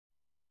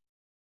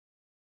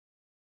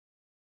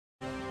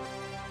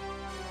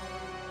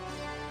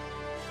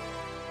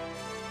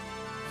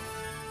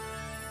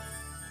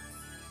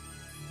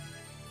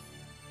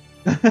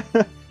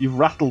You've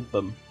rattled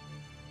them.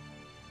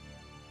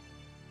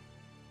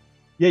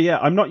 Yeah,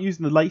 I'm not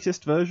using the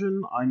latest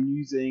version. I'm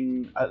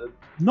using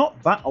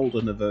not that old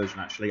in a version,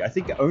 actually. I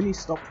think it only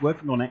stopped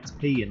working on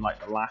XP in like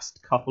the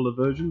last couple of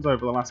versions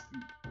over the last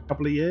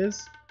couple of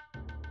years.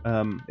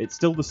 It's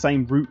still the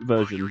same root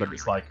version, but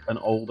it's like an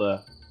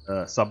older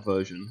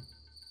sub-version.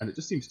 And it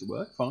just seems to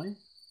work fine.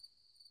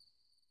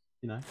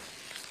 You know.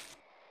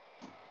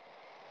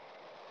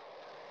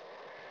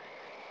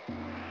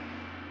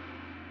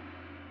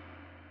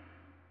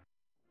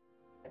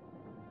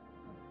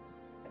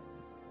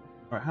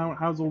 Right,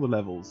 how's all the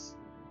levels?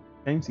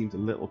 Game seems a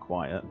little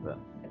quiet, but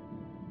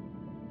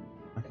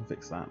I can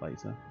fix that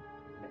later.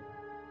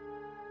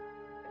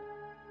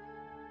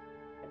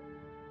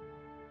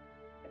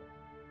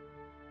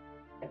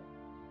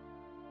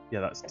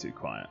 Yeah, that's too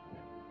quiet.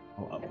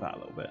 I'll up that a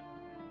little bit.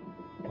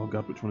 Oh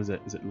god, which one is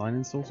it? Is it line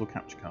in source or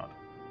capture card?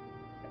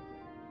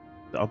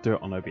 I'll do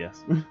it on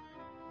OBS.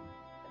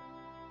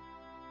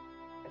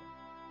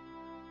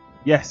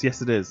 Yes,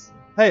 it is.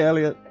 Hey,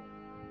 Elliot.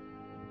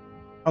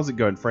 How's it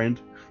going,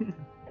 friend?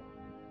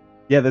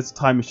 Yeah, there's a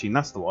time machine.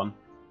 That's the one.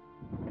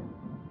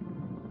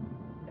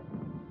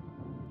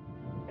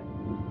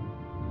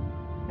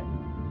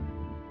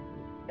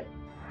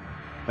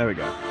 There we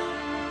go.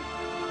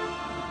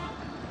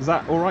 Is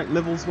that alright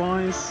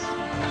levels-wise?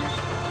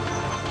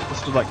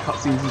 Just with like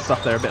cutscenes and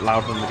stuff, they're a bit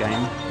louder than the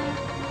game.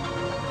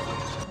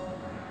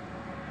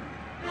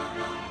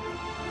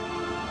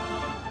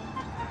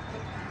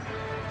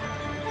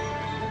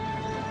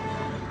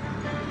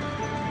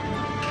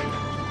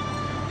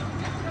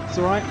 It's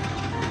alright.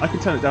 I can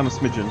turn it down a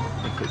smidgen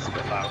if it's a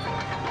bit loud.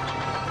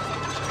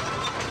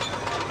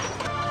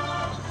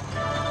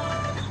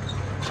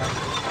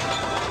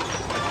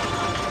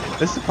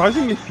 There's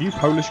surprisingly few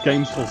Polish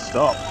games full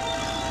stop.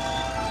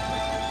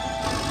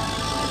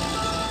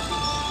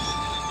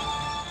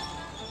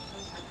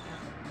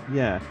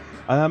 Yeah.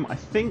 I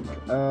think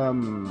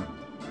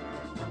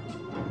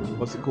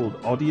what's it called?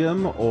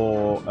 Odium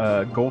or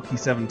Gorky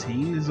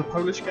 17 is a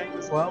Polish game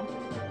as well.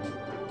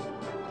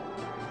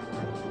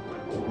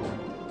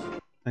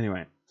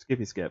 Anyway,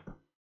 skippy skip.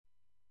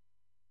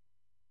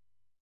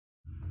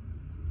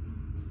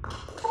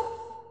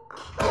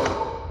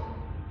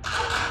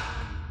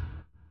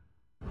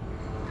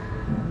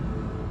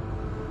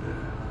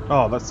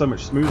 Oh, that's so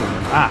much smoother.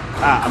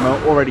 I'm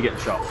already getting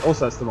shot.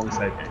 Also, that's the wrong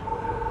save game.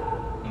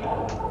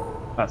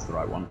 That's the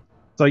right one.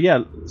 So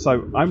yeah,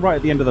 I'm right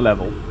at the end of the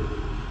level.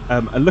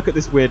 And look at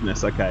this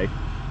weirdness, okay?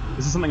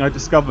 This is something I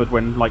discovered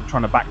when like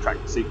trying to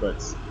backtrack the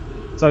secrets.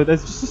 So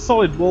there's just a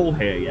solid wall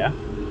here, yeah?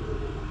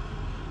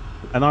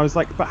 And I was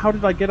like, but how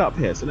did I get up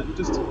here? So let me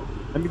just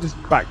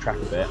backtrack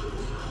a bit.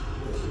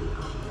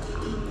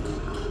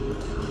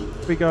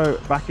 If we go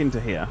back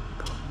into here.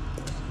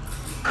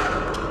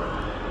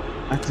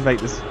 Activate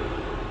this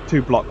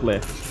 2-block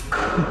lift.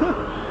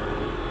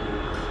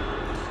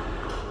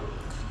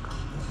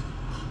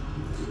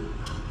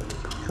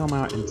 Come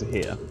out into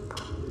here.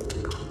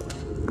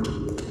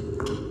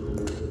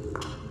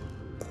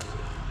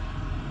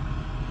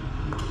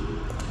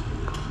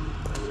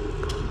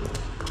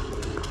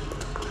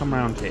 Come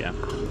around here.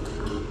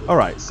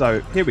 Alright,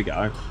 so here we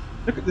go.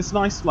 Look at this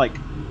nice, like,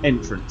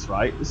 entrance,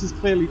 right? This is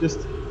clearly just,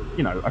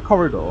 you know, a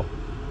corridor.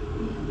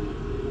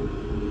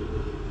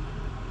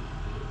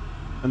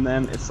 And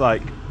then it's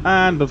like,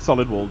 and the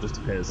solid wall just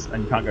appears,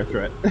 and you can't go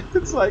through it.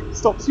 It's like,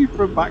 stops you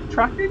from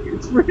backtracking.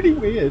 It's really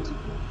weird.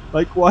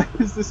 Like, why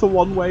is this a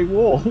one-way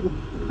wall?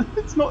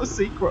 It's not a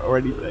secret or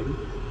anything.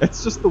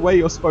 It's just the way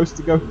you're supposed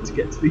to go to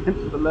get to the end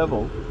of the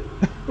level.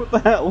 What the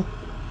hell?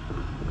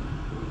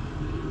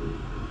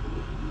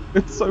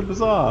 It's so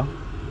bizarre.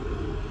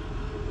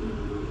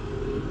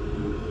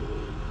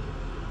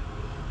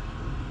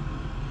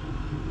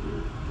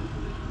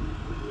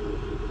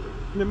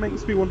 And it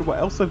makes me wonder what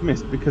else I've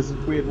missed because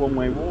of weird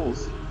one-way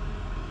walls.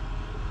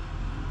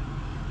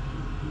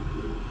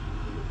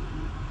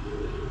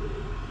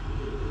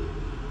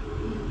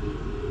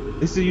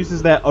 This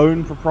uses their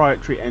own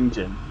proprietary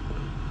engine.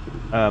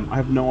 I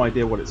have no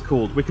idea what it's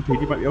called.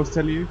 Wikipedia might be able to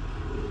tell you.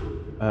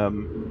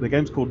 The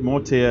game's called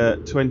Mortyr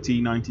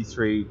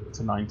 2093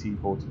 to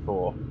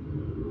 1944.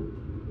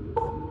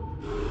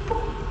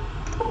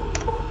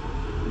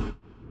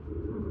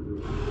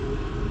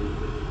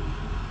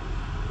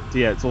 So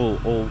yeah, it's all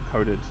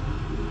coded,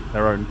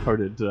 their own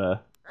coded. Oh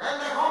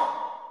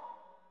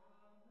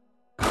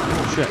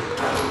shit!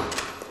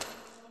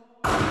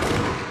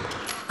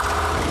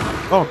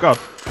 Oh god!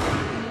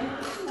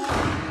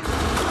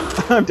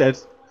 I'm dead.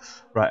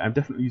 Right, I'm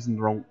definitely using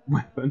the wrong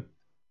weapon.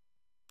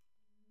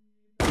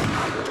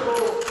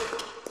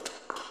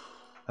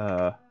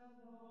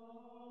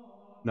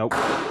 Nope.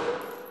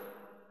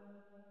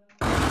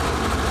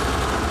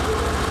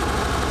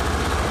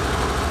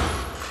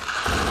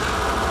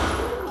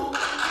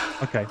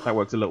 Okay, that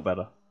works a little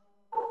better.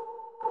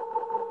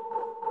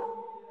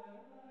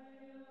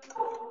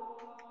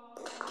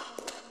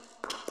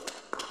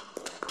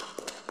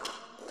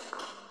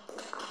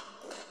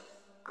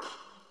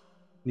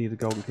 Need a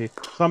golden key.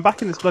 So I'm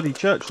back in this bloody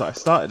church that I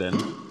started in.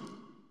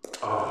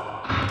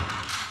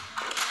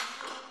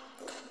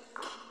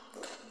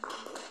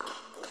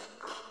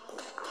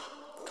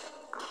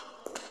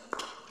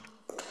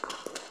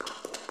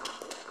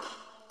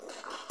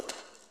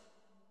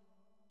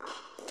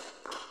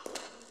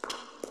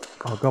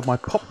 Oh god, my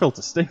pop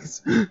filter stinks.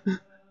 The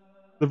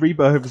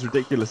reverb is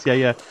ridiculous. Yeah,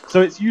 yeah.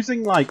 So it's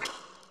using like,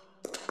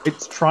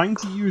 it's trying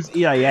to use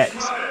EAX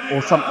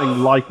or something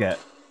like it.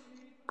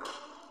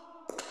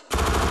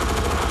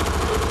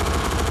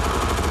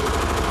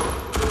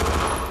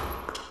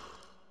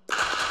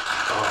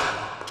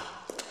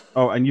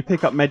 Oh, and you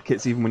pick up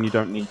medkits even when you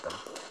don't need them.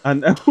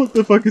 And what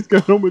the fuck is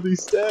going on with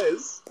these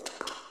stairs?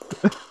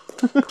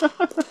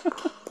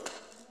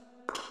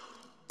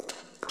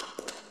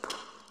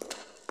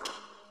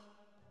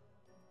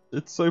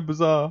 It's so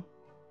bizarre.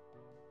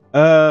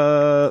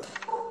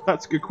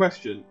 That's a good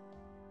question.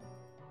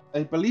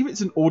 I believe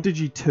it's an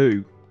Audigi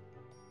 2.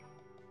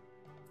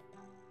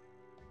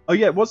 Oh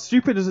yeah, what's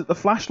stupid is that the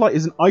flashlight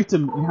is an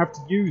item you have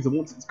to use, and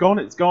once it's gone,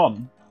 it's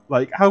gone.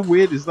 Like, how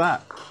weird is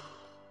that?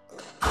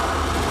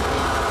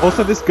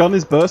 Also, this gun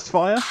is burst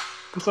fire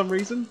for some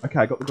reason. Okay,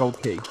 I got the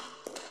gold key.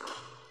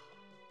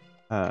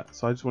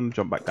 So I just want to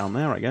jump back down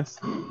there, I guess.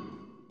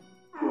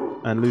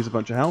 And lose a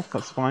bunch of health,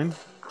 that's fine.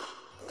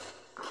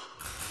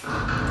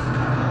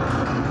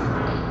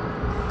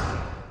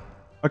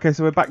 Okay,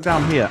 so we're back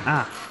down here.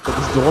 Ah, but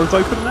this door is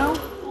open now?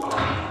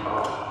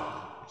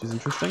 Which is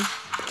interesting.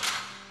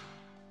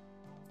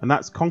 And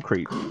that's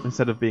concrete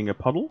instead of being a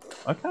puddle?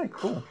 Okay,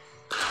 cool.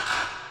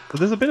 So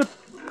there's a bit of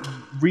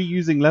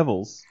reusing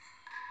levels.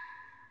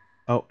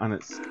 Oh, and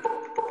it's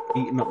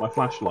eating up my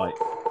flashlight.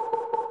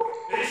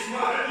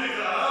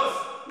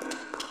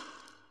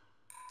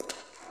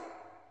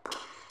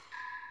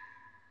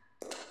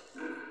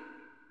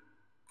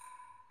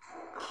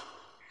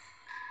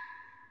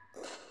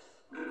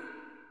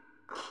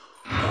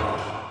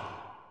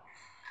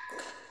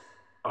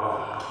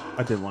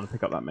 I didn't want to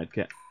pick up that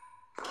medkit.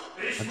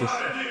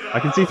 I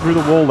can see through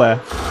the wall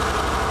there.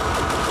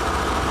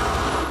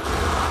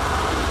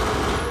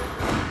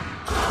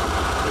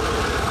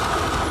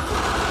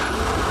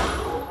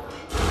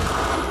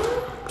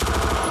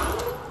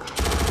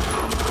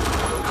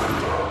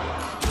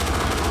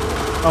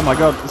 Oh my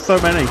god, there's so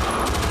many.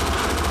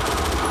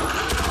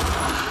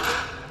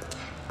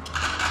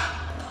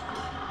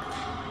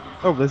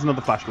 Oh, there's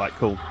another flashlight,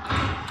 cool.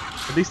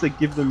 At least they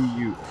give them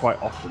you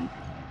quite often.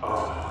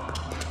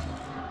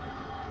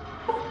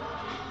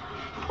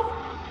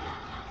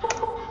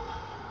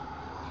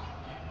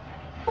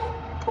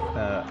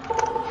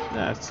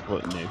 Yeah, that's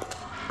what new.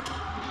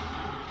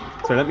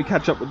 So let me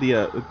catch up with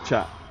the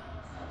chat.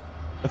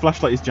 The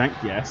flashlight is jank,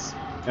 yes.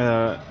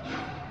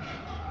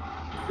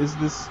 Is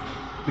this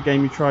the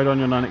game you tried on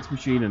your 9X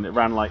machine and it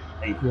ran like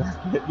 8?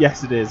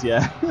 Yes, it is,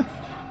 yeah.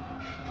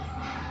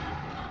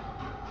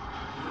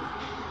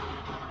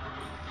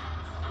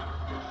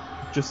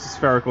 Just a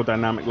spherical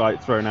dynamic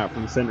light thrown out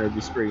from the center of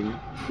your screen.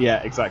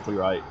 Yeah, exactly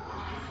right.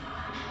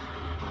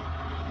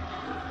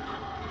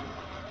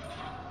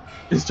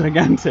 It's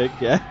gigantic,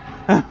 yeah.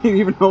 I ain't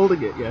even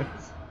holding it, yeah.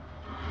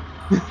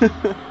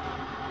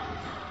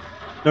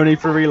 No need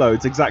for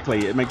reloads,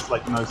 exactly. It makes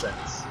like no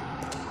sense.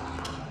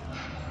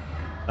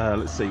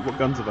 Let's see, what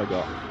guns have I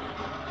got?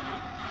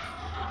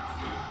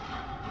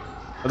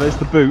 Oh, there's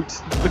the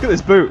boot. Look at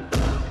this boot.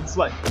 It's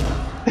like,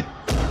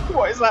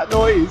 what is that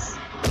noise?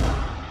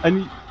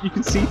 And you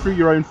can see through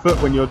your own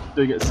foot when you're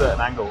doing it at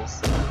certain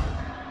angles.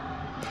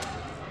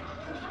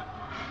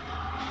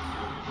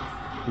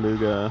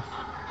 Luger,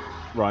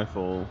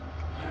 rifle,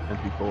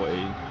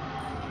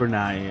 MP40,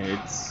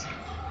 grenades.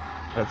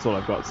 That's all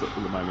I've got at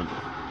the moment.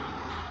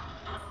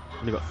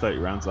 Only got 30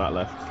 rounds of that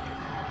left.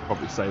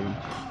 Probably save them.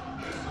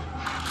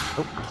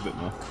 Oh, there's a bit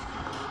more.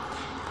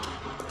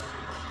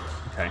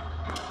 Okay.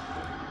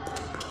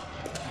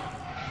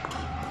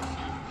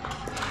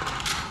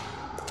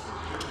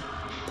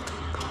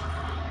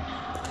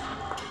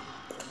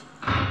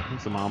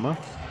 There's some armor.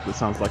 That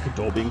sounds like a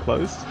door being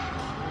closed.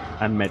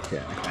 And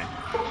medkit, okay.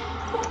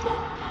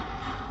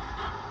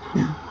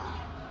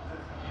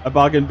 A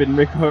bargain bin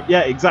record.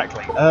 Yeah,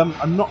 exactly.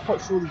 I'm not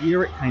quite sure the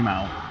year it came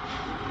out.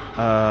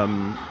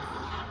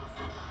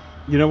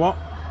 You know what?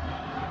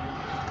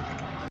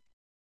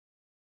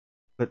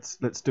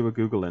 Let's do a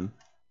Google in.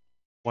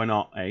 Why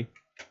not, eh?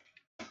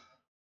 It's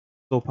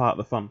all part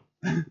of the fun.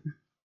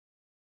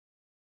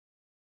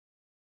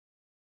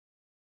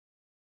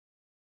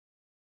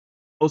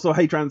 Also,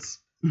 hey Trans.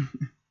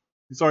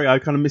 Sorry, I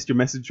kind of missed your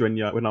message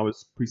when I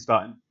was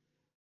pre-starting.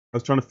 I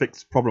was trying to fix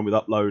the problem with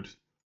upload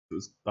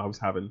I was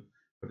having,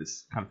 but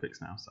it's kind of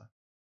fixed now. So,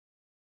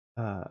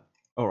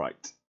 all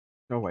right.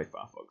 Go away,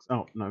 Firefox.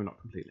 Oh no, not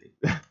completely.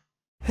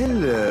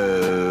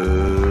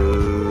 Hello.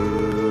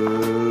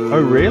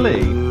 Oh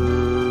really?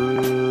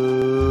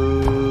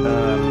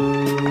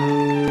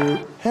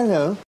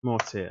 Hello.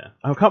 Mortyr.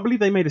 I can't believe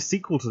they made a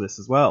sequel to this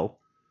as well.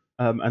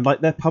 And like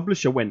their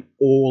publisher went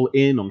all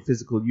in on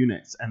physical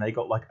units, and they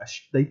got like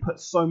they put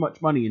so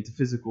much money into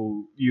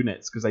physical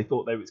units because they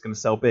thought they was going to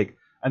sell big,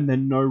 and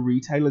then no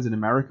retailers in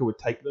America would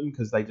take them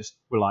because they just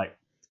were like,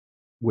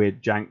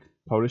 weird jank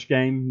Polish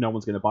game, no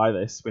one's going to buy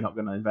this, we're not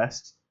going to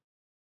invest.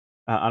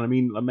 And I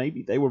mean,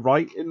 maybe they were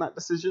right in that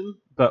decision,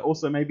 but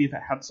also maybe if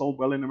it had sold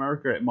well in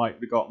America, it might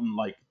have gotten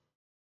like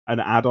an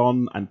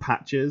add-on and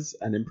patches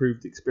and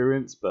improved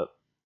experience, but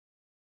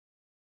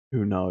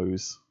Who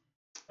knows?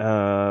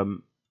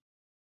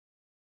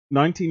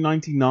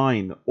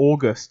 1999,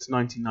 August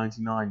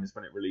 1999 is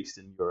when it released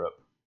in Europe.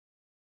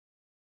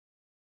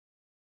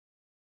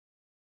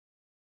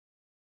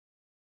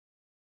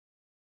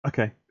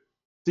 Okay,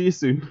 see you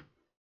soon.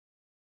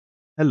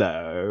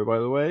 Hello, by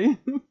the way.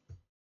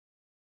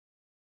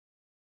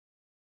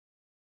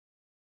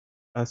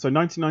 So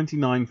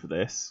 1999 for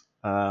this,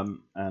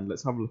 and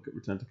let's have a look at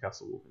Return to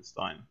Castle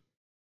Wolfenstein.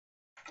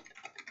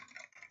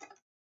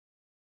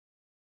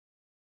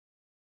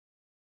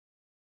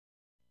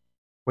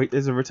 Wait,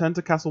 there's a Return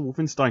to Castle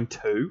Wolfenstein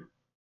 2?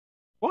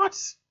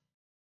 What?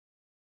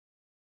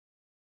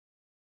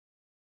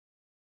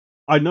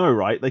 I know,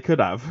 right? They could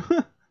have.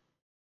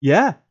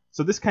 Yeah,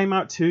 so this came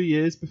out 2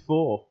 years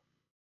before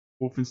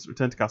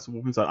Return to Castle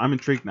Wolfenstein. I'm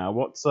intrigued now.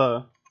 What's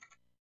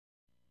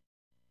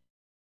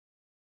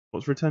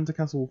Return to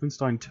Castle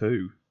Wolfenstein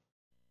 2?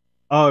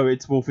 Oh,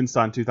 it's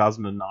Wolfenstein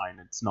 2009.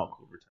 It's not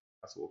called Return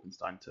to Castle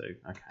Wolfenstein 2.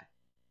 Okay.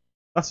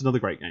 That's another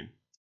great game.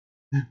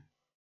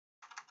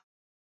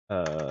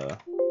 Okay,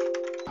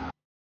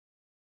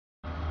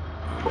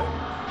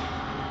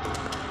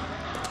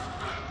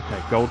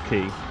 gold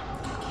key.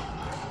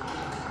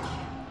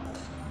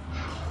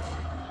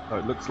 Oh,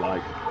 it looks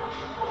like.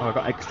 Oh, I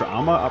got extra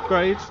armor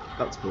upgrade.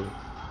 That's cool.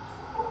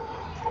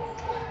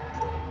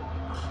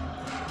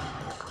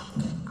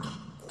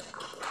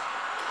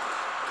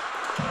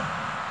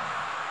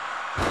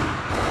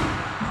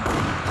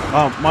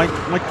 Oh, my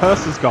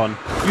cursor's gone.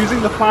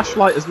 Using the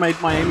flashlight has made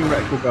my aiming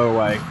reticle go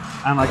away,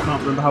 and I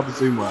can't remember how the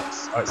zoom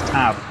works. Oh, it's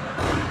tab.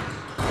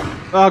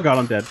 Oh god,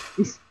 I'm dead.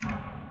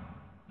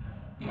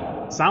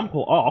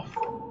 Sample off?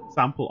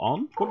 Sample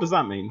on? What does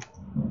that mean?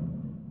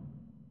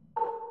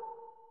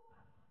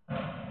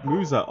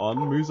 Musa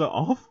on, Musa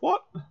off?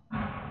 What?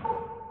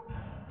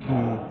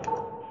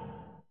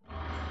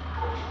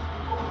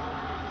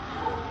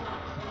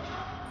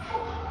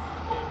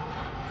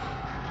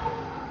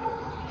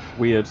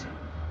 Weird.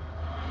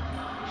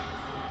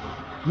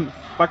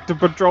 Back to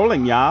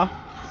patrolling, yeah?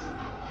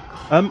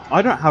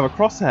 I don't have a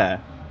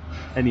crosshair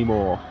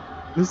anymore.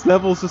 This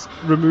level's just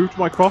removed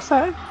my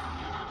crosshair?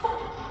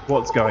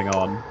 What's going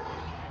on?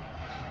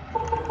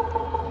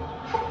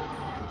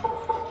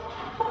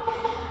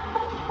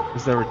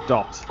 Is there a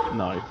dot?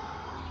 No.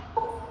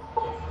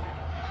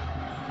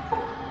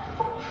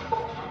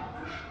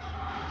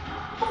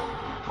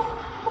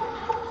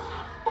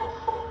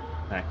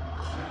 Okay.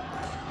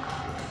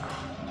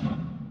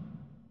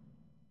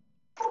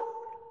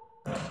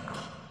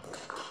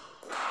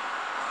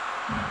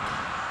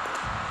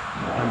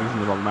 I'm using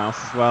the wrong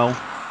mouse as well.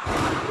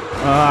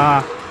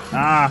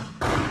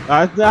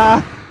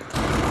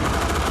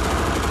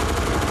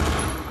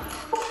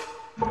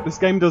 This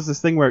game does this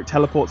thing where it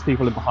teleports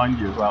people in behind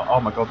you as well. Oh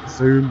my god,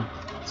 zoom.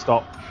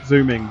 Stop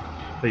zooming,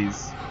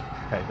 please.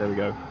 Okay, there we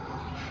go.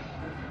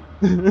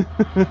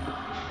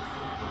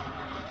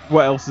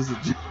 What else is a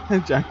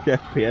jank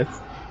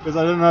FPS? Because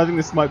I don't know, I think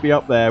this might be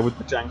up there with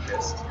the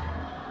jankest.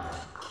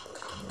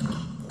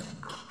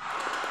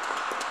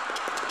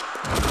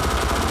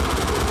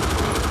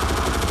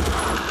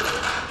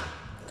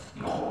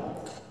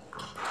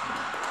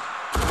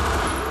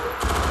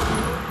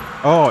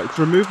 Oh, it's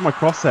removed my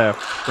crosshair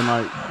when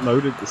I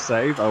loaded the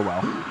save. Oh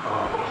well.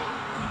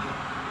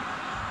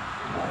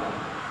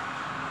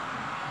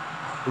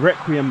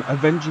 Requiem,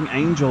 Avenging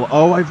Angel.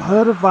 Oh, I've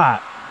heard of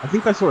that. I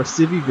think I saw a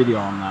Civi video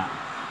on that.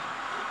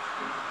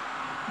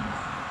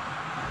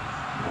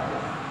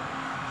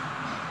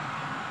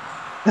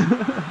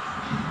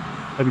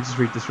 Let me just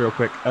read this real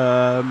quick.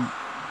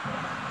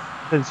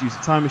 Let's use a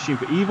time machine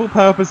for evil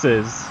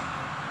purposes.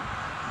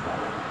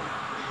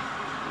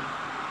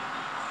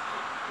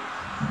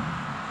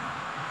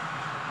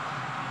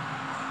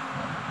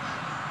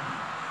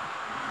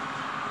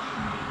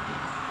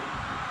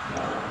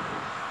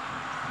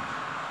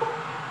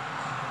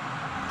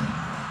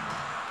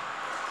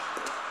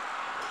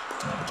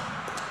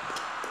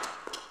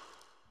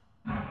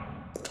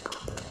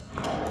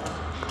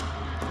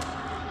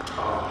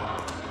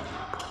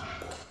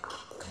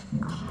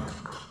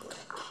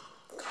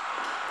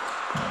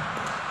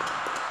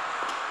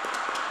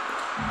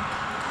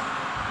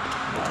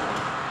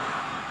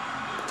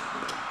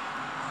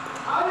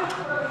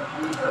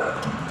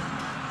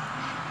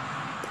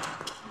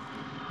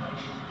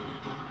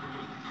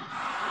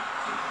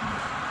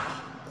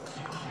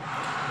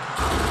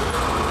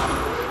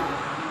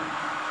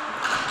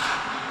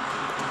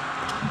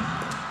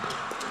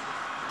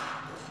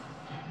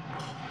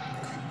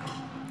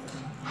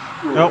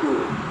 Oh,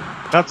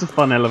 that's a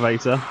fun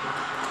elevator.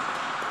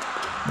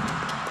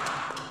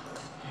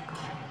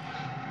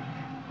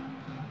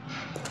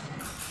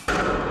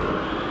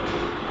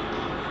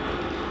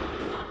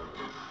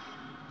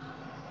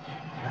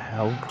 The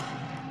hell?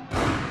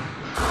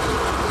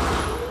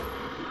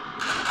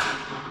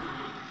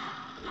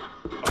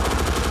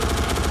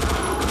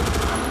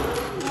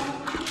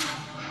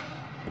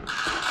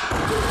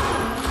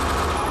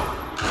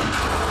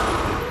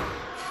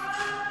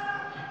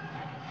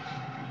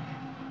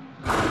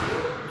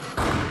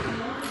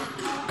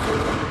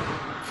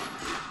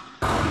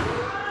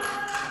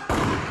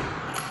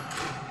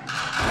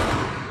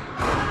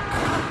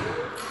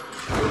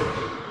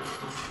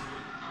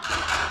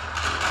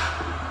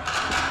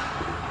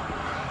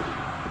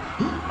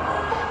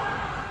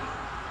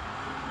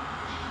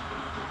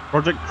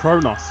 Project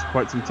Kronos for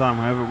quite some time.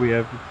 However, we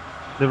have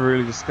never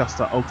really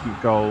discussed our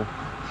ultimate goal.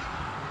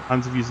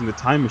 Plans of using the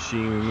time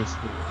machine. We must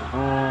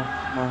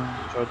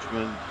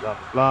judgment. Blah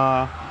blah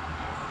blah.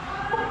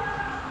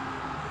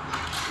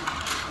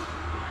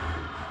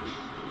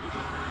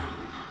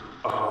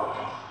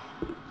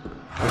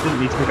 I didn't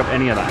need to pick up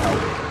any of that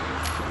help.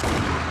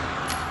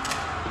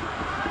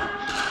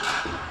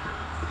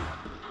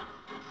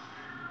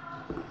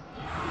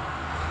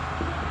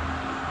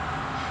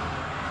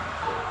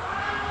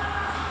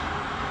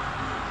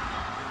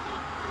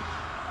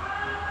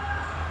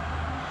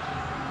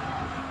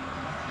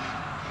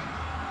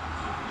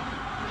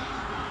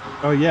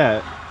 Oh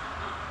yeah.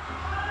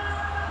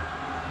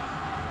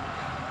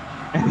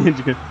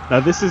 Now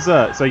this is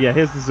so yeah,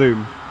 here's the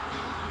zoom.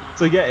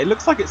 So yeah, it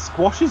looks like it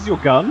squashes your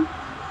gun.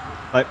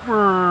 Like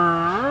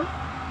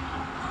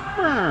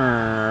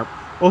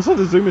also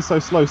the zoom is so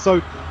slow,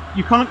 so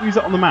you can't use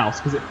it on the mouse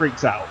because it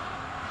freaks out.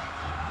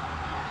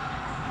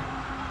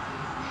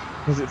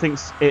 Because it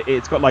thinks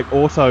it's got like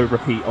auto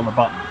repeat on the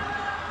button.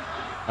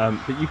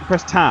 But you can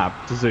press tab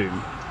to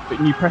zoom. But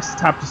you press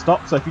tab to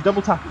stop, so if you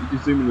double tap it you can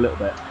zoom in a little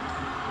bit.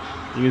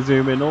 You can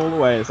zoom in all the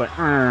way, it's like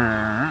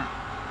and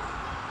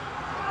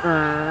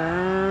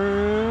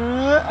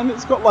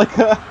it's got like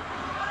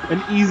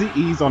an easy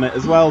ease on it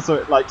as well, so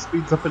it like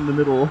speeds up in the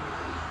middle.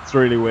 It's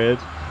really weird.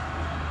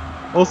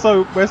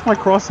 Also, where's my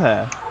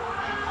crosshair?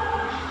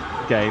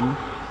 Game.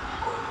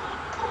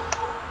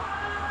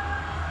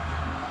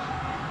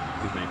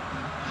 Excuse me.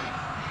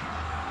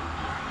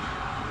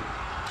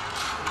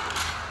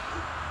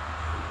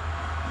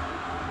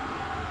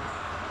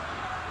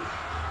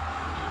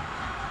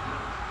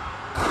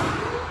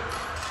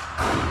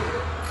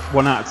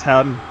 One out of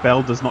 10,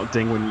 bell does not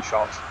ding when you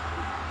shot.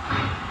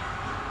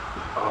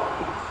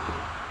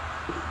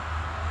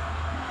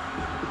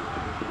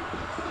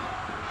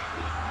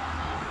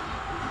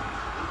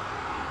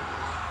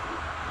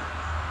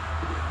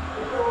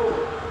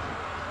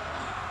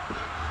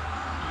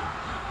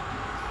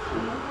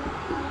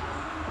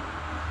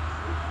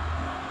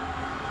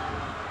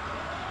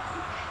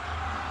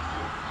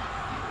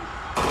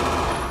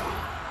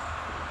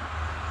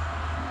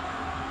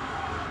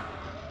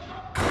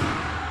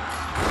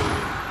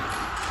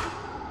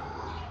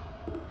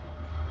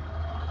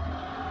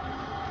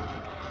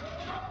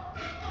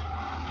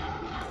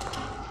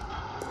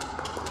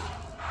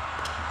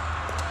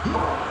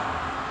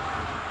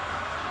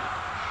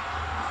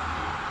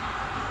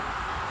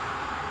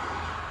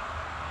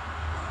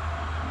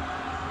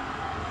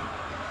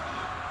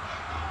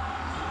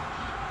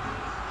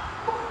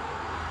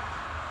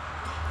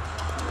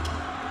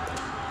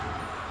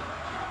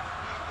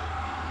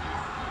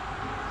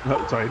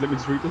 Oh, sorry, let me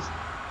just read this.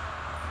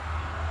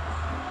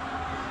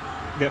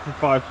 Get for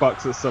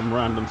 $5 at some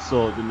random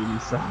store, then you can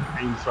sell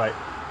games, right?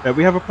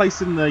 We have a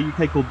place in the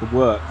UK called The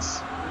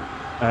Works,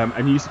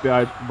 and you used to be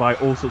able to buy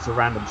all sorts of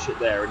random shit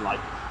there.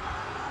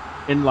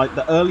 In like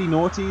the early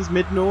noughties,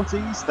 mid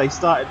noughties, they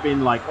started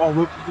being like, oh,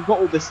 we've got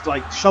all this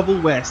like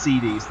shovelware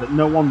CDs that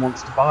no one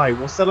wants to buy.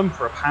 We'll sell them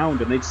for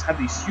 £1, and they just had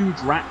these huge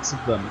racks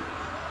of them.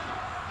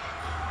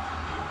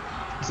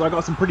 So I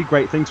got some pretty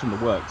great things from The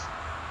Works.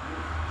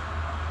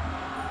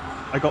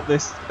 I got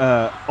this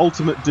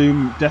Ultimate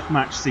Doom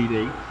Deathmatch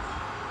CD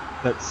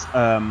that's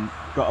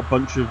got a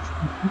bunch of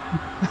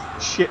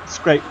shit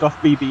scraped off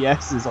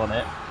BBSs on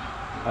it.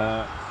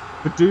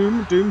 For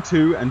Doom, Doom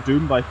 2, and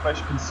Doom by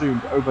Flesh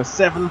Consumed, over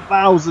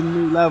 7,000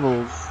 new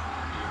levels.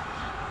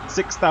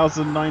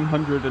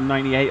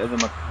 6,998 of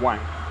them are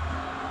wank.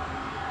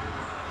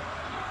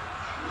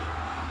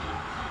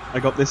 I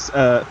got this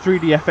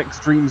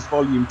 3DFX Dreams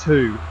Volume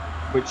 2,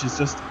 which is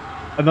just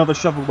another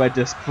shovelware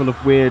disc full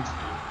of weird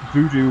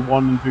Voodoo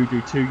 1 and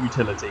Voodoo 2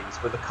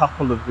 utilities, with a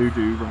couple of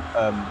Voodoo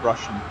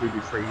Rush and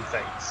Voodoo 3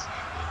 things.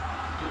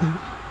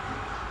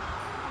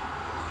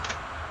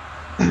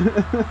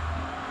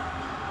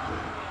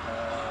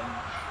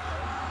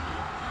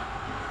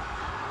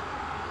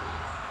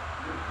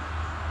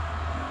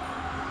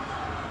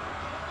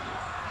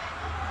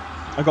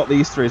 I got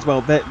these three as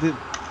well.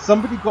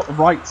 Somebody got the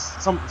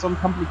rights. Some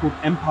company called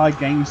Empire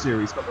Game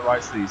Series got the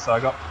rights to these. So I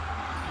got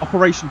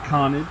Operation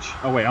Carnage.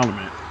 Oh wait, hold on a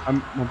minute.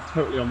 I'm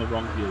totally on the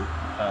wrong view.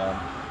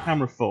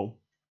 Camera full.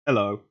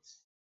 Hello.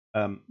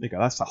 There you go.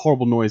 That's that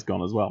horrible noise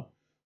gone as well.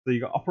 So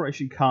you got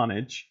Operation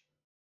Carnage,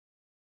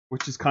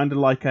 which is kind of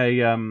like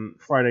a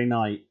Friday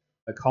Night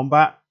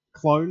Combat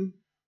clone.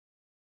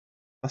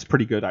 That's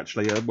pretty good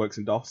actually. It works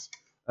in DOS.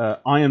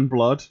 Iron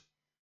Blood,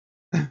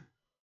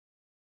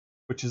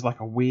 which is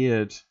like a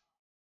weird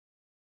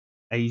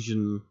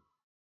Asian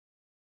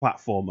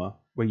platformer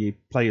where you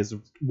play as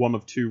one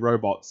of two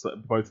robots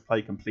that both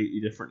play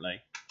completely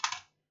differently.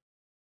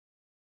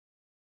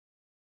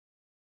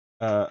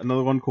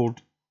 Another one called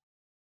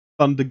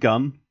Thunder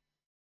Gun,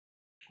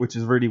 which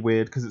is really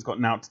weird because it's got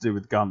naught to do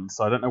with guns.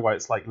 So I don't know why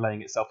it's like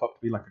laying itself up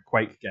to be like a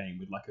Quake game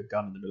with like a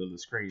gun in the middle of the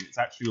screen. It's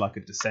actually like a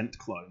Descent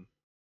clone,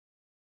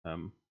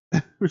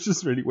 which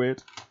is really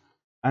weird.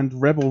 And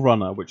Rebel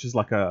Runner, which is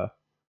like a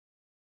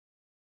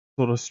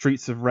sort of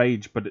Streets of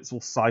Rage, but it's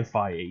all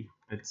sci-fi-y.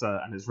 It's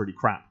really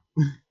crap.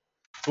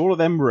 So all of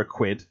them were a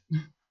quid. You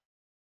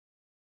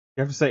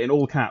have to say it in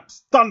all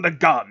caps. Thunder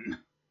Gun!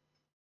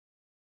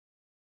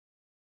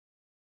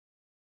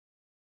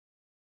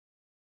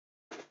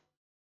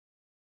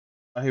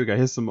 Oh, here we go.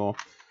 Here's some more.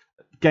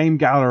 Game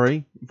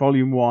Gallery,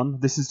 Volume 1.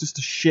 This is just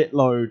a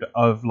shitload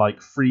of like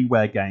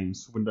freeware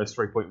games for Windows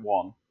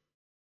 3.1.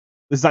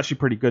 This is actually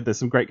pretty good. There's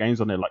some great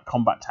games on there, like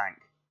Combat Tank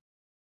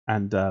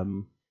and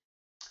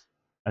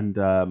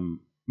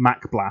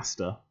Mac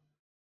Blaster.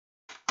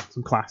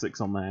 Some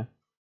classics on there.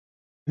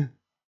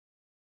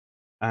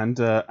 And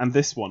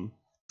this one,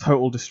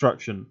 Total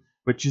Destruction,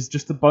 which is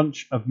just a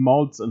bunch of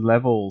mods and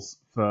levels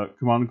for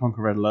Command &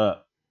 Conquer Red Alert.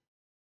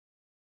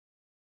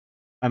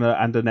 And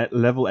a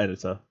level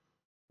editor,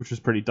 which was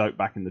pretty dope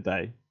back in the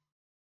day.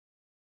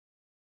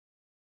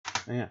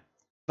 Yeah.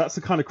 That's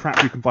the kind of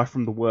crap you can buy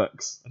from the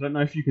Works. I don't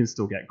know if you can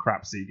still get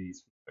crap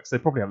CDs from the Works. They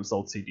probably haven't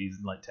sold CDs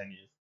in like 10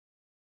 years.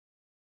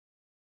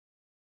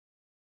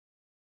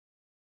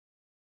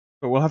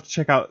 But we'll have to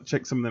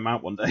check some of them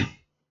out one day.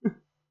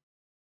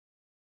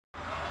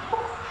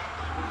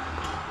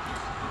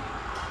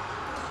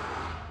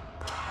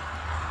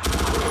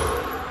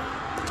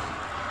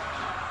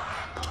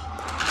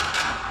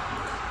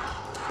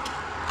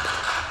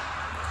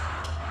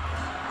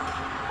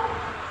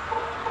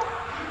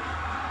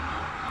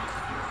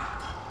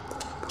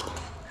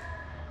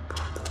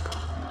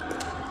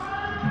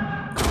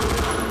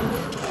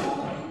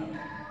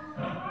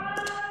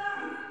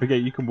 But yeah,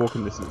 you can walk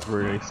in this and it's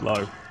really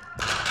slow.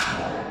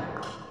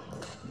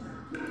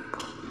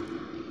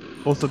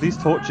 Also, these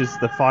torches,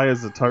 the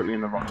fires are totally in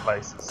the wrong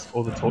places.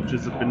 Or the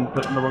torches have been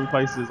put in the wrong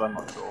places, I'm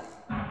not sure.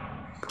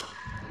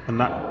 And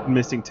that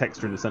missing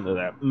texture in the center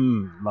there.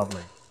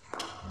 Lovely.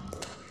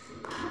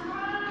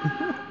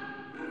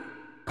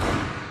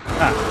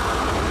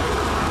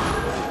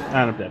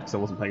 And I'm dead because I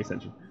wasn't paying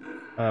attention.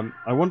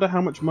 I wonder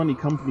how much money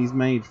companies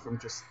made from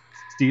just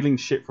stealing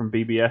shit from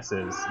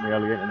BBSs in the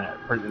early internet,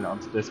 printing it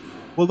onto disk.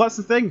 Well, that's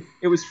the thing.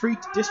 It was free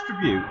to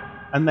distribute,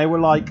 and they were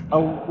like,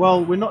 "Oh,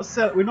 well, we're not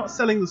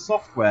selling the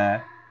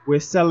software. We're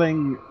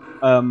selling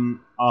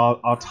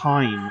our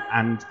time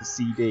and the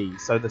CD.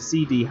 So the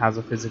CD has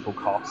a physical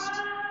cost,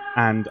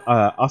 and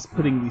us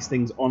putting these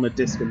things on a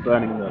disc and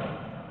burning them,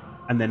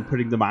 and then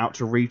putting them out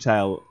to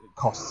retail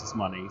costs us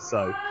money.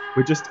 So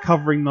we're just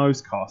covering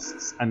those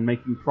costs and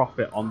making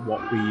profit on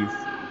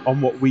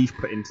what we've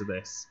put into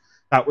this."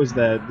 That was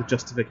the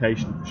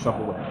justification for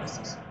shovelware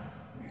discs.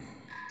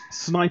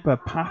 Sniper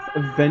Path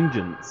of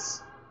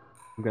Vengeance.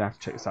 I'm gonna have to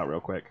check this out real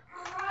quick.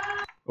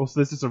 Also,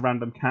 there's just a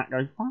random cat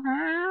going,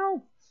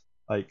 "Meow."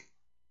 Like,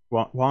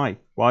 what? Why?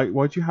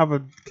 Why'd you have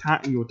a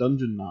cat in your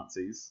dungeon,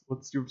 Nazis?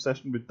 What's your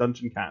obsession with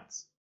dungeon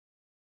cats?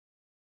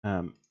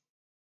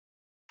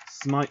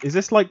 Is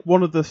this like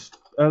one of the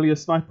earlier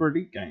Sniper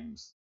Elite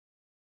games?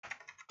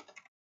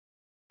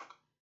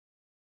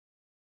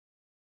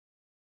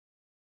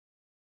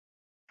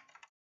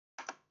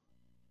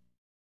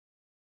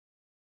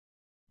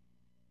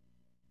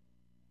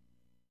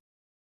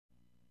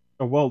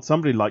 Oh well,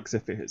 somebody likes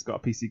if it's got a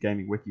PC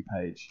Gaming wiki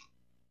page.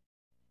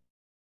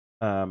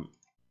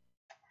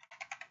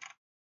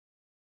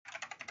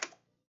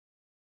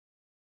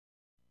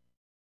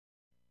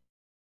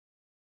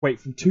 Wait,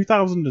 from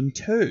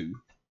 2002?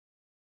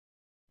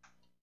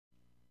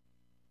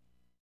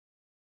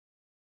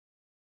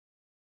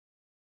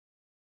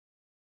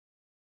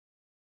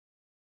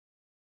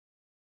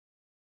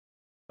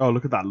 Oh,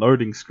 look at that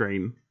loading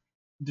screen.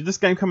 Did this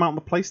game come out on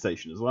the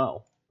PlayStation as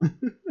well?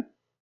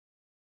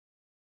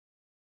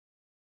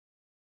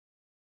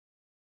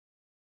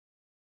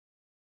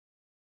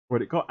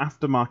 Well, it got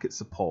aftermarket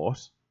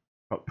support,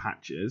 got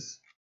patches,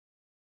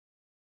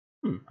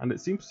 and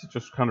it seems to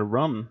just kind of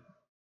run,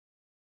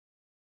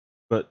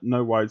 but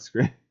no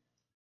widescreen.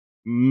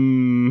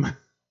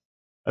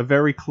 A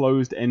very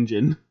closed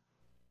engine.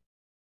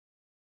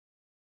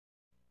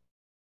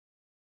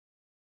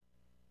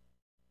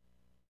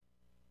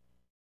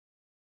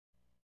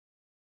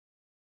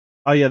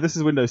 Oh yeah, this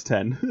is Windows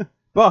 10,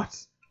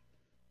 but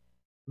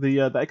the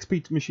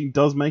XP machine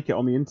does make it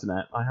on the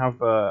internet. I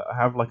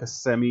have like a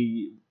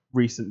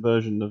semi-recent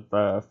version of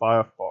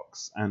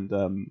Firefox and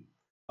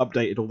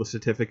updated all the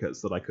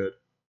certificates that I could.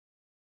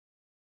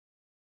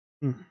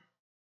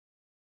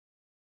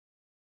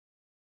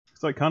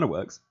 So it kind of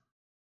works.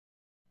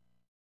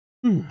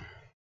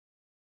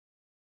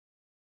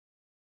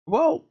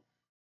 Well,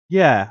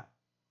 yeah,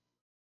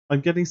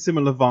 I'm getting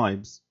similar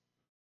vibes.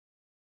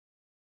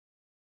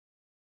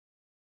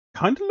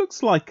 Kind of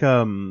looks like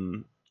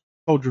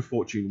Soldier of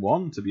Fortune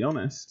 1, to be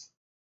honest.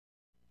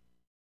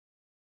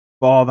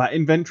 Oh, that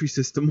inventory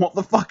system, what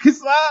the fuck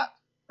is that?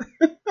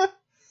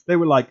 They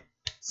were like,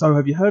 so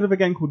have you heard of a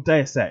game called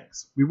Deus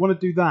Ex? We want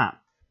to do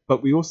that,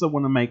 but we also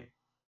want to make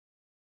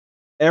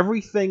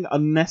everything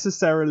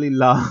unnecessarily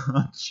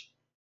large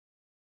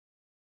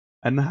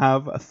and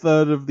have a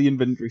third of the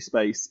inventory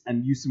space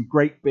and use some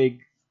great big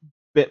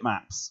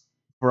bitmaps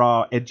for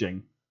our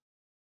edging.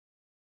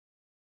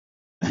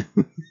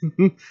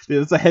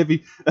 It's a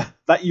heavy.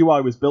 That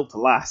UI was built to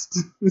last.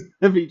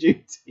 Heavy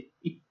duty.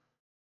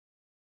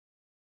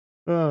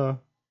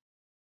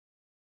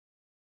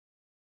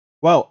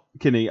 Well,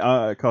 Kinney,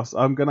 Cos,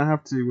 I'm gonna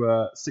have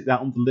to stick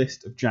that on the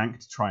list of jank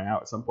to try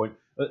out at some point.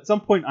 At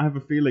some point, I have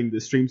a feeling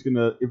this stream's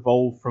gonna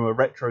evolve from a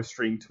retro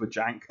stream to a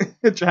jank,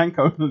 a jank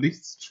only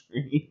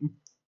stream.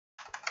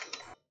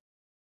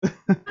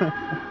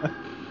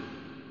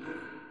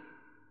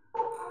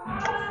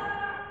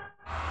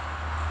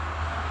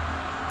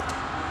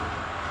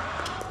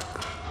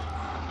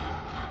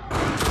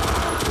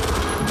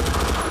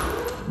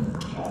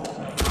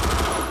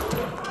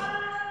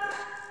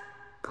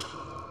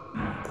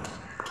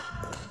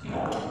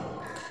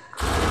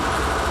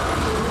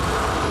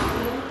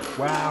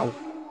 Wow.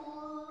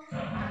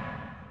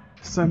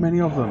 So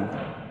many of them.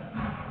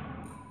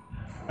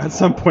 At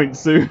some point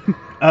soon.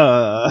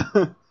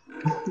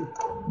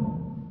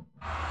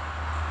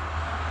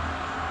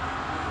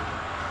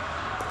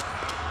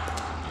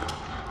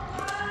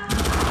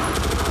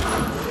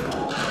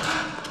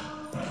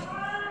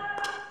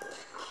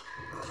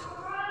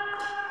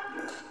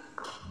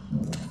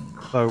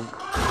 So,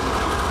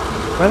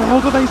 where the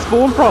hell do they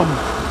spawn from?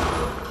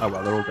 Oh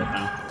well, they're all dead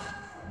now.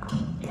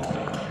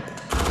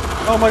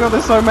 Oh my god,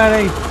 there's so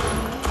many!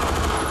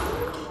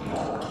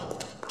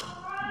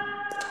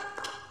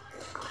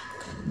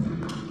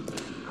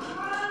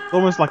 It's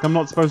almost like I'm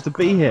not supposed to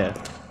be here.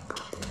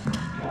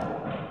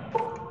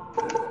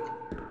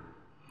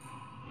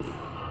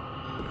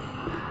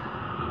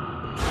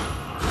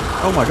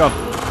 Oh my god.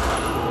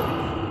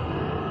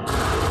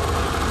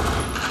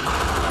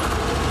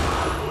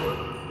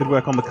 Good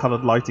work on the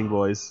coloured lighting,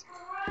 boys.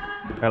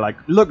 They're like,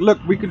 look, look,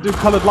 we can do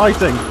coloured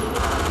lighting!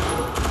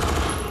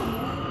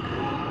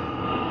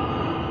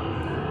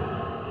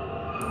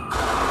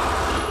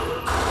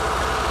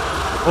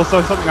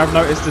 Also, something I've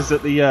noticed is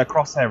that the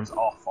crosshair is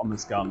off on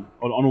this gun,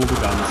 on all the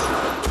guns.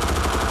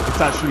 It's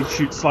actually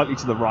shoots slightly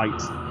to the right.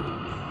 It's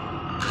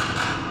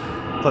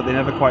like they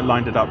never quite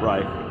lined it up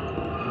right.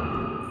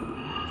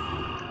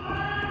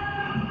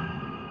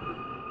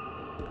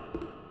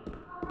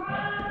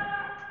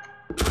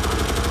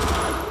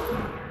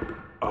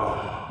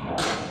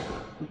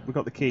 We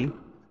got the key.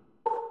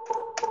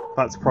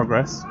 That's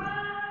progress.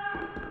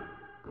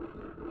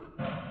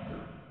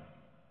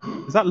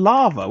 Is that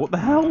lava? What the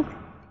hell?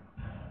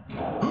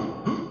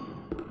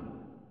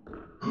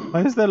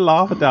 Why is there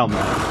lava down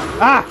there?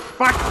 Ah!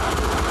 Fuck!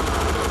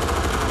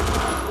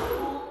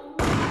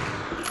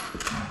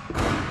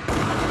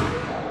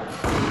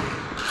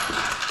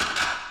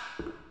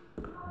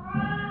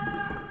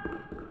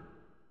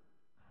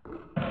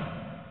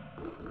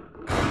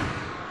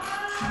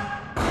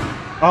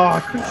 Oh, I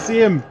couldn't see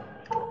him!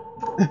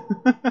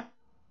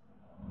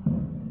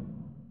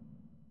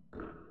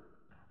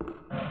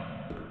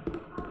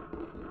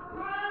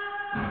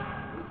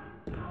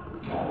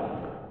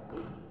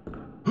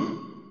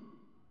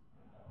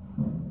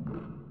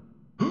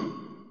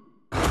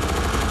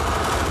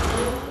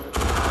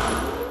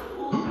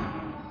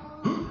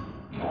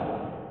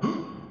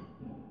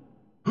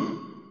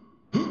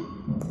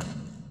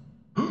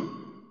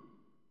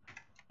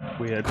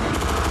 Weird.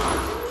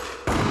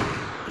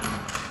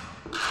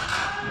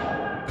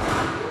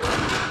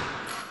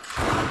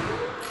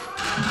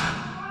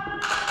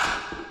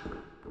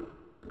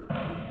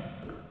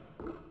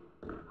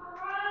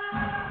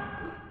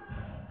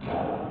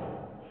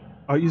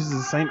 Oh, it uses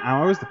the same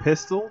ammo as the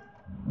pistol?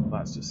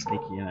 That's just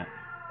sneaky, innit?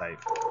 Save.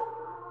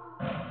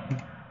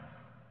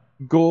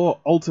 Gore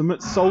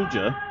Ultimate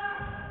Soldier.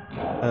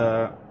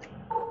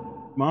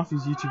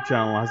 Marty's YouTube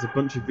channel has a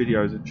bunch of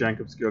videos of jank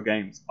obscure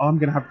games. Oh, I'm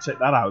gonna have to check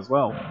that out as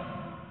well.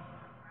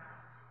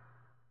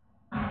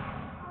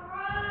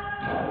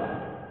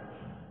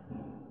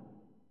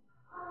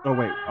 Oh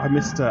wait, I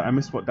missed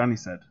what Danny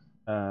said.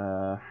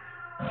 Do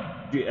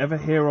you ever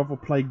hear of or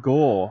play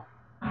Gore?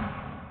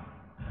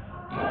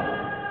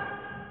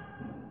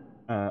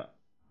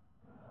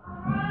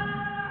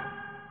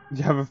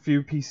 You have a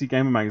few PC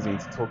gamer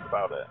magazines to talk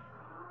about it.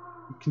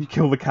 Can you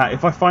kill the cat?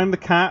 If I find the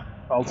cat,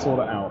 I'll sort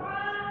it out.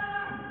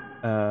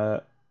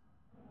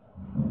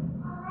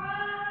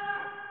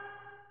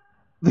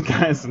 The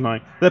cat is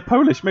annoying. They're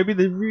Polish. Maybe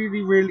they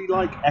really, really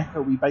like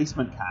echoey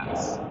basement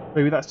cats.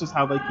 Maybe that's just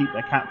how they keep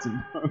their cats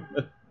in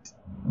Poland.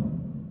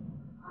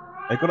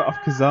 They got it off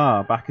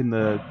Kazaa back in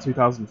the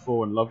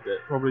 2004 and loved it.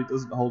 Probably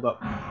doesn't hold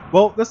up.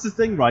 Well, that's the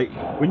thing, right?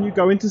 When you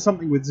go into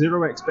something with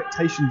zero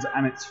expectations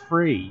and it's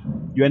free,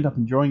 you end up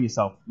enjoying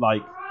yourself.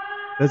 Like,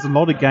 there's a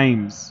lot of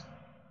games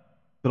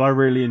that I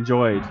really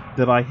enjoyed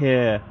that I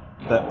hear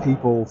that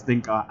people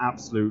think are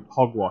absolute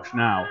hogwash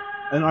now.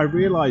 And I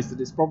realise that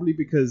it's probably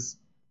because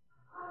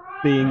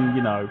being,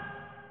 you know,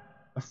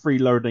 a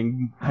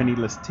freeloading,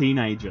 penniless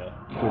teenager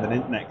with an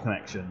internet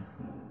connection,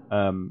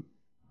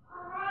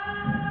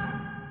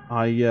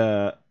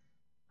 I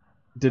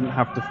didn't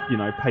have to, you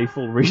know, pay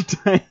full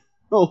retail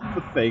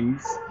for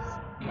things.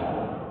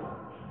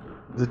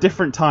 It was a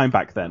different time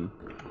back then.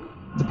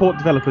 Support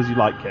developers you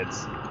like,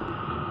 kids.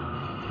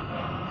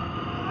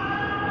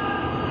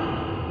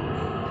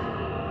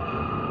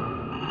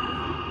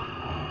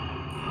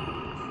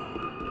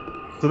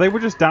 So they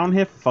were just down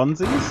here for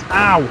funsies?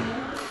 Ow!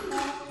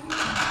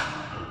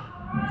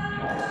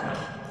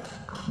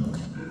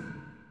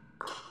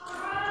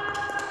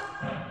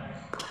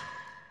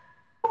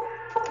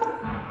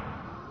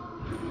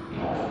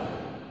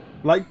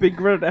 Like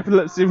Big Red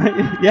Epilepsy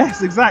Mania?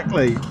 Yes,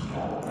 exactly!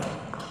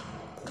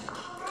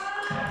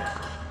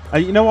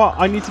 You know what?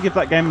 I need to give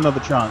that game another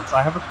chance.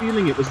 I have a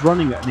feeling it was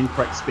running at an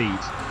incorrect speed.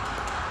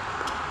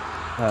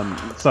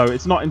 So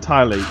it's not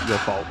entirely your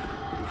fault.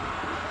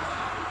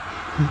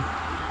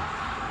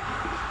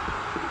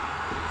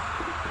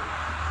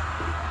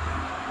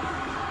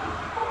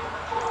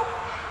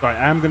 Right,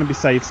 I am going to be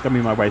safe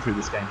scumming my way through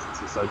this game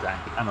since it's so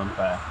jank and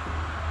unfair.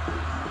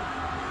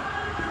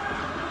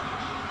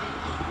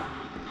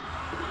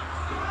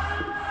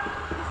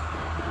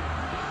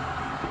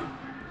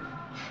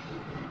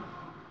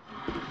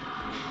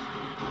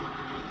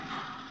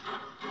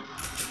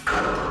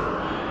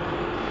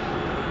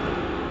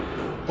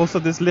 Also,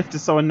 this lift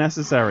is so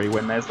unnecessary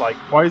when there's like,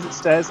 why is it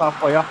stairs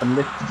halfway up and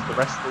lift the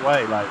rest of the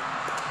way? Like,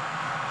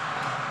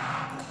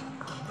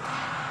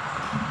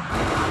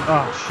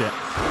 oh shit.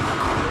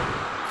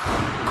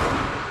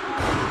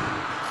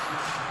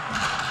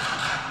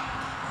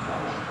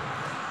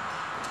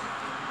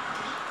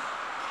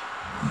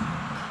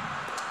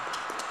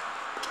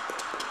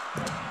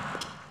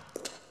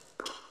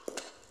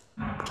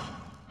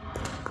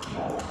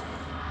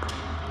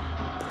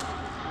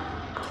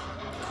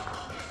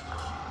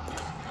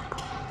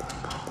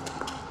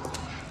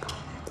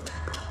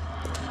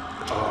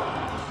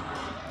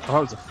 Oh,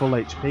 that was a full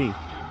HP.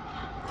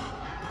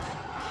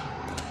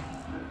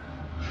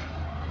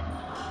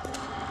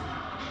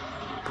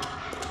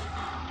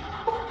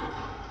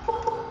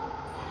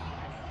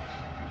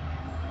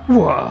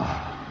 Whoa!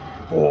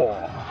 Oh.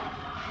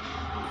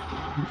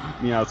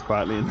 Meows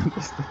quietly in the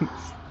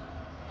distance.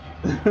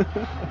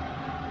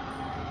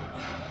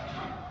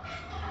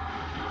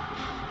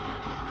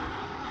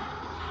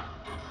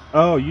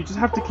 Oh, you just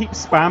have to keep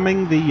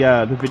spamming the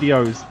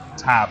videos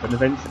tab, and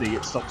eventually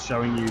it stops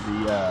showing you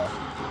the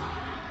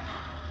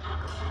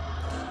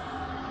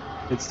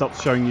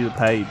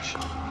page,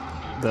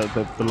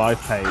 the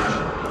live page.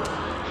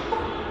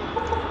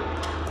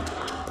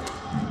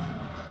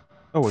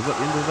 Oh, is that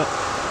the end of that?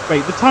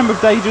 Wait, the time of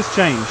day just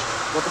changed.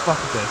 What the fuck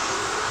is this?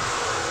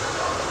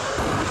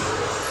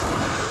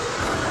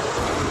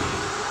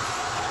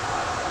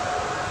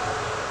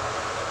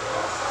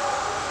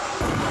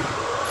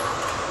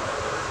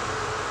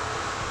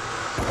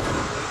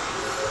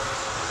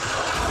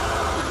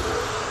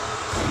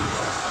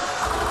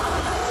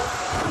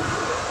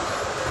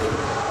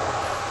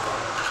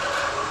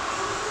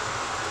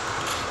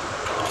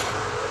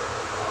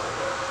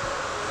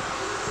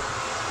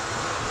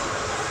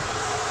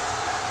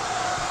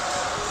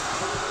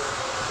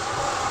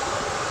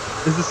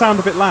 Is the sound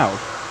a bit loud?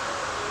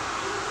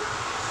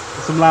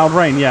 Some loud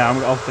rain? Yeah,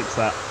 I'll fix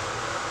that.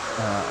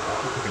 I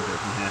think I can do it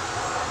from here.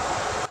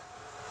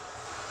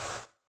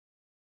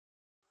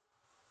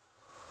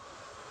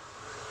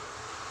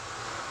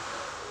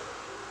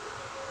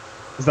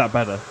 Is that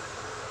better?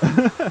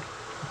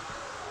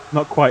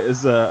 Not quite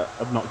as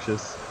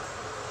obnoxious.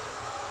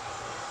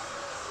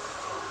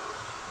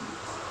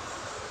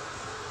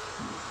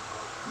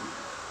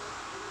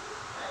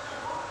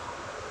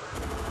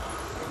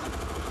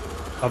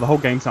 Oh, the whole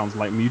game sounds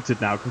like muted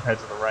now compared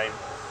to the rain.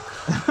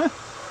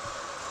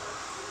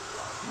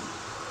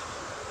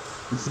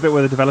 It's the bit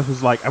where the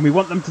developers like, and we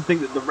want them to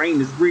think that the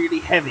rain is really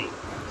heavy,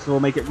 so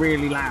we'll make it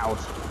really loud.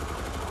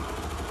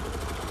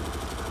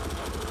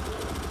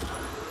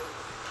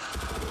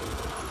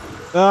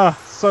 Ah,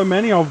 so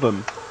many of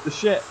them. The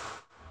shit.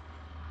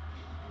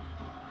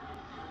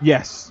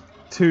 Yes,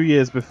 2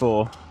 years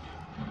before.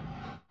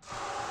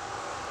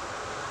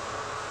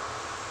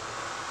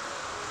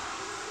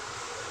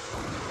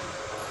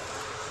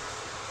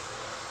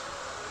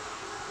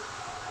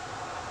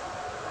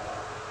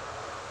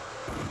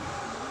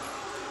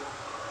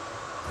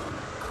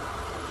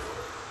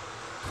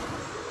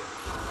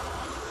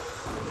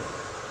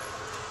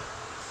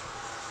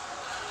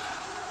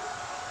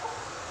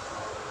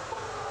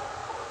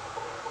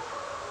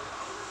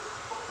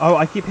 Oh,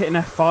 I keep hitting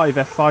F5.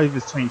 F5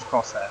 has changed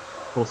crosshair.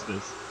 Of course it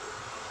is.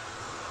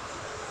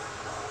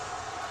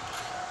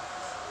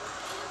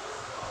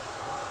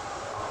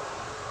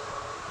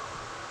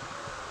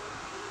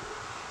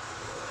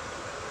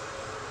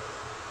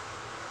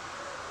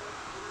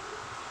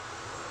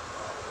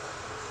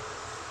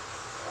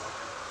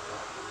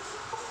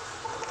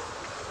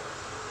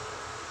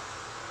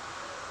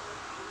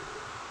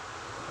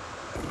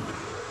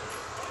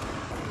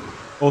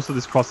 Also,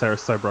 this crosshair is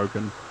so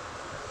broken.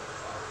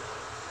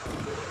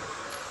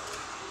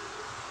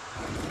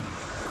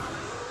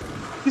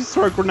 He just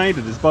throw a grenade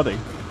at his buddy.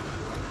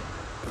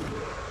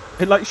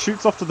 It like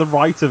shoots off to the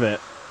right of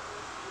it.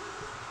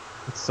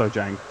 It's so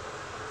jank.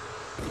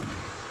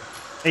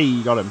 Hey,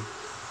 you got him.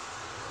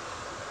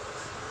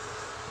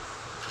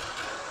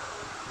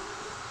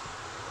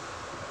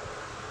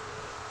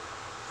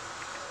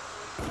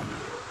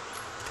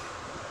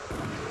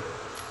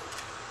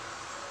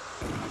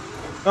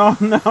 Oh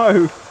no!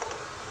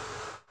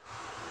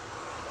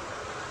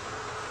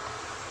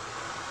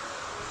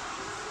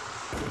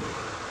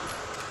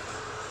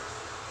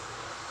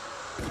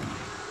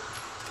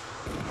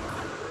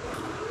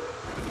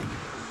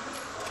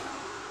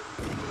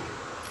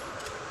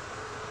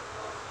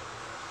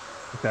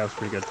 Okay, that was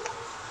pretty good.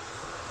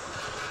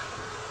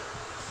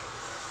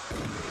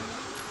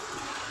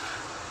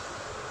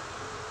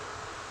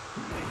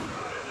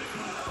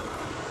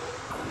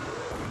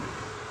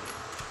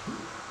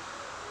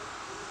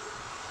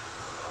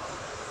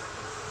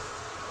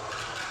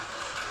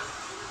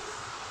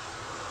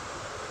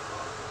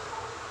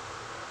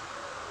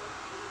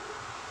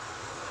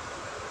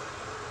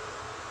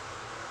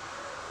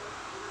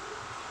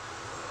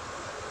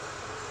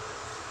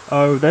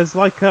 Oh, there's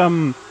like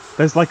a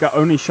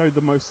only showed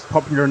the most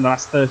popular in the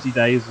last 30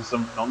 days or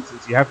some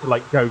nonsense. You have to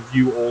like go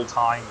view all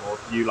time or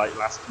view like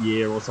last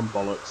year or some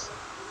bollocks.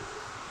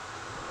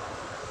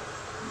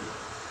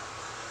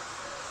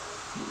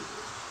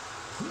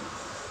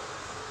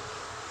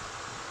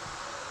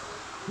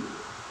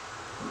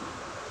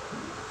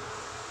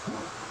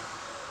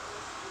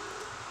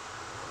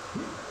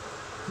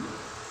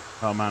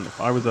 Oh man, if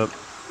I was a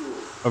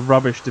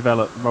rubbish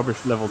level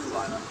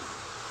designer,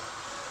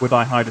 would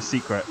I hide a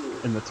secret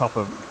in the top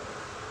of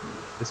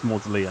this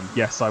mausoleum?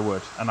 Yes, I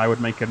would, and I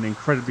would make an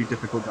incredibly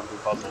difficult jumping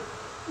puzzle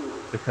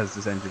because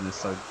this engine is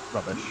so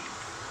rubbish.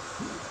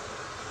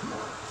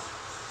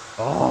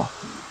 Oh.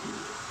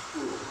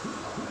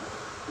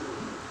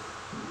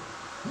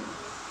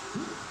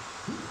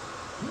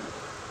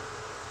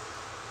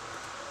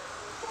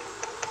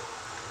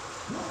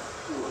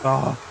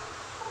 Oh.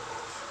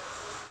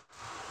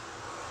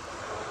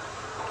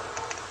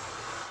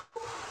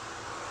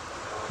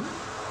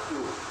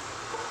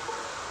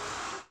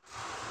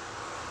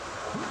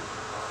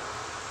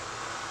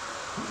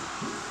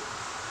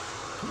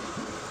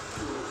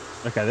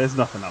 Okay, there's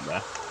nothing up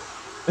there.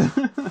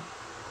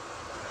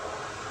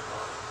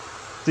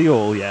 See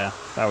all, yeah,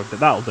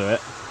 that'll do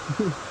it.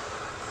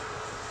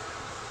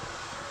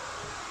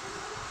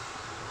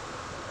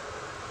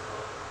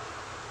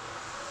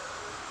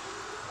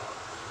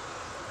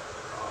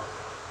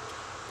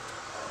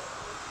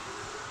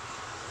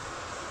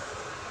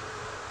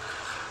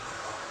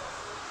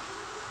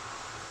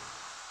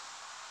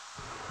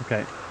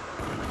 Okay.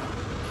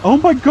 Oh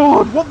my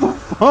god, what the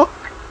fuck?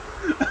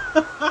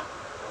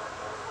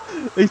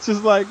 It's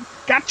just like,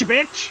 gotcha,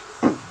 bitch!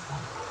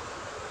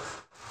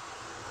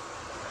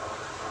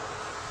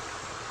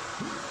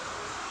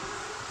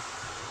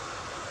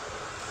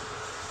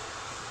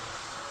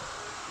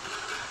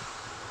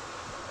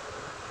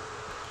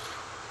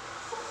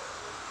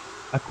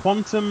 A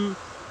quantum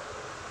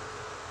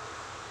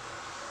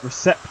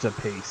receptor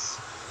piece.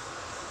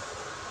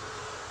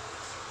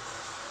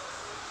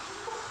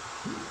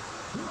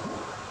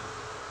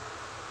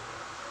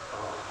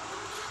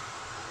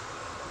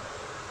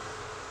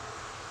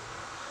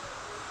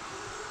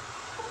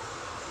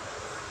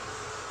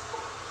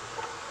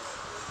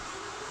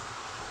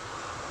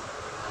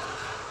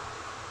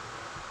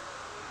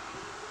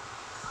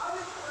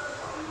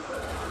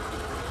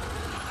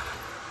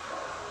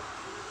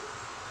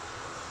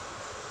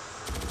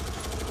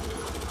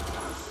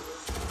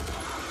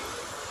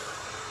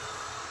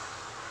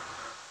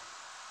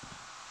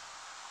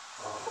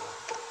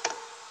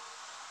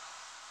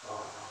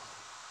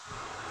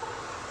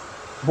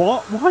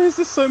 What? Why is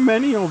there so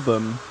many of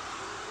them?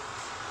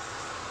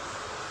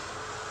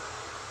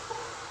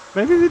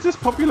 Maybe they're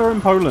just popular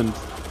in Poland.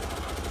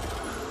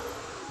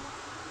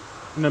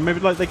 You know,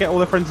 maybe like they get all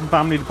their friends and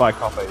family to buy a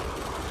copy.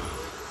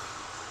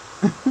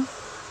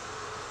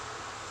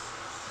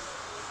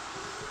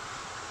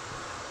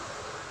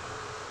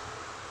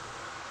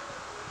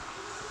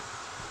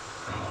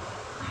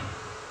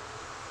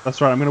 That's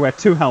right, I'm going to wear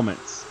 2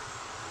 helmets.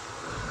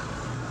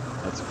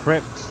 That's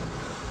crypt.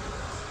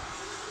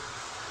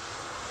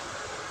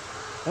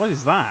 What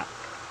is that?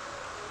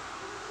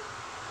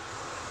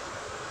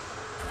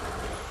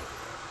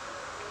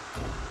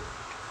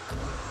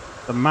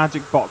 The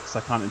magic box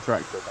I can't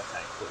interact with, okay.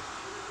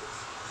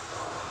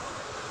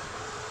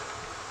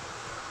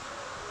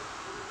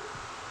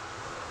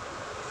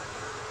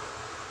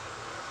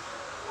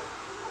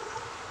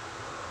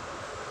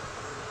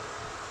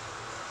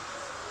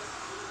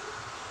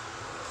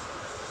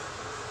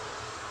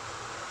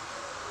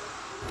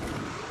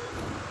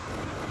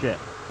 Shit.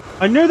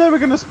 I knew they were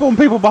going to spawn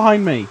people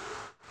behind me!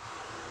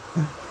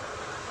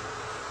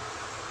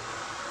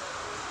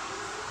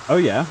 Oh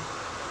yeah.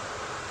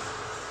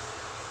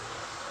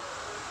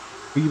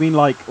 You mean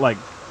like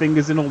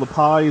fingers in all the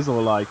pies,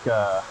 or like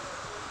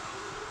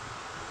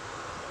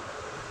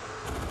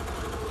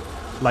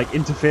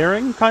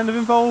interfering kind of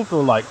involved,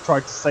 or like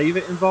try to save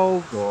it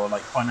involved, or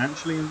like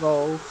financially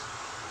involved?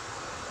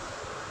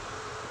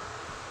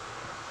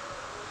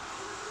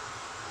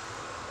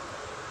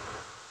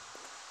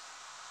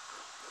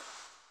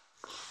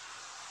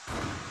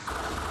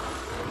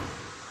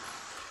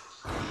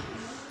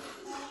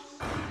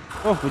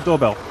 Oh, the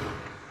doorbell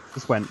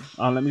just went.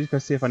 Let me just go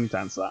see if I need to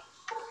answer that.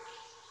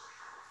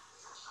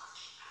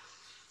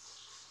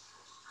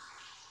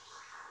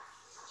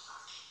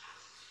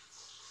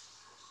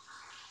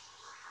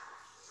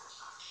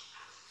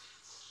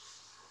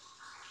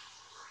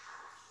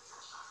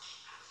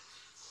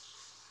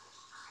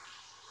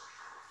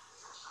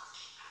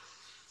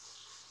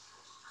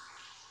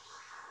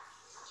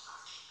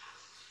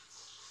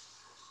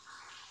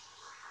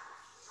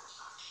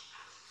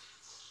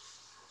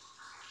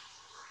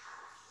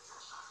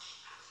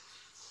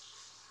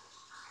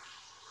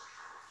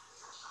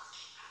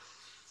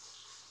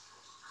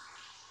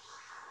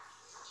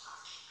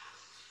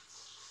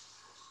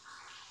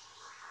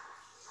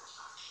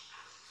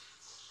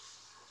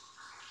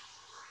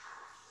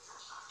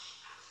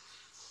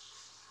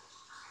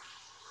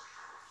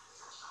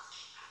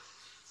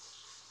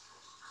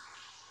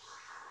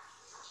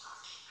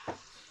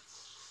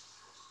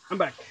 I'm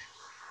back.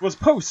 It was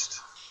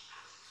post.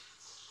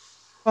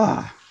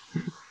 Ah,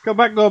 come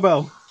back,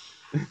 doorbell.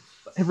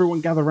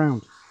 Everyone gather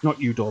round.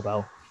 Not you,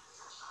 doorbell.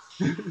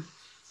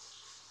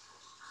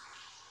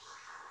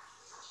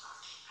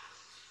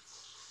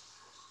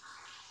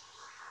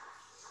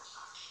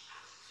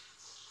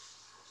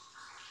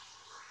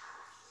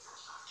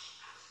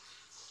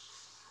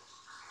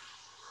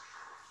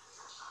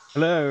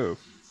 Hello.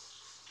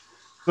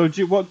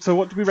 So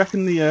what do we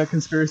reckon the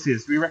conspiracy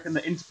is? Do we reckon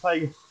that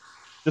Interplay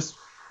just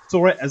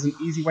saw it as an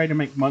easy way to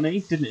make money,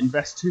 didn't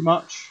invest too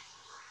much,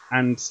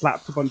 and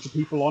slapped a bunch of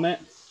people on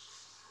it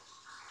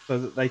so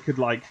that they could,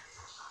 like,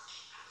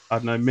 I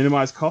don't know,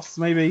 minimize costs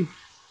maybe?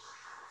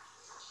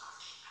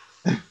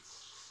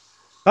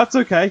 That's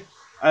okay.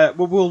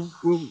 We'll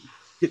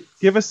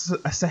give us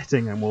a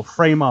setting and we'll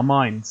frame our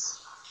minds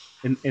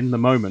in the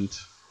moment.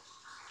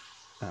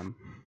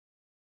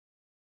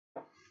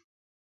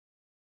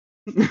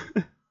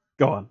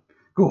 Go on.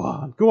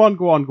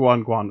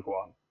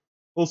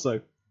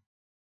 Also,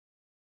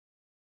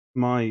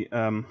 my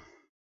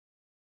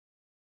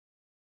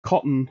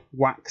cotton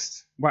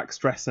wax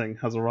dressing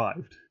has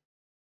arrived.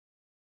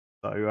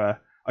 So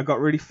I got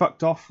really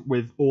fucked off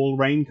with all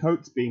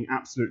raincoats being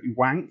absolutely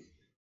wank.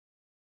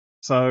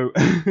 So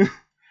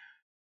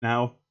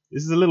now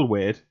this is a little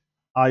weird.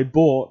 I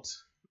bought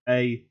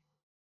a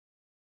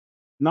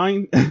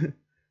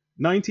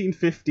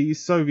 1950s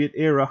Soviet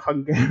era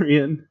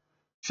Hungarian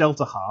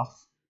shelter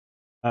half,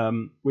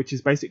 which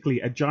is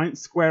basically a giant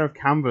square of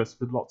canvas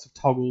with lots of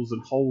toggles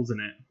and holes in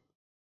it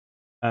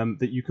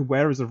that you can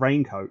wear as a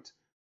raincoat,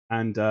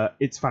 and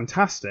it's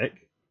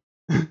fantastic.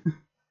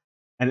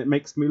 And it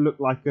makes me look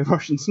like a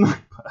Russian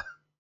sniper.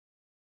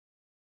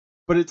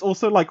 But it's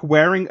also like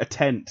wearing a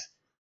tent.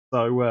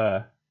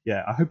 So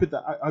yeah, I hope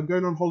that I'm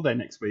going on holiday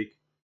next week.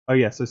 Oh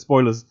yeah, so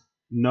spoilers: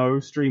 no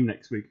stream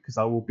next week because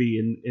I will be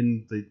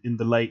in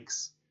the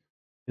lakes,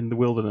 in the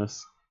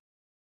wilderness.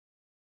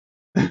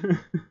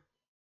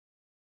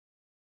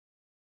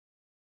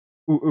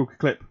 Ooh,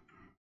 clip.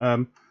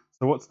 So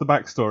what's the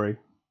backstory?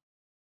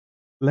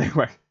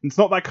 It's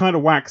not that kind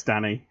of wax,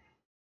 Danny.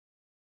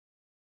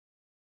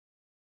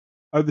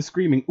 Oh, the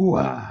screaming. Ooh,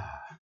 ah.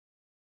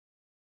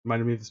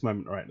 Reminded me of this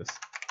moment. Alright, let's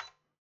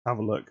have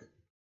a look.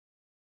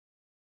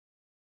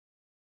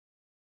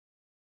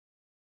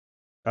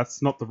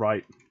 That's not the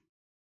right.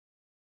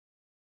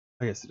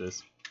 I guess it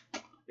is.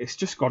 It's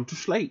just gone to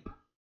sleep.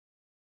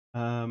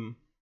 I'm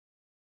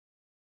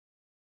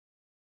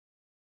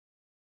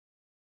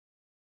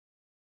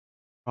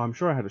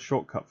sure I had a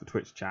shortcut for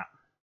Twitch chat.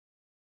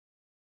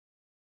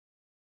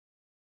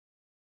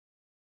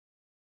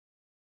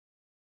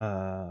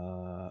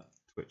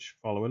 Twitch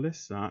follower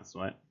list. No, that's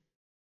right.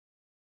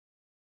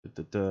 I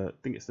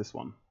think it's this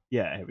one.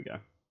 Yeah, here we go.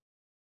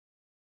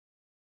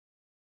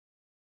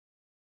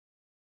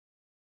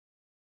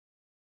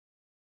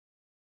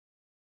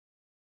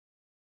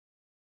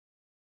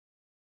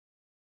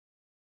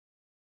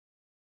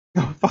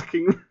 Oh,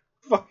 fucking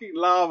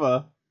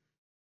lava.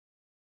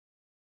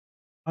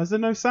 Why is there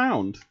no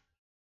sound?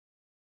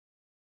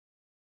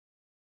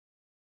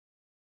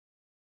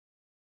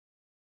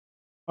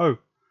 Oh,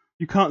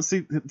 you can't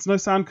see. It's no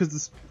sound because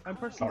this. I'm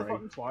pressing the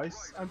button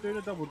twice. I'm doing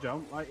a double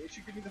jump. Like, it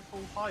should give me the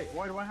full height.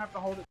 Why do I have to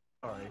hold it?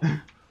 Sorry.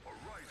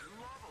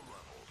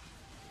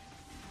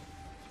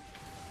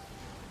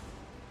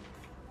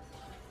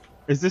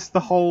 Is this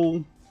the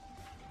whole?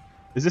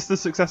 Is this the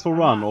successful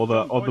run or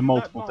the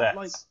multiple deaths?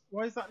 Like,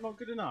 why is that not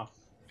good enough?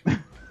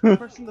 I'm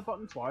pressing the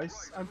button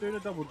twice. I'm doing a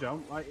double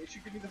jump. Like, it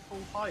should give me the full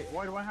height.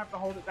 Why do I have to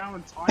hold it down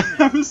and time it?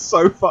 I'm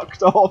so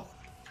fucked off.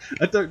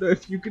 I don't know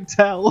if you can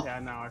tell. Yeah,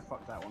 no, I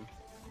fucked that one.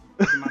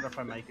 Doesn't matter if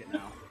I make it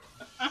now.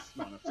 It's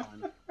not enough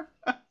time.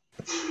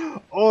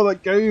 Oh,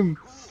 that game.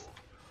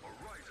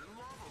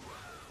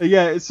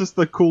 Yeah, it's just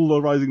the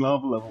cool rising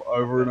lava level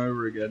over and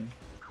over again.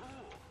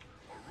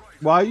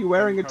 Why are you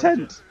wearing a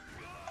tent?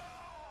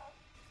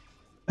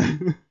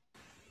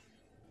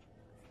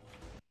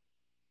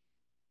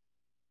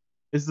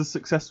 Is the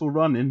successful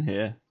run in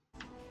here?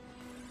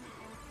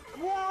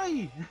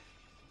 Why?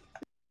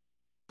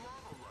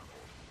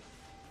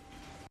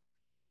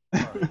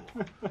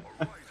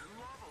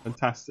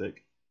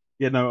 Fantastic.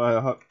 Yeah,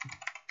 no,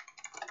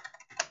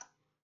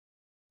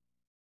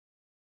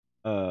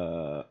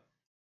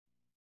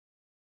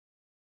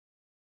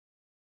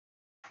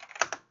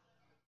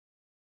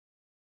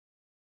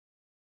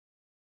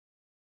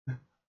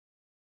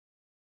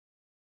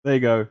 there you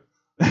go.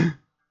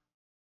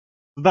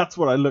 That's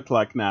what I look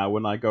like now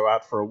when I go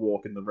out for a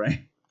walk in the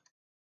rain.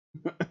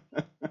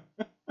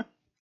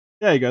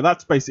 There you go,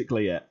 that's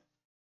basically it.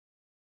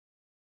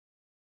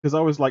 Because I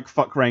was like,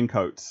 fuck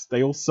raincoats.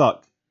 They all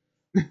suck.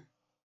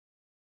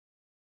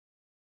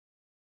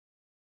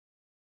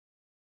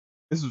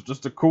 This was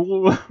just a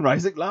cool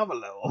rising lava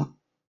level.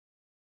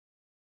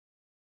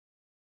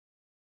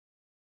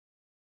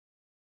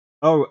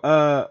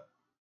 Oh,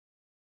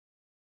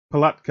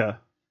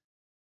 Palatka.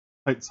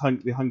 It's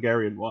the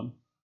Hungarian one.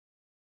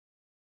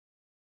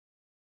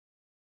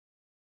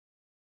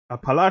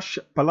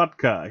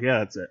 Palatka. Yeah,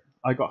 that's it.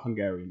 I got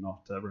Hungarian,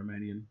 not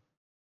Romanian.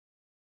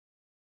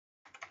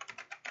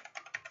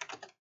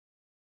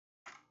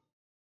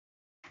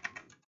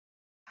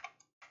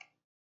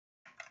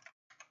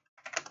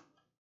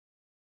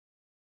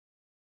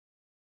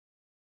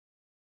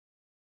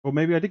 Or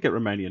maybe I did get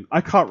Romanian.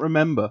 I can't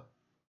remember.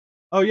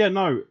 Oh yeah,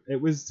 no, it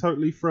was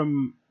totally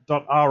from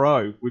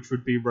 .ro, which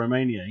would be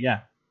Romania. Yeah.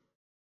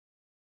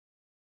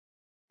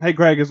 Hey,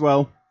 Greg, as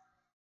well.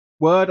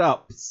 Word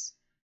ups.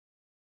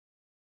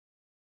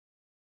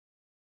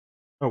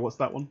 Oh, what's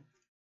that one?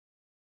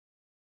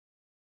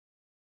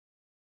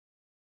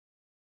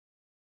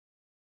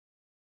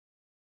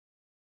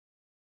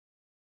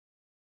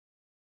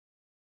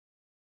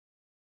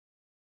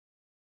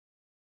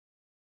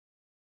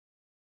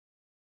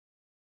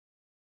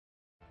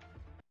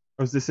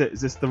 Oh, is this it?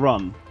 Is this the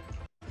run?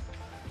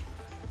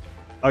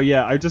 Oh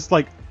yeah, I had to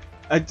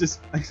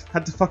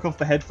fuck off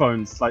the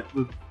headphones. Like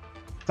the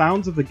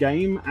sounds of the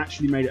game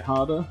actually made it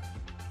harder.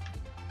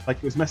 Like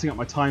it was messing up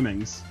my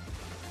timings.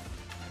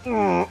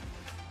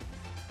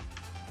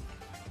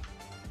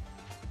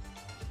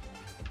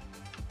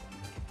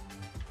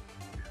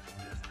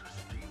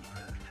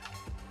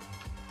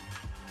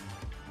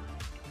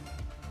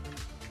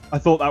 I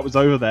thought that was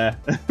over there.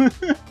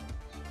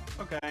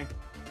 Okay.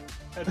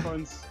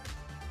 Headphones.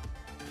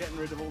 Getting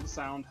rid of all the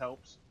sound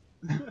helps.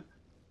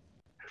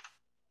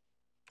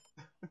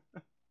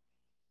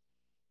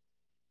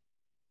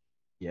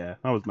 Yeah,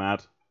 I was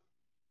mad.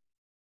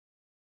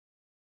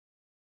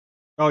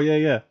 Oh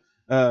yeah,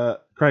 yeah.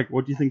 Craig,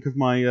 what do you think of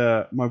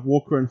my my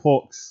Walker and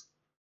Hawks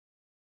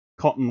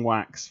cotton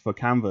wax for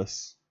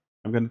canvas?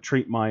 I'm going to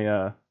treat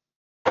my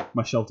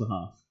my shelter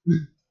half.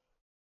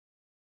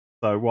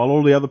 So while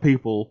all the other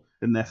people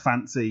in their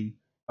fancy,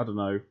 I don't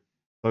know,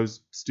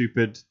 those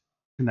stupid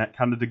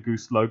Canada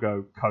Goose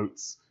logo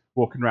coats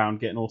walking around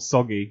getting all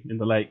soggy in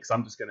the lakes,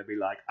 I'm just going to be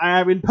like, I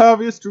am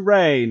impervious to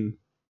rain.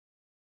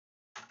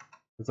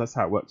 Because that's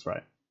how it works,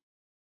 right?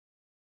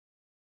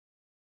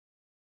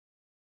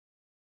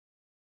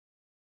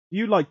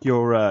 You like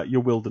your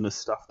wilderness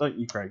stuff, don't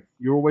you, Craig?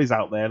 You're always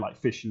out there, like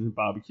fishing and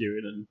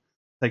barbecuing and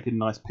taking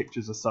nice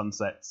pictures of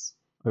sunsets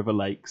over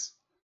lakes.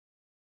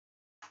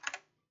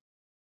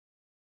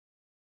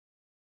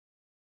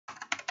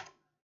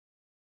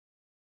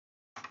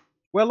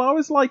 Well, I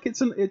was like,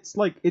 it's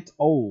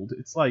old.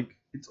 It's like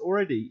it's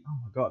already. Oh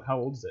my god, how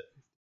old is it?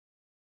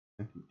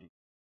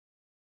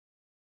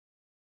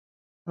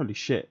 Holy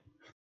shit!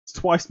 It's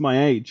twice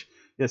my age.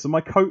 Yeah, so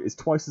my coat is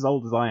twice as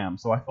old as I am.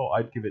 So I thought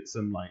I'd give it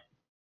some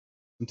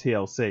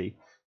TLC.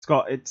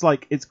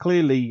 It's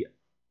clearly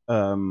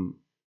what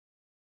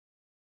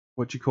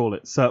do you call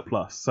it,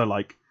 surplus. So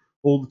like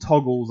all the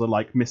toggles are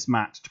like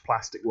mismatched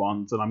plastic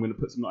ones, and I'm going to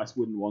put some nice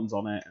wooden ones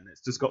on it, and it's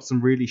just got some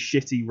really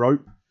shitty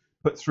rope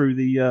put through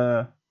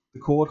the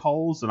cord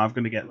holes, and I'm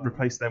going to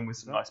replace them with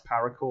some nice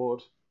paracord.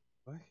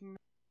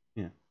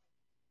 Yeah,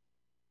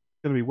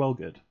 it's going to be well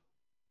good.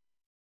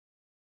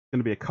 It's going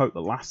to be a coat that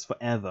lasts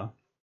forever.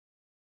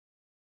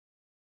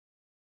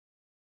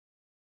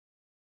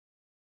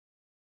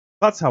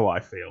 That's how I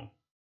feel.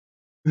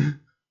 Do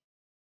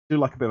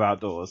like a bit of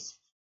outdoors.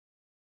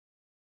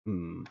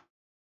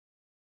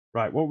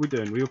 Right, what were we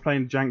doing? We were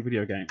playing jank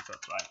video games,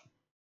 that's right.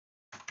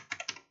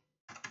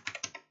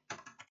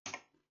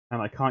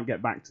 And I can't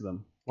get back to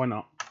them. Why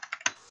not?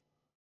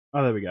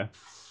 Oh, there we go.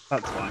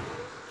 That's fine.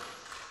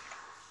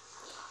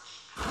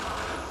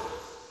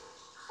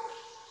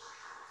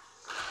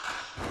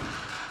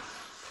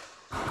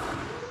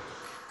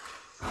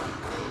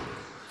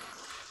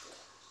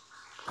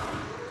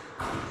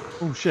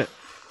 Oh, shit.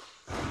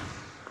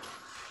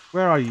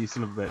 Where are you,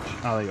 son of a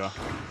bitch? Oh, there you are.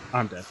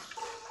 I'm dead.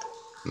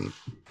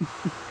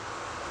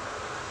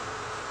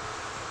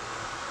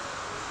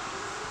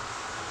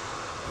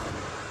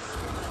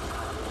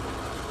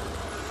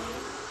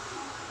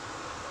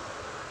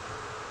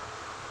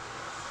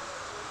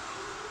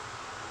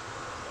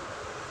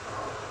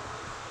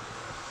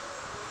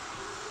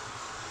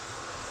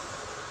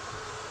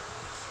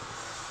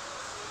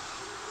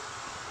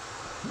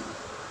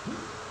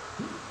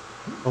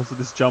 Also,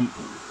 this jump,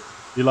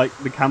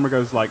 the camera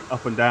goes like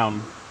up and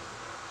down,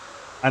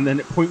 and then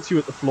it points you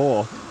at the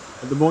floor.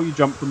 And the more you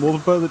jump, the more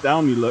further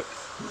down you look.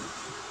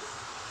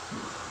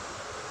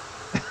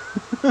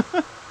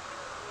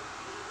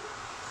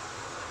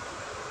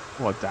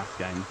 What a daft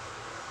game.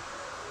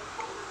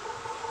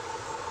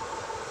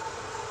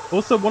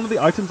 Also, one of the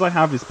items I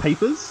have is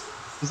papers.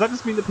 Does that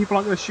just mean that people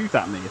aren't going to shoot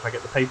at me if I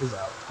get the papers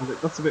out?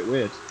 That's a bit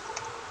weird.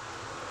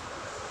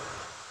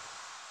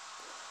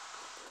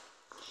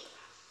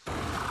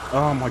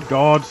 Oh my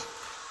god.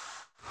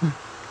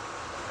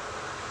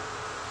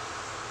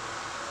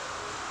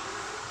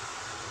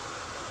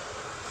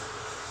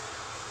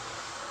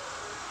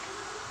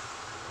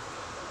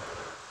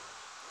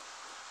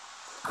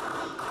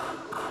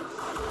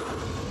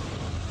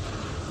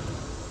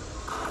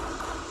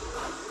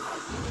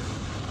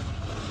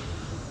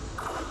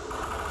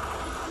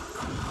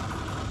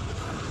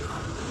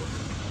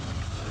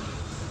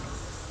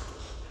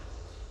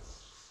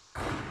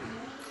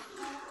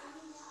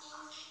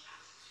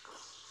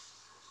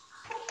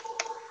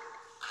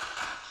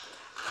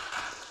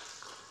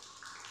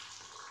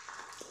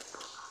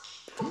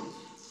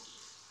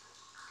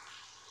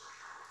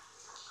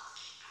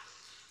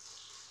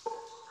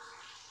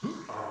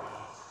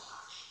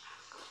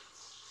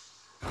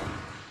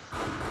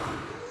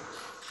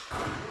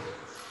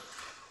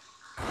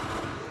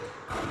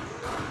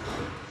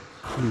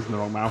 I'm using the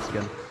wrong mouse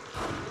again.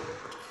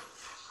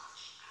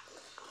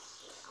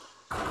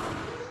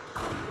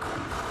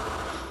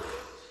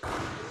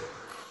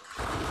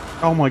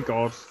 Oh my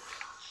god.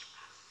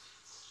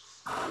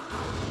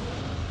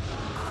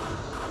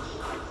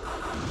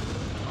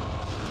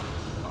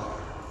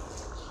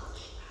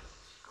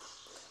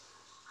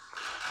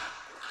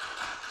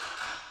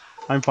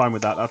 I'm fine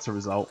with that, that's a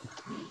result.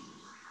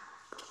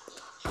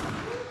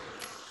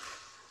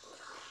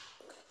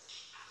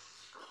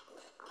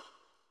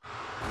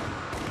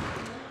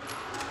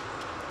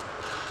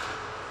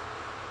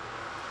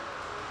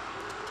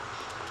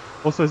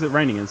 Also, is it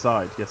raining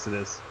inside? Yes, it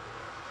is.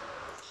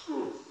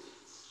 You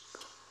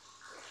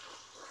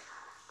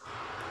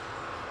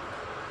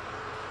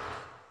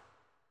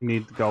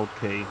need the gold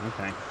key,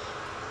 okay.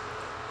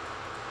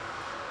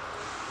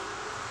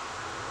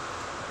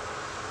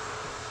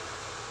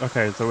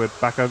 Okay, so we're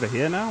back over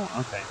here now?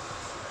 Okay.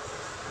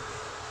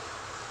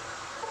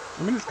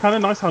 I mean, it's kind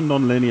of nice how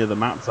non-linear the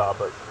maps are,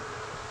 but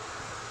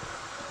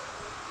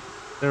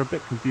they're a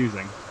bit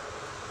confusing.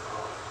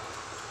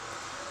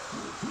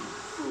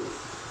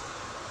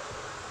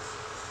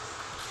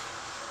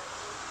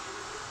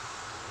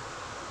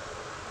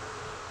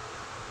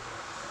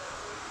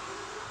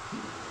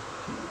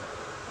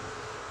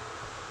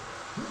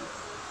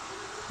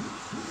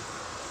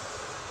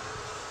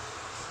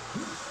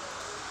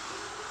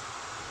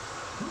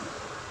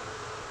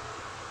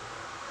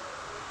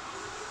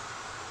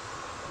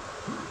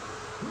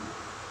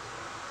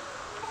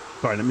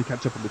 Sorry, let me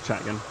catch up with the chat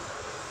again.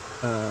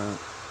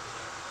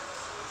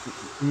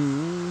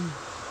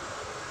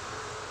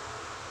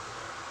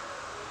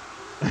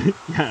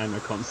 Yeah, I know,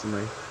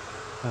 constantly.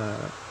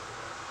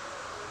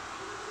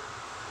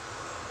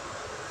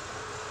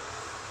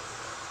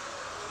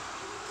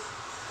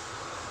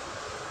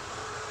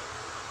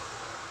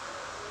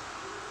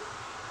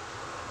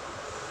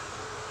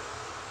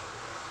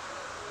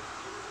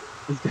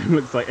 This game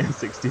looks like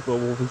N64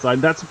 Wolfenstein.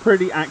 That's a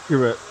pretty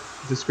accurate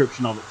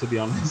description of it, to be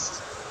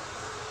honest.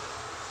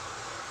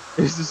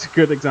 It's just a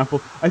good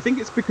example. I think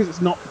it's because it's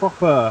not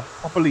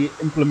properly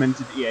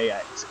implemented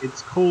EAX.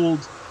 It's called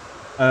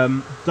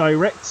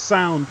Direct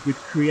Sound with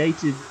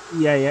Creative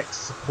EAX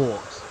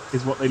Support,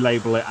 is what they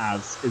label it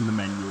as in the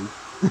menu.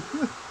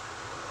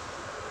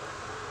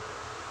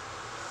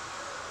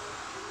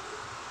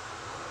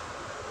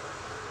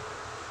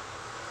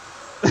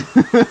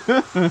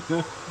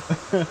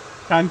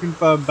 Can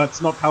confirm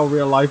that's not how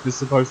real life is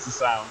supposed to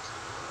sound.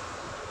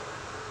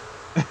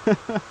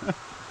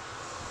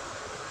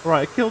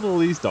 Right, I killed all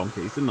these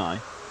donkeys, didn't I?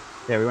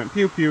 Yeah, we went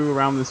pew pew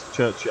around this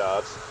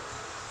churchyard.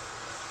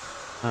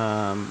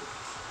 And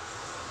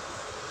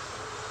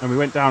we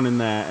went down in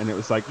there and it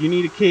was like, you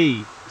need a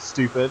key,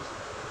 stupid.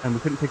 And we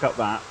couldn't pick up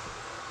that.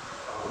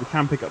 But we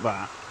can pick up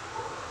that.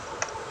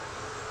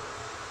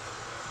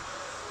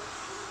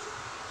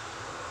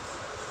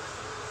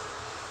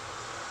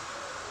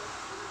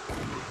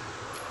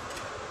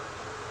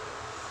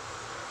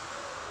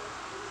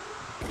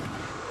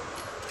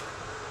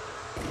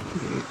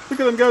 Look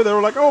at them go, they're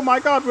all like, oh my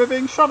god, we're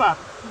being shot at!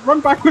 Run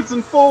backwards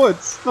and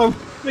forwards! Oh,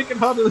 make it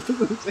harder for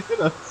them to hit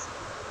us!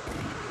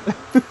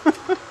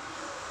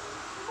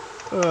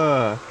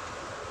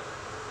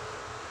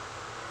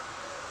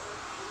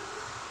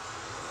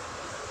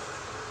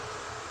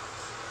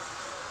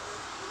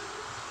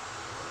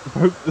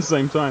 Both at the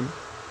same time.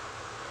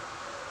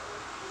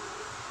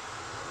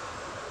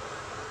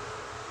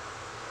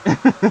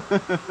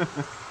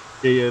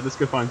 Yeah, let's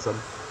go find some.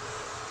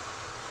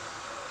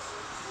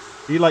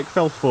 He like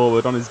fell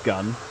forward on his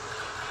gun.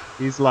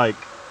 He's like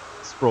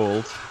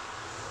sprawled.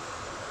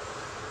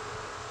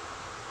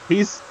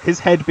 His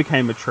head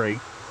became a tree.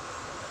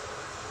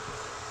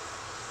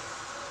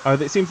 Oh,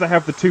 it seems they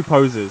have the two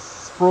poses: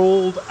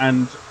 sprawled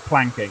and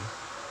planking.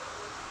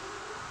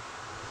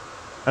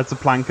 That's a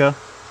planker.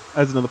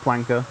 There's another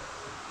planker.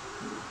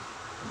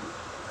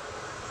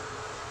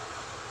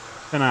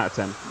 10 out of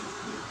 10.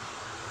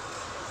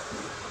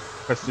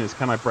 Question is,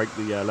 can I break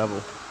the level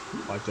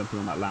by jumping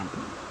on that lamp?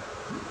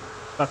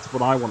 That's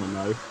what I want to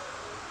know.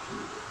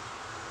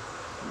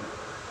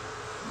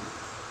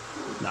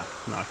 No,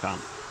 I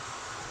can't.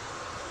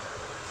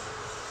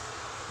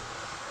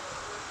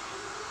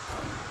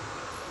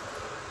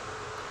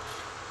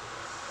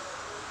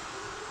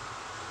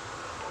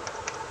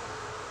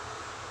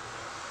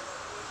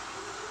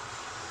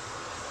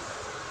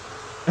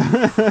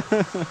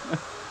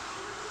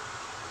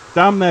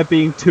 Damn there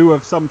being two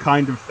of some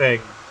kind of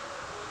thing.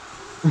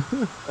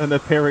 And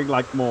appearing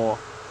like more.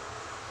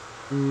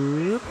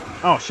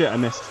 Oh shit, I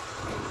missed.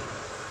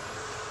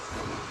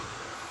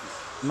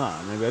 No,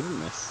 maybe I didn't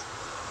miss.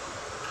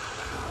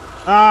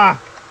 Ah!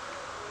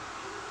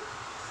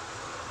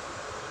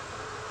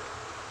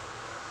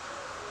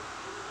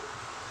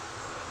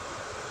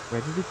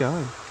 Where did he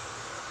go?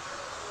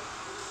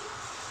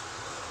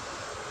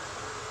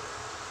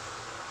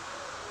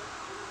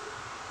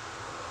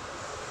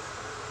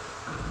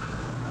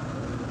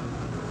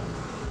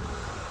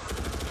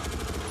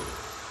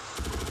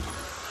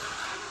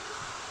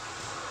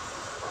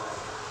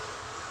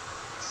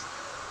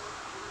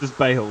 Just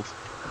bailed.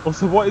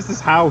 Also, what is this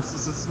house?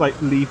 It's just like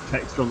leaf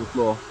texture on the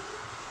floor.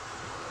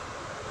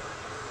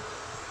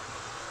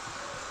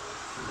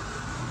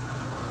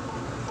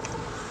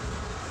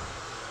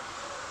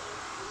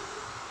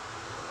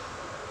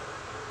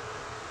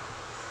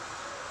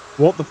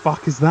 What the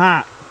fuck is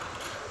that?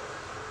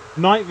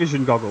 Night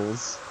vision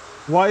goggles.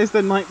 Why is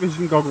there night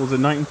vision goggles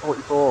in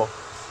 1944?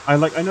 I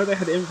know they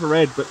had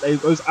infrared, but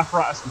those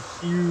apparatus were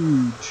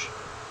huge.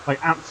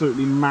 Like,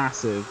 absolutely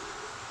massive.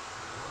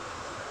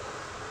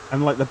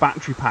 And, like, the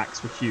battery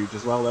packs were huge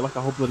as well. They're like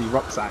a whole bloody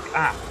rucksack.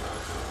 Ah!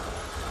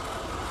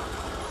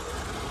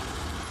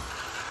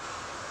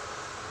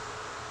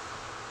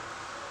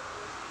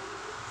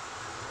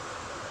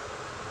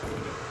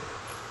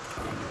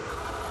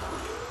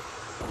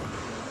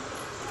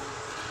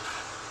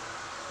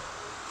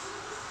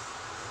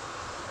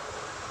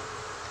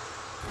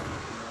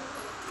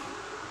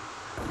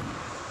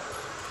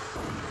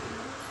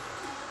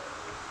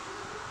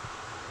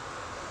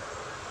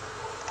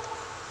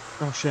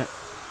 Oh shit.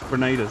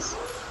 Grenaders.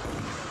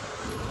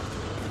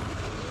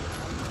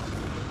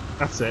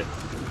 That's it.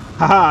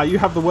 Haha, you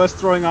have the worst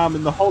throwing arm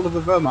in the whole of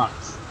the Wehrmacht.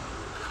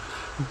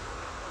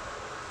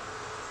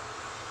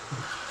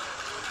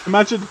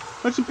 Imagine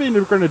being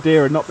a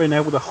grenadier and not being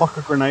able to huck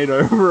a grenade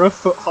over a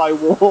foot-high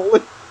wall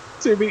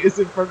 2 meters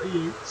in front of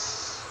you.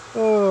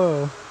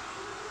 Oh.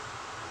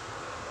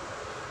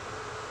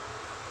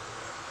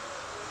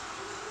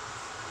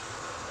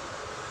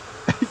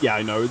 Yeah,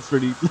 I know, it's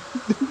really...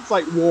 it's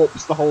like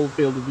warps the whole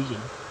field of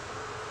vision.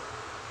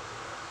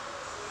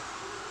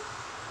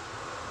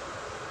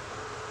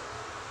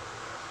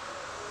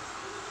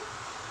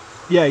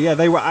 Yeah,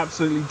 they were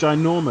absolutely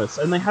ginormous.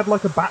 And they had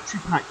like a battery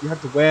pack you had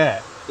to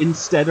wear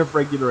instead of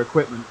regular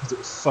equipment because it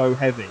was so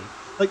heavy.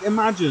 Like,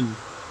 imagine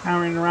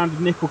carrying around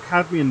a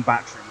nickel-cadmium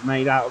battery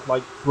made out of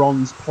like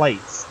bronze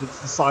plates that's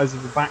the size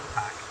of a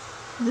backpack.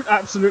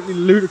 Absolutely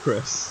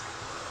ludicrous.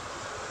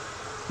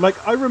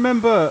 Like, I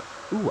remember...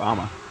 Ooh,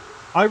 armor.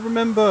 I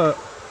remember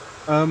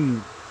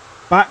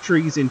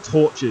batteries in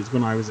torches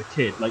when I was a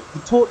kid. Like, the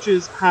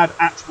torches had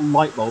actual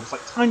light bulbs,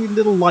 like tiny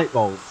little light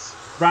bulbs,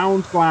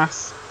 round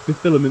glass with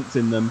filaments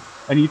in them,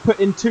 and you'd put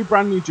in 2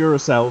 brand new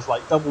Duracells,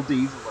 like double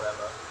Ds or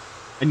whatever,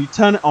 and you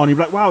turn it on, you'd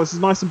be like, wow, this is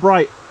nice and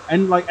bright,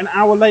 and like an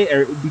hour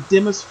later it would be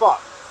dim as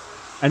fuck,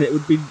 and it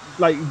would be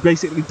like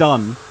basically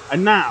done.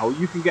 And now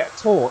you can get a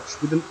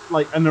torch with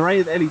an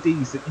array of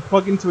LEDs that you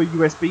plug into a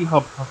USB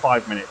hub for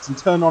 5 minutes and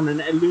turn on, and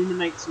it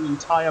illuminates an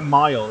entire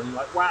mile, and you're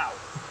like, wow.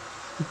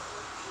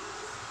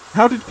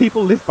 How did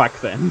people live back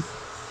then?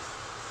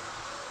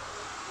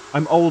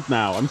 I'm old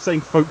now, I'm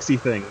saying folksy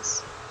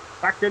things.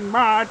 Back in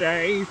my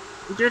day,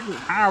 we didn't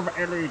have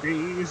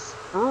LEDs.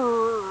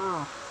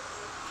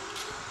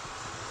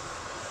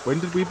 When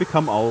did we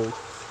become old?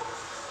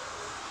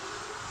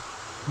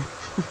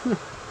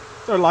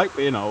 Don't like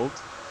being old.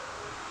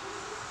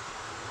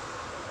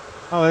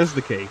 Oh, there's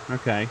the key.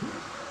 Okay.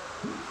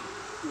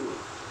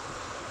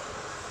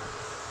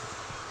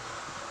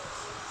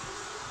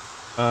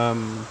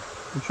 I'm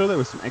sure there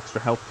was some extra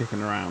health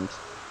kicking around.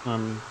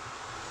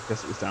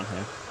 Guess it was down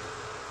here.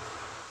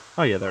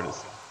 Oh yeah, there it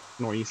is.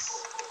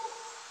 Nice.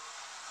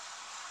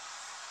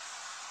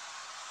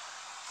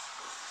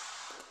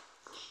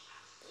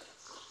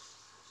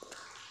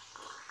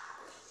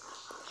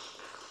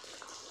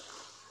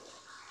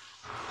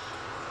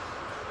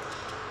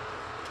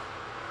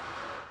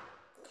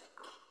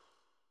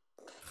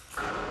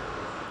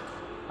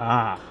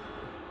 Ah,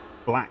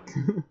 black.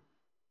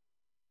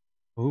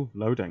 Oh,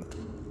 loading.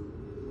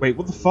 Wait,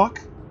 what the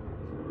fuck?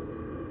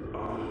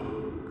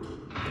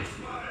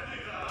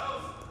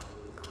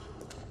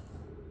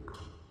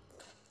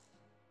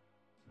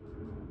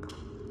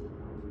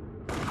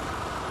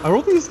 Are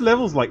all these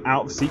levels like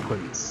out of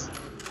sequence?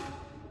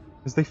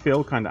 Because they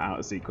feel kind of out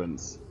of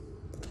sequence.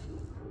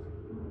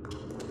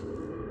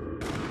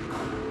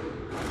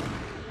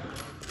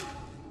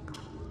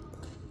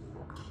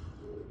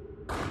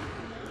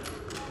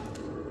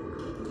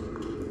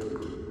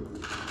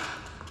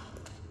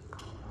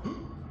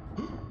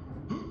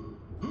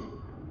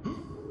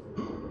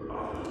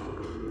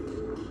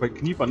 Wait,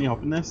 can you bunny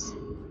hop in this?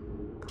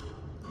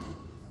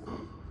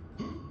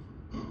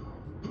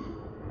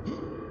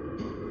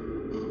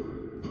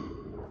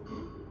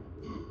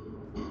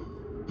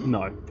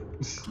 No,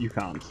 you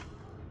can't.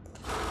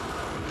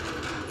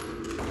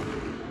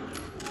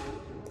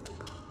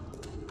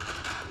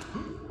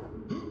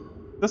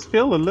 Does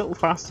feel a little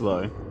faster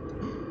though.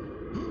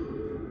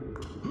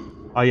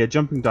 Oh yeah,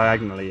 jumping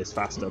diagonally is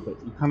faster, but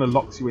it kind of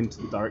locks you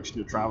into the direction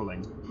you're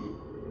traveling.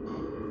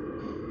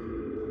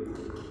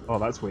 Oh,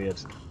 that's weird.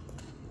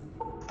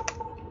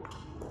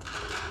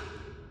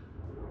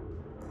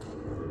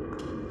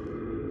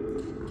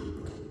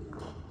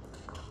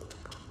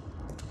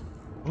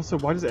 Also,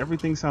 why does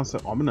everything sound so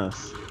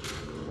ominous?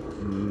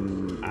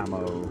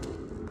 Ammo.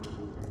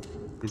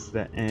 Is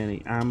there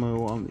any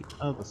ammo on the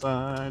other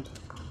side?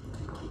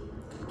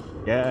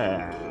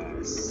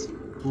 Yes!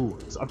 Ooh,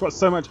 I've got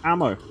so much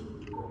ammo.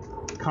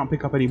 Can't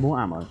pick up any more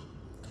ammo.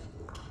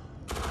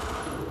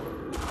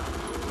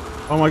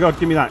 Oh my god,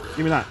 give me that,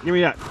 give me that, give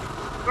me that.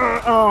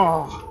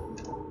 Oh!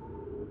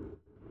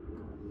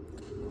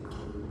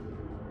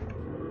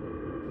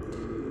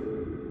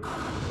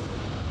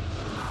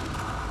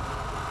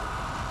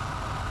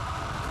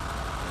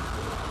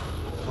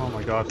 Oh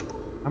my god.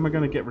 How am I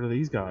going to get rid of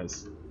these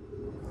guys?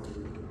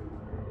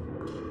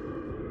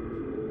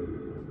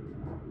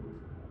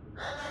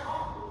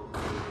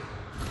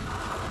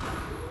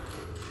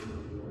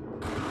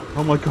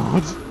 Oh my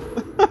god.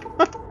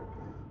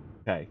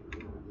 Okay.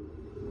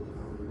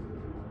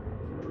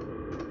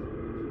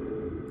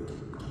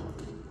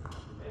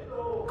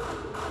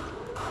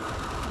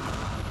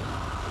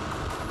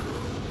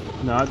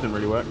 No, that didn't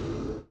really work.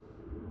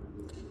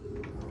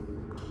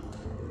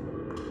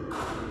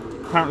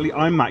 Apparently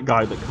I'm that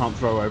guy that can't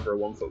throw over a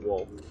 1-foot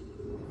wall.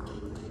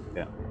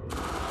 Yeah.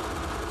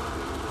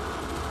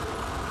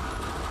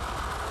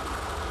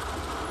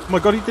 Oh my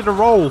god, he did a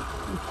roll!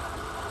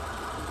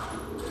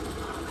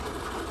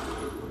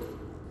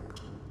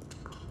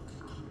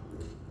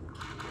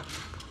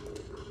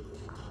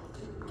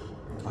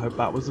 I hope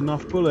that was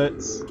enough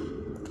bullets.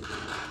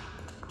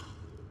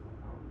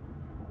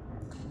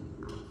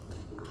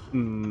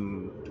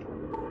 Hmm.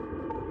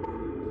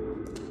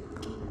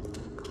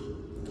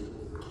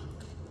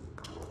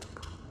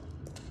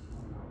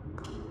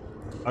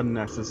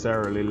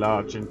 Unnecessarily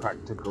large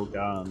impractical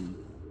gun.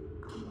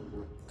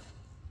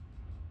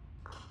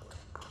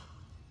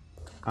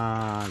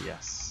 Ah,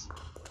 yes.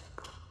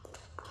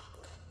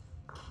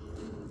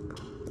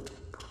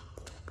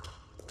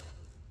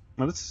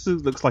 Now this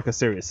looks like a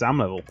Serious Sam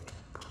level.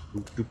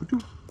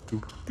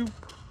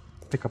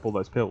 Pick up all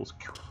those pills.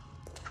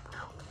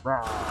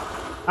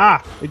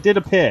 Ah! It did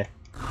appear.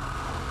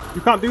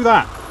 You can't do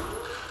that!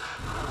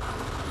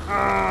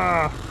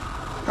 Ah!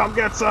 Come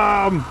get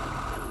some!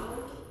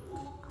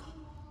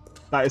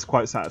 That is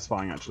quite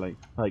satisfying, actually.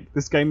 Like,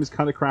 this game is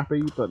kind of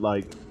crappy, but,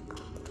 like,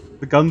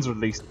 the guns at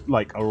least,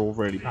 like, are all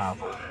really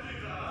powerful.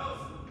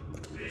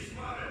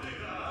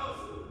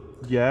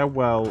 Yeah,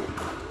 well,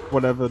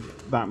 whatever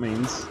that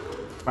means.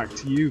 Back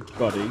to you,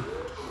 buddy.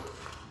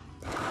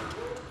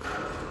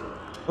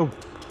 Oh.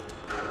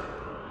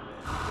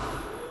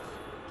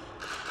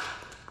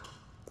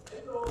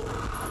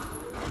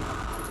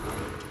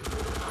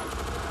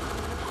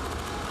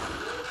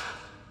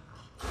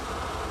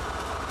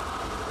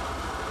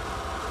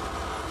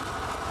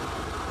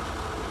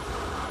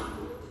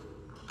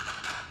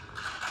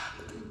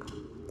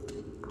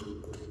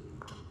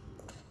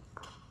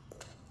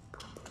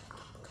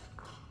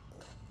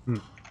 Hmm.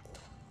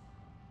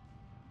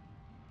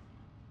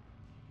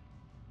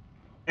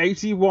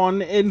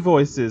 81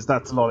 invoices.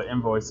 That's a lot of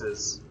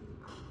invoices.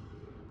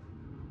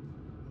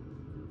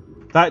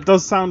 That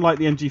does sound like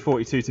the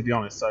MG42, to be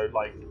honest. So,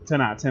 like,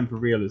 10 out of 10 for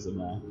realism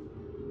there.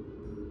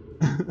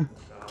 Now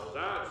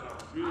that's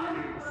a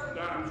big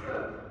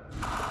statue.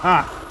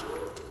 Ah!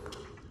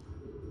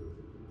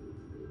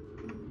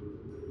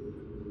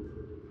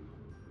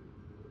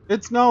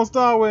 It's Niles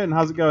Darwin!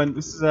 How's it going?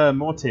 This is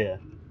Mortyr.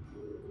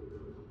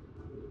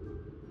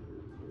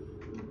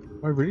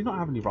 Do I really not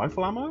have any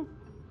rifle ammo?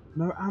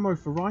 No ammo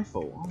for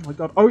rifle. Oh my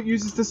god. Oh, it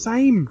uses the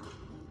same!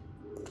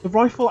 The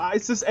rifle,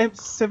 it's just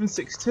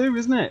M762,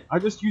 isn't it? I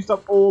just used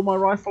up all my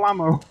rifle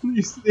ammo.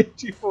 Used the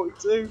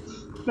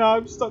MG42. Now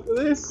I'm stuck with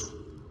this.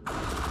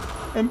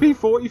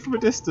 MP40 from a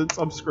distance.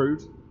 I'm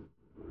screwed.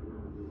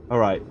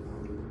 Alright.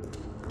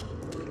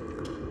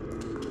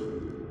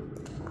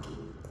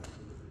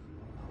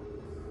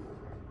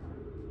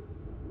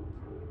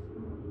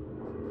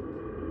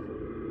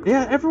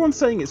 Yeah, everyone's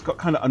saying it's got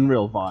kind of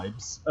Unreal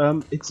vibes.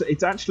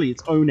 It's actually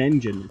its own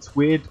engine. It's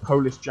weird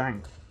Polish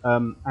jank.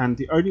 And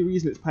the only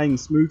reason it's playing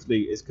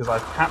smoothly is because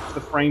I've capped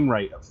the frame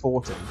rate at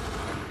 40.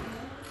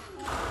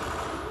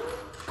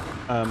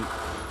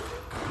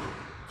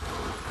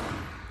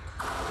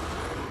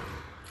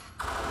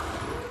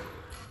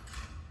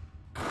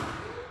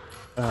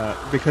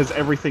 Because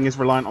everything is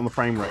reliant on the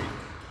frame rate.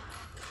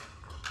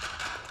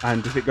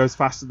 And if it goes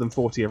faster than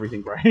 40,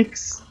 everything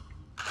breaks.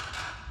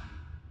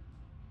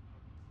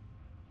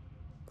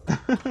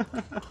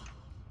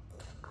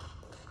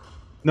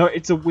 No,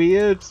 it's a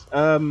weird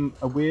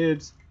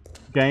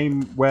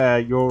game where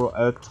you're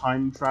a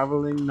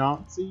time-traveling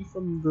Nazi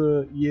from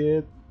the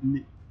year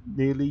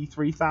nearly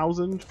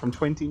 3000, from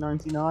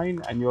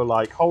 2099, and you're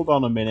like, hold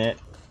on a minute,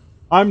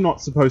 I'm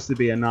not supposed to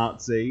be a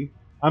Nazi,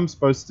 I'm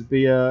supposed to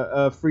be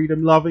a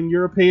freedom-loving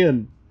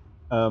European.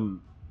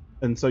 And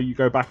so you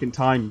go back in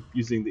time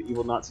using the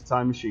evil Nazi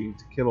time machine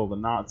to kill all the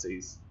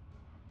Nazis.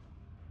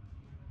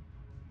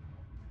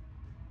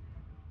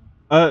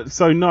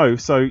 So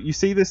you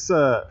see this,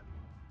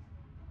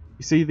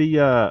 you see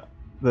the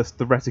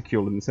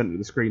reticule in the center of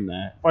the screen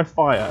there. If I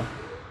fire,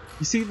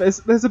 you see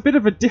there's a bit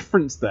of a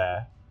difference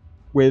there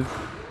with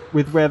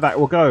where that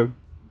will go.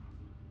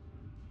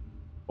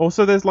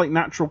 Also, there's like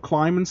natural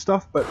climb and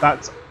stuff, but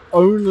that's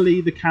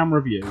only the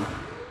camera view.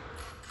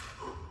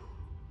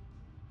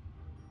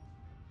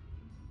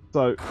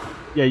 So,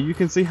 yeah, you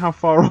can see how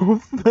far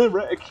off the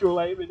reticule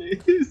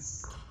aiming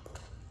is.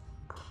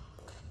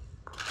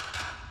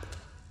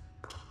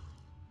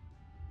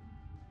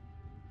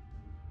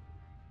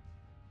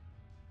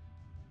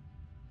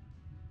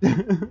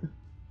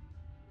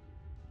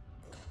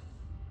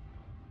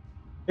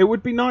 It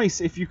would be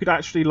nice if you could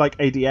actually, like,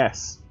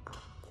 ADS.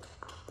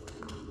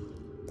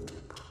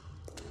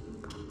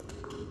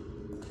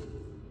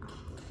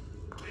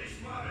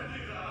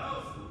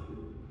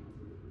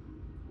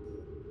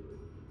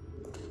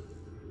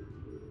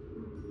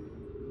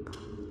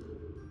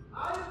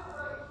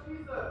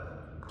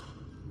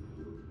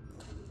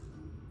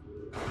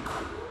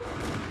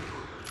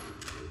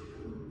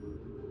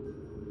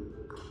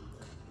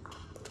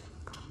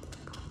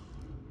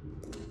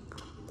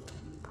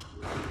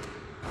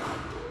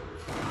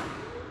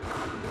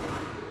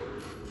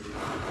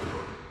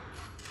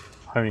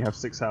 I only have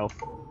 6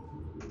 health.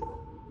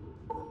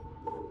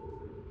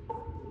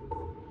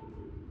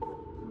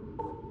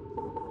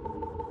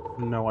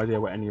 No idea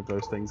what any of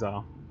those things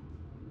are.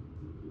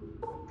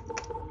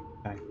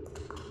 Okay.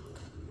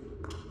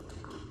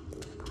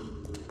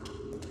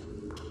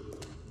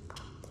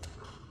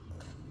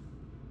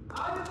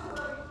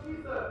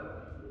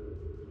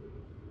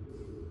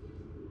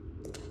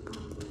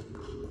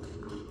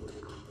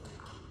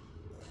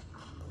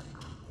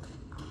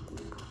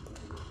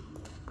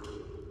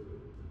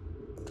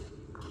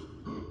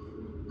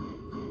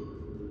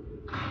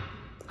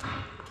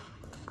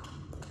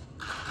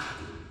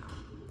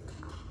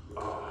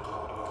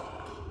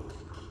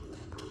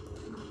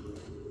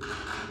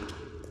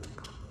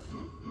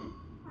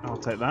 I'll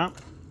take that.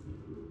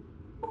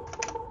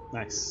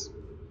 Nice.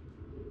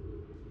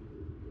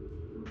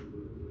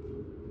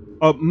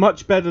 Oh,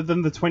 much better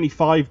than the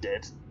 25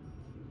 did.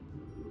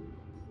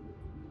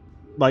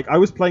 Like, I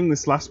was playing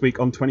this last week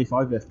on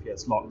 25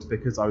 FPS locked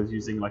because I was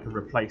using, like, a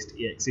replaced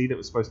EXE that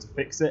was supposed to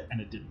fix it,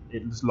 and it didn't.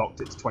 It just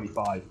locked it to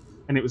 25.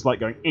 And it was, like,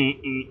 going...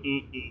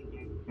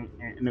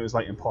 and it was,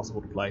 like,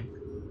 impossible to play.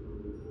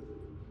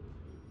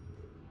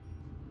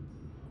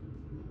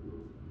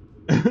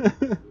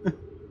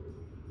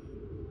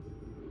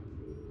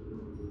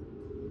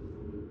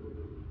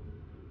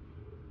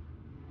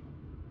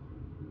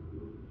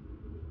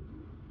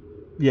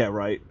 Yeah,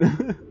 right.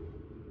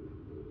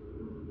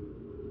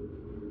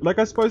 Like,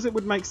 I suppose it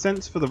would make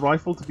sense for the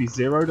rifle to be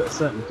zeroed at a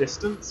certain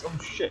distance. Oh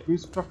shit,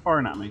 who's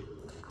firing at me?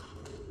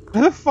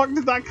 Where the fuck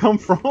did that come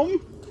from?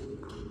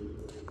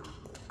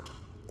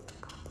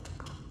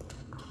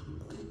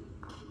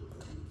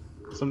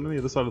 Something on the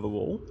other side of the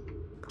wall?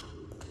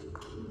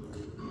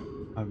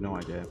 I have no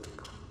idea.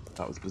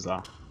 That was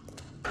bizarre.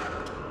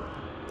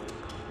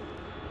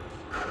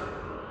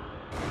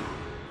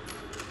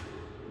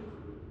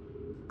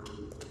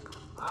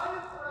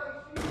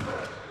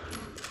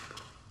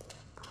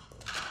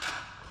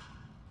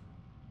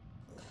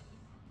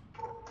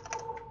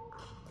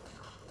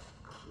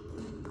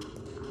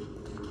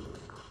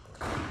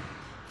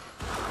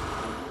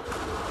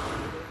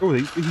 Oh,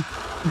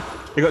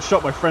 he got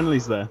shot by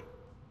friendlies there.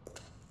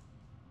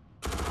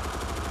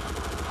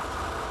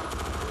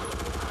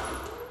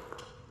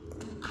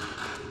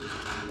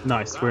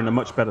 Nice, we're in a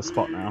much better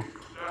spot now.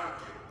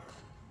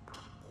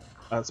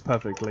 That's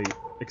perfectly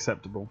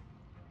acceptable.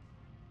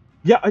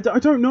 Yeah, I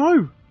don't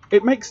know.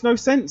 It makes no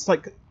sense.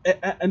 Like,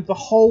 and the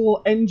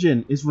whole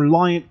engine is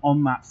reliant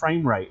on that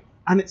frame rate,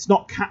 and it's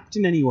not capped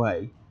in any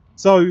way.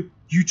 So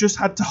you just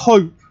had to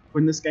hope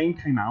when this game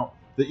came out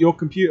that your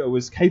computer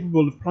was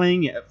capable of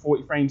playing it at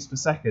 40 frames per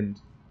second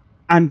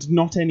and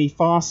not any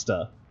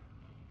faster.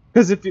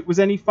 Because if it was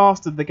any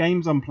faster, the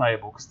game's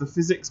unplayable because the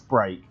physics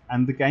break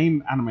and the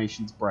game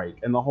animations break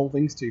and the whole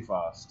thing's too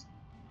fast.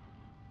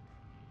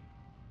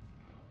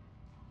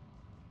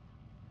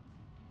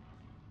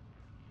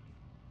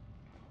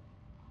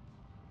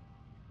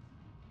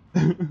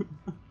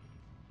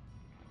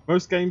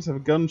 Most games have a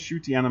gun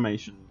shooty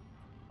animation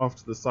off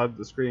to the side of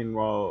the screen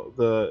while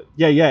the...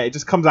 Yeah, it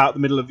just comes out the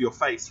middle of your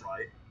face,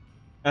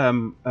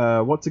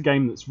 right? What's a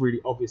game that's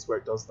really obvious where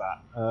it does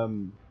that?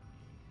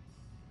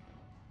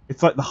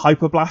 It's like the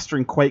Hyper Blaster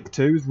in Quake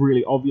 2 is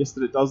really obvious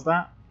that it does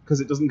that because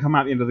it doesn't come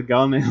out the end of the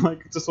gun, it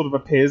like just sort of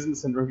appears in the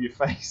center of your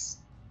face.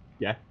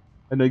 Yeah,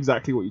 I know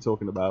exactly what you're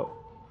talking about.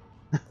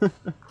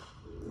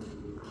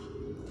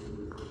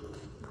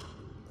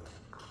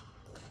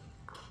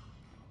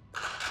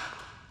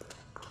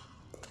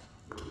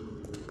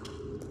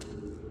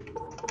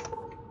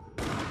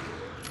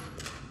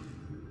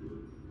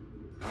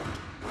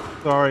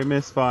 Sorry,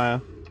 misfire.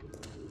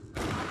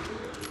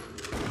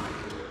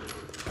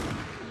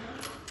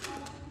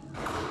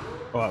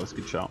 Oh, that was a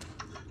good shot.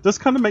 It does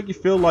kind of make you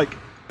feel like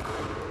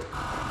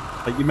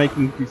you're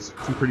making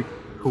some pretty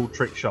cool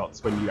trick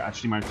shots when you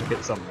actually manage to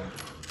hit something.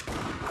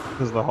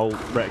 Because of the whole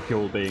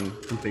reticule being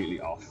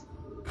completely off.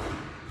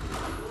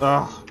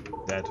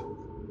 Ugh, dead.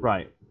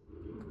 Right.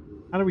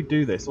 How do we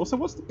do this? Also,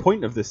 what's the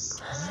point of this?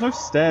 There's no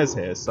stairs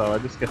here, so I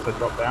just guess I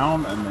drop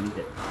down and then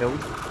get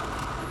killed.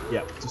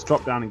 Yeah, just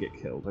drop down and get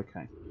killed.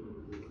 Okay.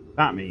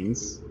 That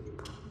means...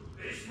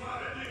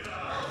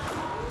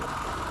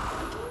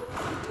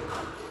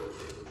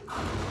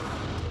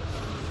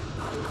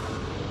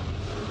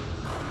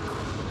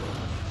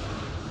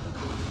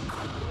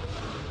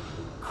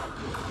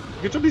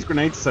 Good job these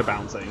grenades are so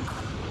bouncy.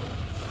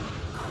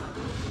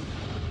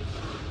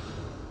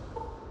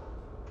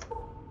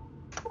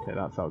 Okay,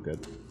 that felt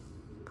good.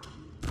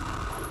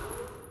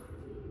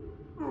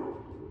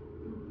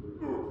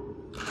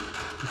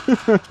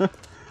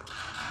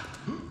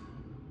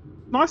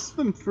 Nice of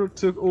them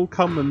to all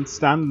come and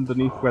stand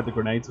underneath where the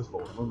grenades were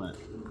falling, wasn't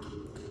it?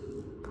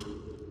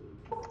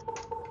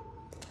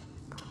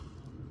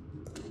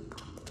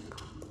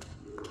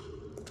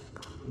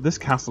 This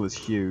castle is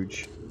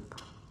huge.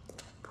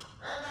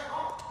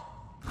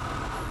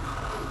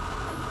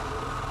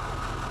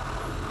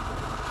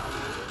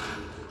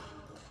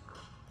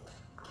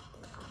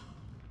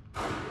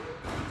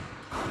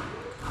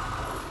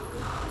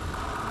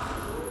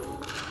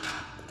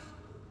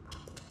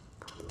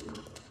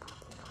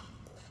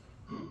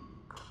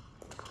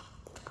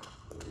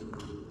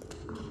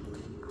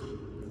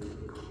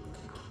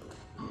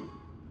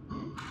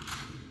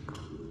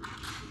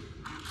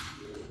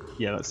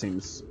 Yeah, that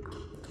seems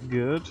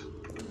good.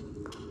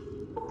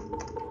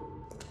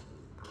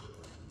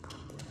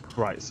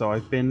 Right, so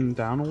I've been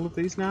down all of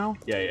these now?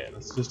 Yeah,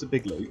 that's just a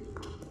big loop.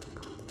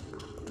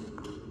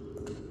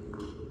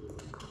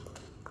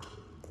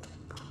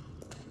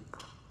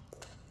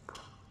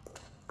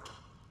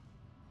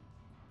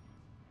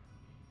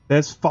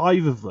 There's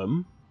 5 of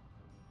them.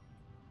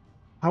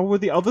 How were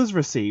the others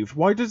received?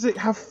 Why does it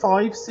have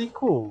 5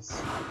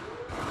 sequels?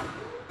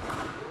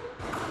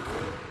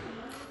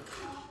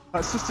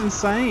 That's just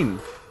insane.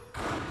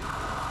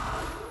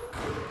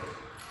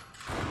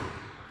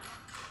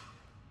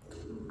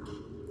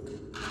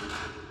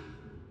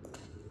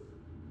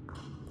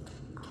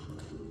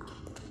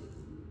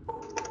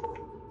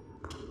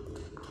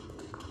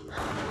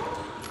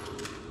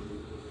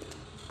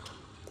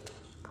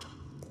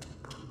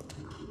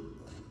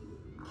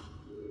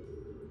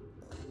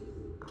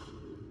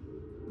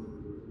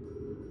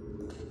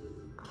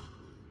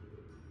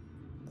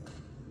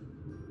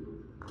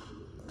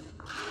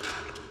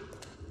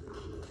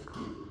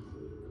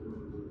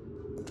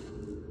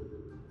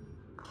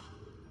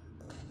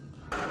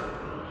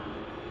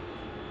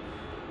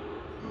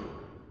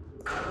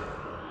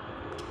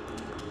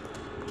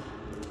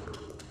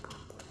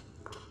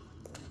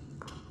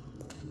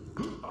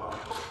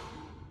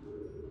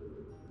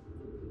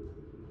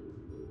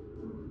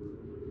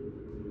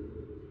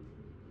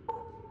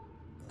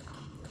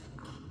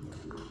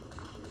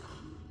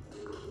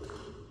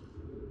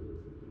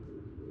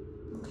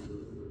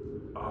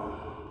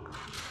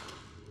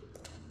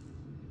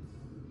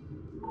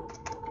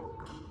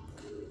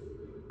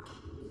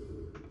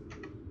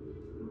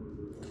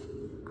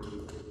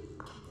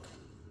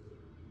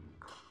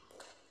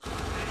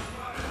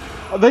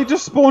 Oh, they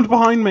just spawned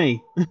behind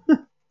me!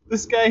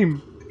 This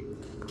game!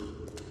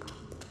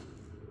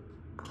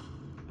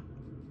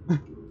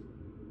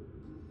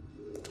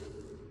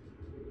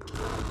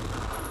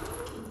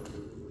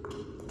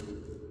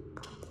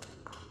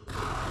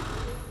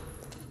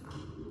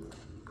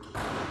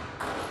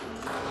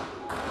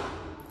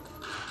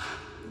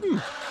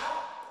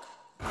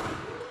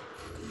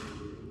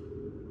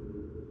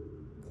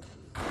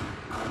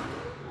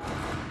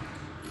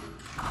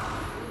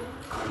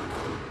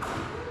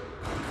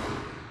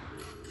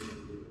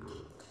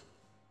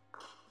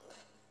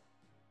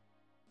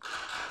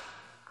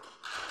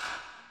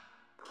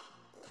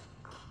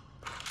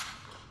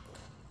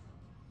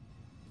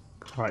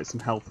 Right,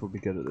 some health will be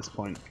good at this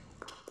point.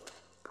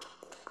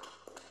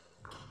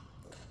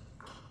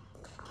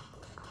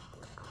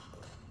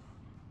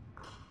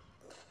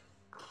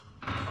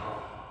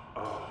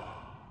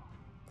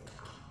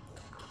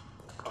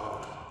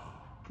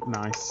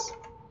 Nice.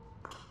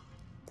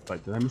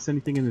 Right, did I miss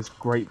anything in this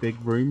great big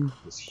room?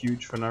 It's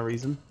huge for no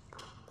reason.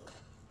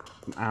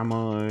 Some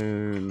ammo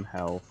and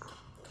health.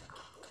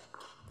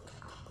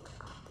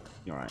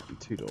 Alright, and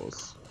 2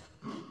 doors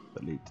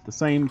that lead to the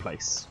same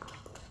place.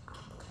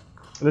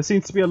 There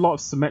seems to be a lot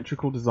of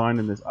symmetrical design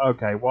in this.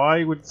 Okay,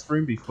 why would this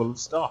room be full of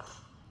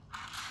stuff?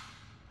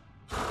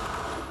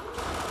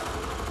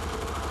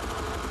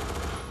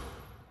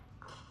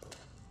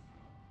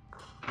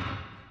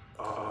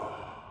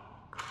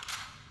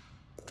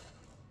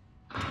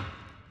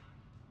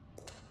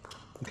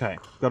 Okay,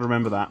 gotta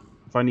remember that.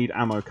 If I need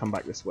ammo, come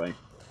back this way.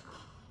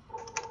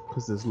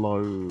 Because there's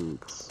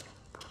loads.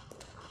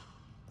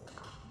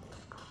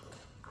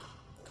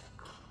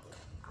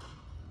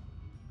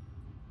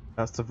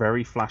 That's a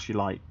very flashy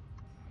light.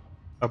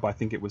 Oh, but I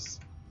think it was...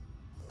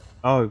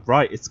 Oh,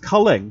 right, it's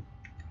culling!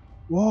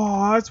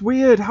 Whoa, that's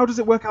weird! How does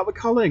it work out the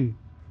culling?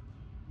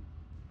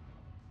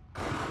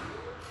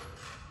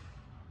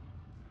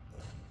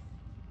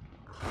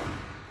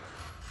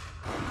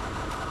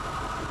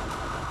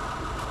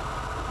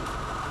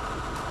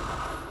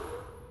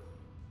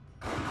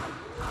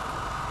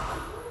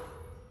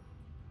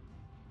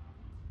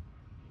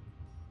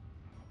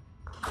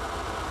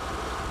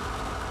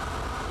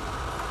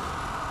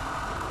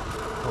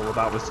 Oh, well,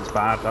 that was just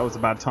bad. That was a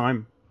bad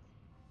time.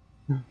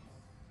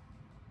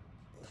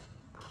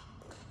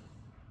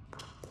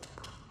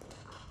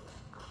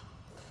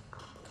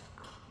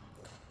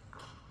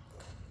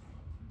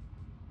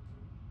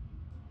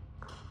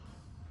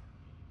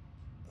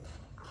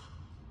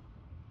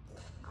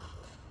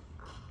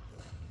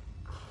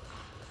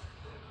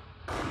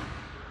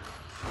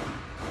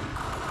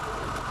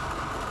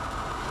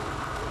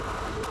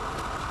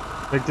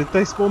 Like, did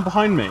they spawn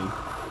behind me?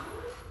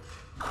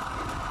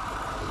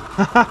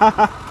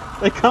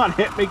 They can't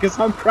hit me because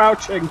I'm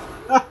crouching.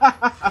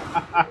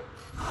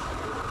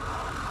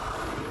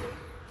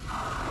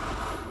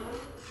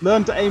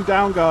 Learn to aim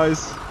down,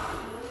 guys.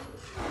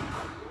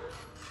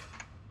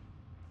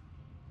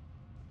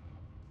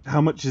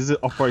 How much is it,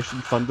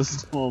 Operation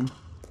Thunderstorm?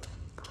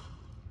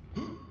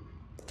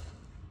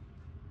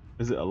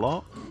 Is it a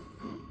lot?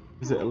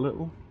 Is it a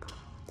little?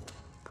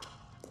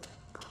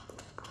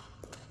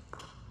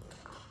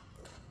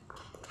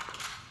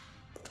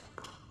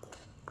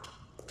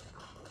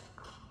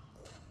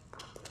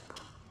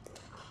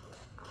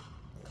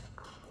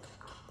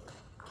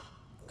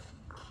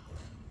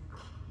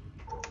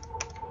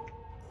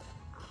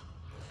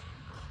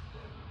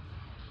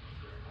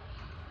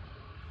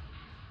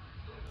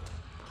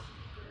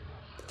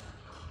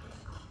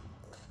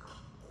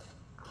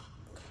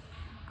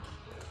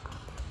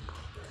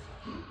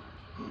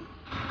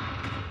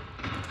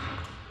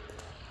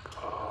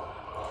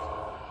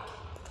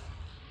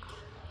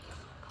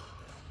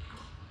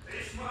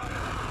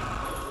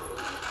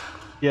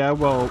 Yeah,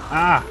 well,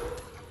 ah!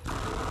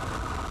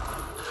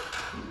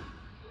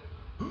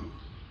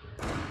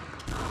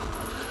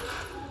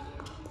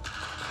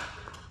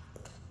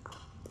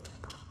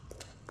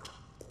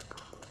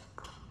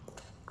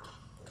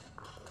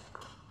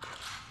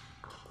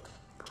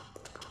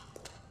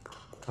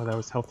 Oh, there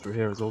was health through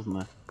here as well, wasn't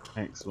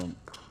there? Excellent.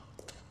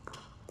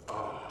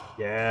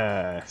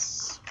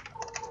 Yes!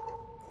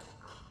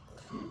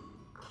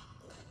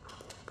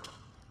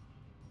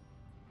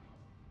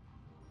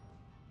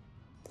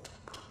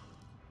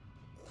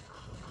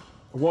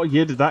 What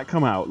year did that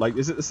come out? Like,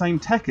 is it the same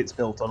tech it's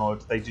built on, or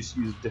did they just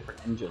use a different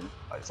engine?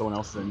 Like someone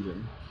else's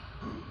engine?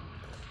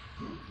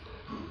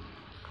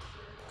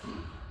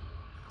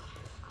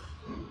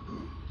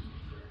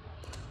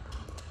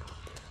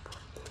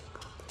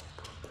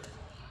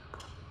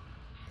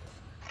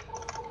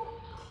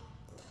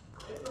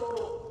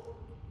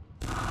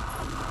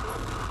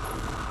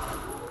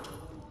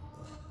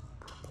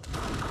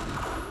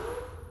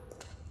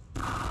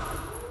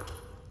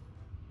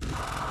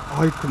 Oh,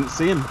 I couldn't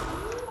see him.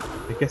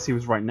 I guess he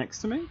was right next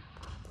to me?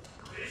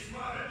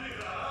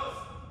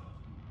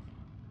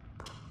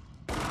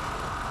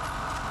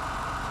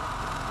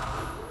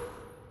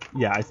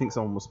 Yeah, I think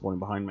someone was spawning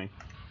behind me.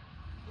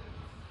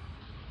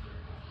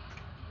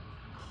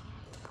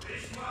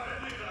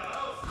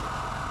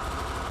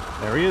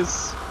 There he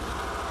is.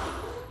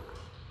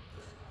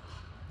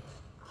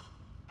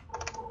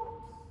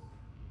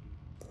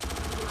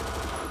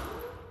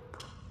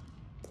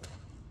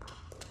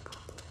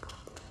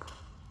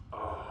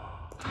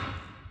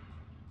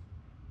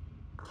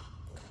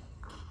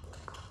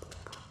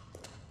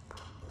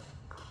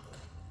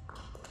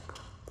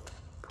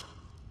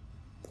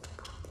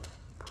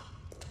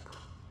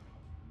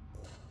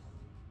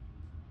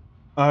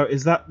 Oh,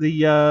 is that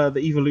the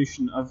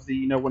evolution of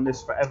the No One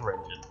Lives Forever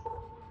engine?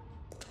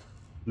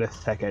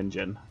 Lithtech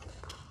engine.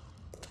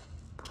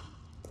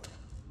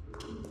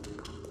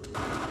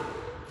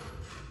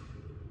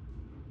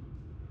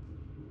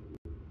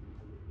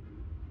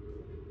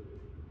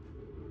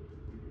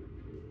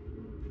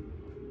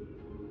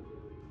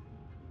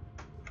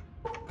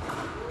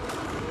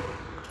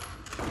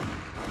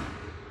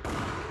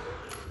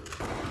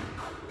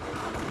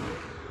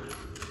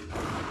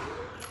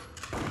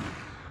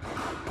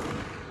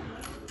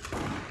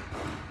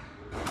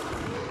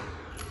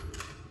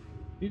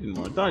 He didn't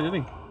want to die, did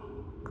he?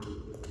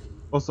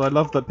 Also, I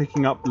love that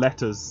picking up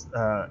letters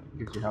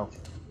gives you health.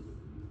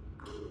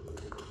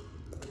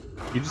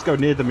 You just go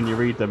near them and you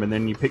read them, and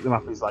then you pick them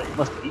up and he's like, you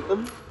must eat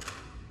them?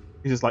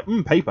 He's just like,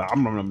 paper,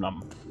 nom nom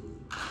nom.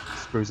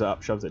 Screws it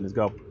up, shoves it in his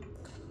gob.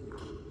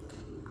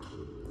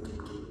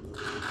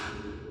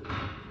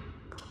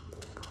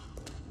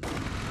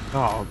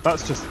 Oh,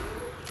 that's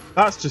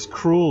just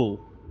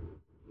cruel.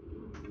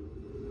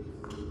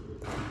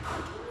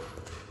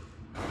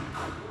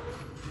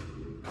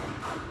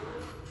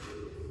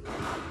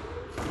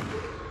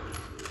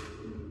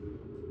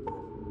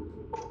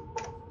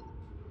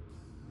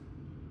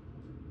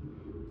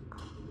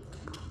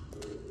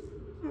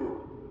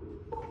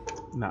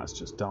 That's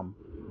just dumb.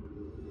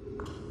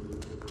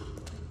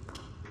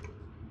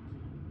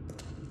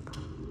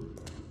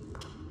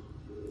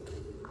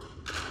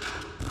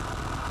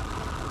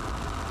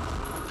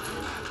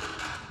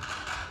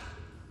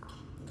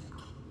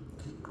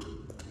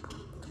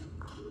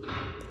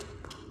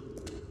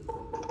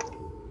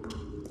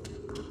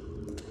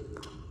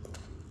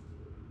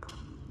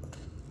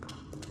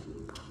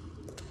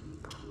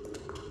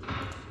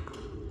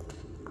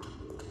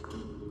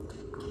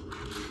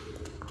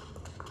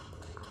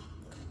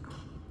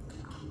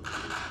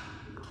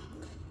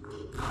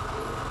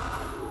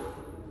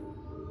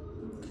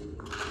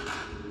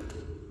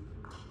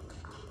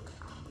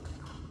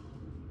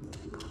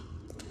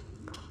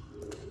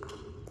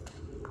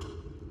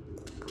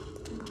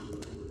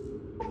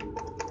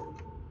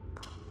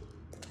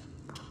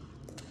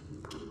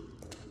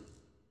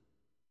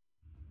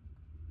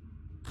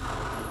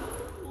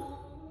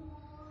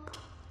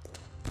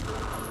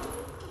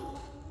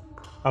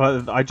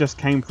 I just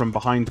came from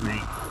behind me,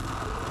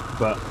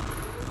 but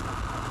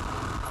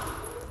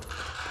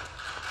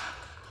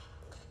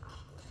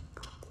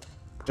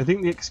I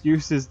think the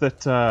excuse is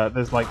that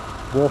there's like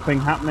warping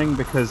happening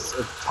because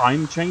of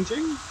time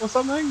changing or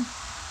something.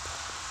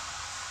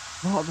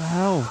 What the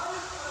hell?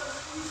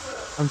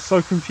 I'm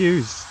so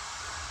confused.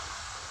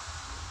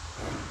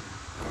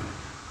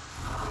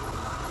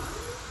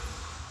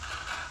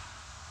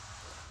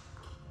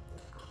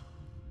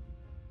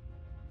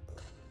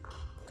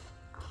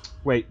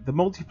 Wait, the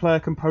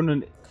multiplayer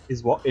component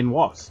is what? In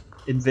what?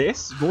 In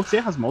this?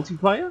 Mortyr has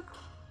multiplayer?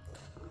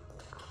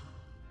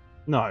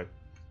 No.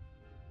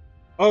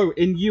 Oh,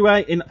 in UA,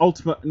 in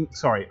Ultimate...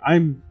 Sorry,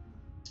 I'm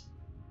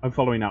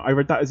following now. I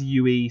read that as a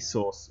UE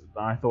source.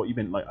 I thought you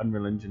meant like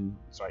Unreal Engine.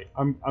 Sorry,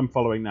 I'm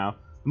following now.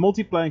 The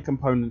multiplayer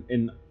component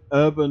in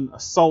Urban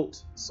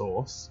Assault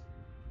source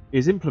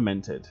is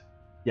implemented.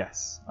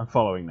 Yes, I'm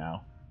following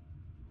now.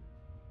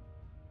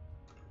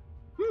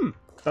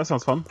 That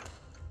sounds fun.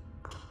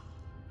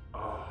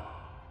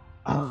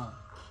 Ah.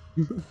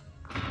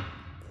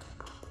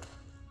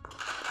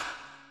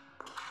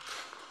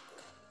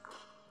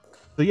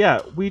 So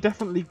yeah, we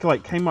definitely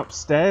like came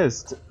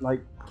upstairs to,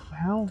 like, what the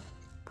hell?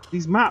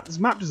 This map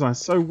design is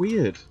so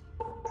weird.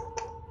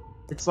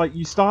 It's like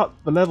you start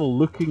the level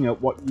looking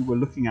at what you were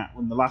looking at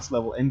when the last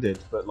level ended,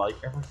 but like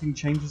everything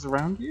changes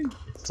around you.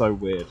 It's so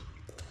weird.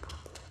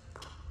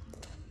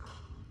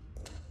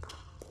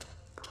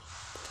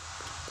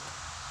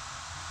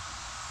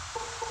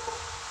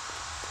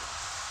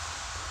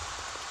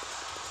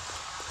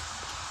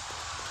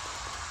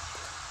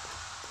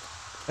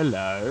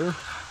 Hello.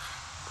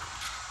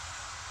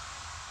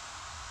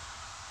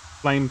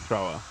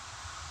 Flamethrower.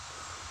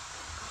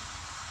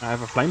 I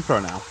have a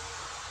flamethrower now.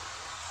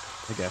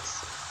 I guess.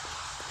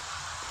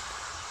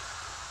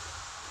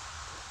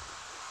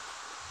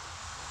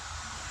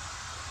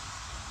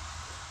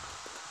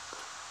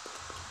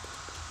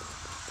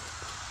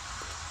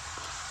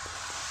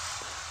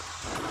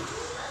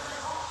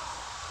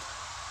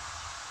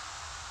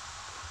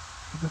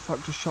 Who the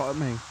fuck just shot at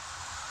me?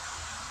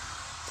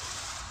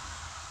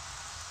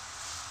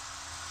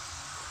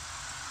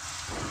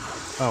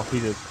 Oh,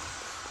 he did.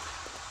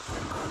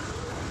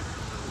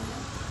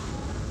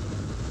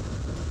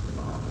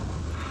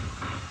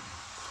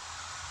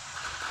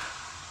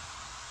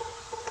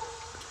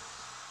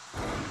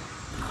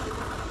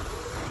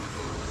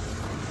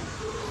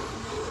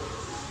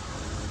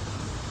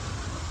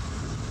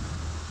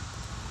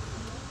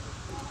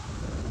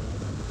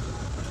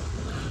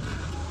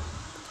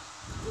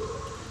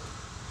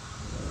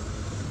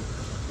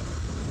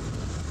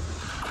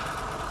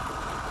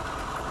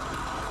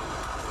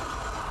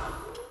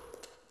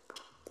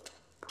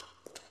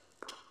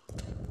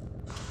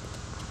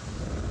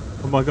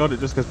 Oh my god, it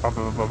just goes bop,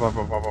 bop, bop, bop,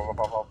 bop, bop, bop,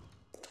 bop, bop.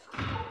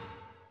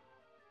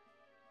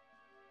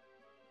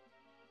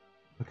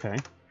 Okay.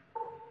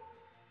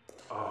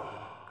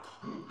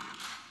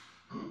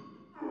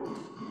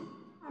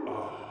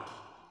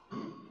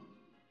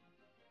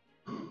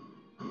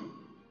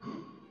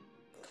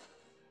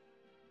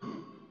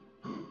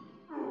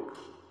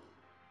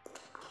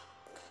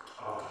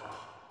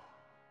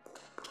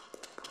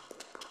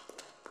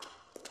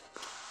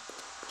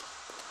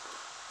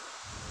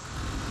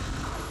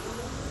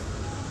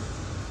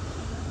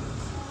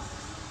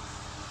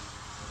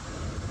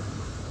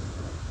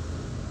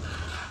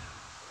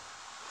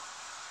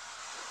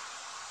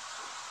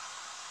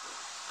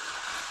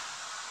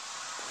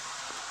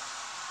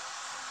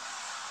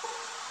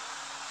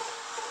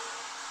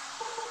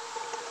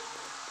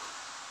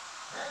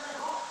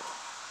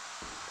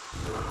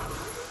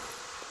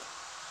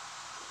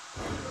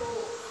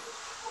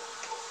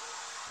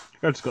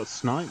 I just got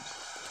sniped.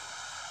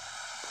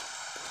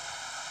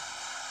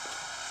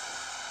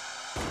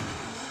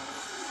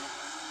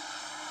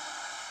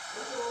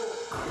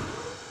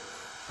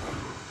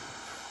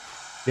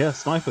 Yeah,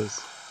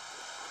 snipers.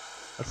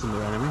 That's a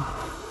new enemy.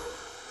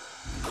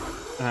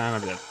 And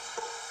I'm dead.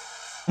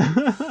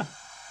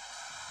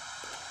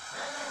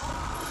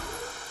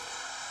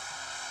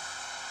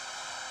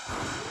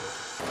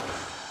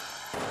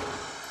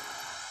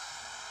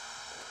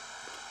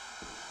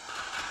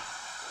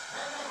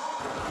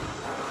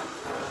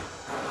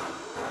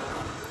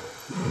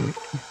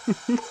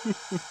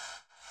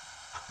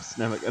 I was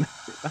never gonna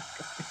hit that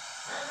guy.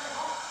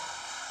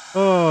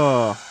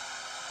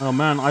 Oh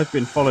man, I've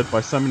been followed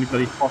by so many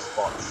bloody bots.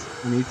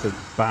 I need to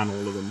ban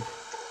all of them.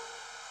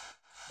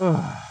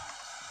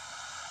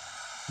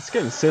 It's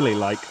getting silly,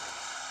 like,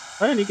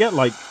 I only get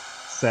like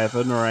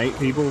 7 or 8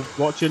 people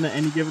watching at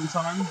any given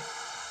time.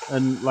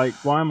 And like,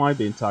 why am I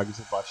being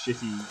targeted by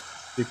shitty,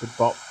 stupid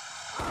bot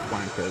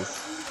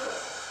wankers?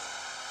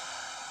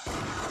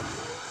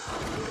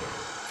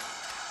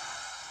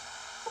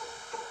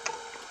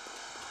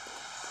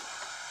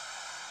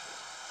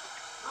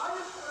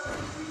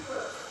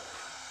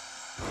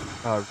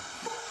 Oh,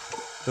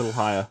 a little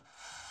higher.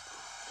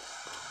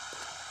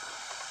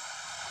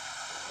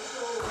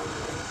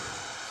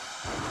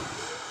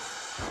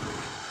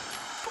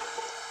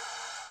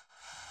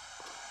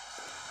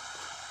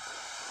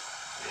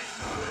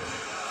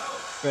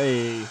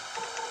 Hey,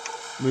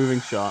 moving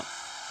shot.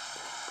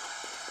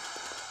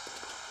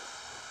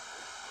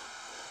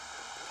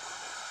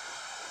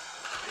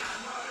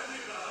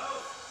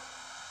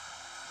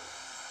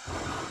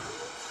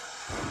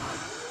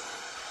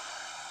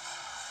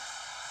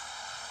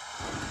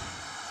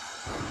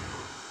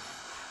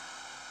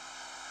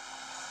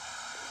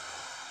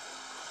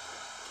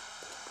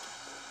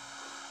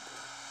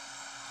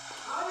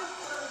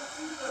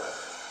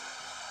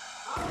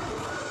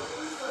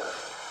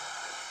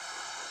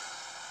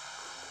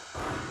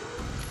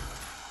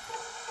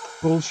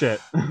 Bullshit.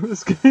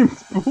 This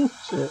game's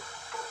bullshit.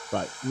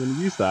 Right, I'm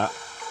gonna use that.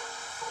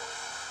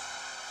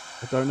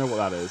 I don't know what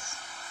that is.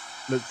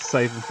 Let's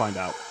save and find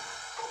out.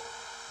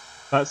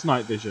 That's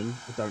night vision.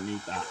 I don't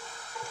need that.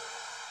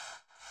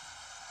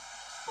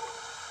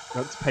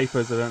 That's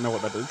papers. I don't know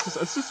what that does.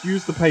 Let's just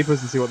use the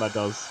papers and see what that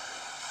does.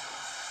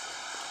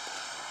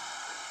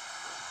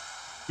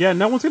 Yeah,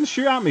 no one's gonna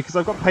shoot at me because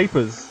I've got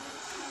papers.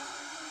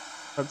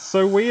 That's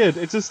so weird.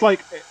 It's just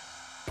like...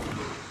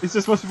 It's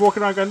just must be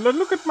walking around going,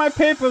 look at my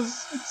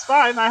papers. It's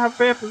fine. I have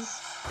papers.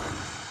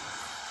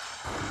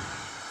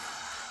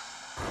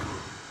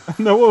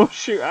 No one will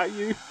shoot at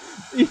you.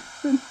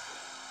 Even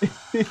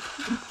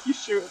if you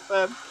shoot at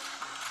them.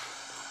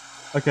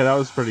 Okay, that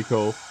was pretty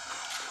cool.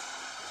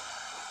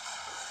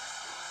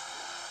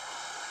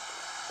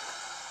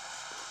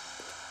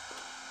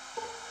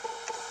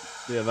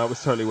 Yeah, that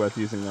was totally worth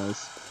using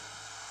those.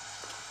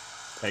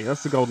 Okay,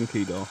 that's the golden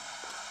key door.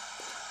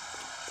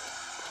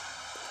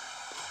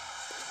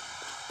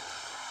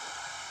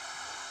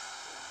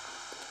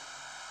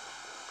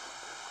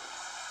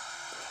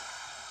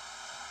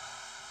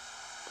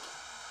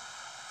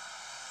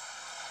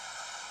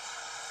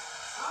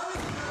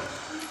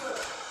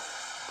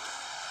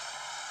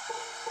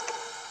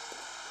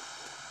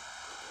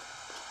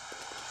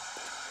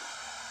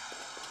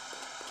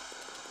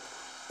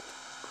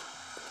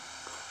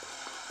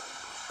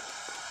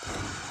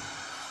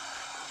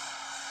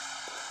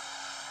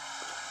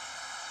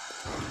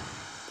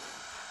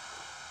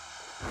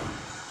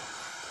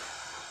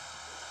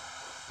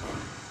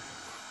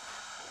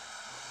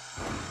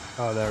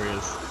 Oh, there he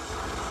is.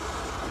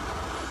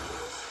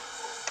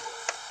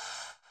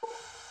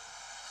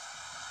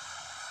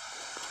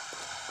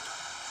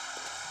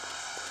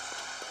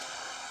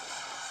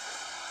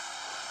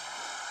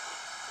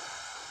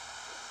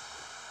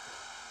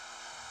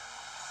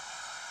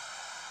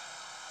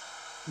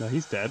 No,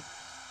 he's dead.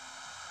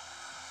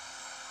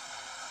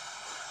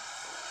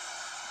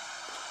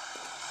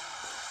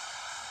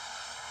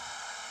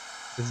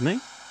 Isn't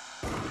he?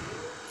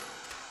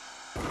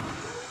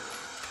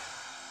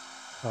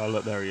 Oh,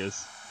 look, there he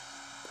is.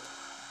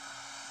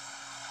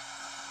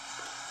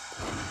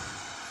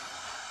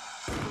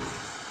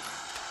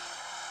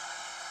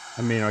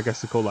 I mean, I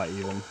guess to call that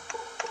even.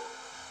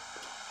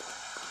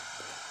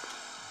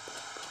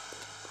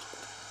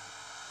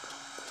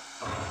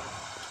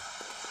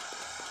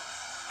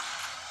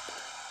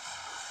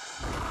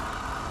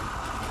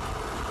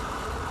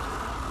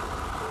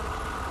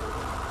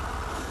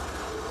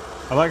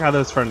 I like how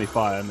there's friendly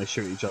fire and they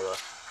shoot each other.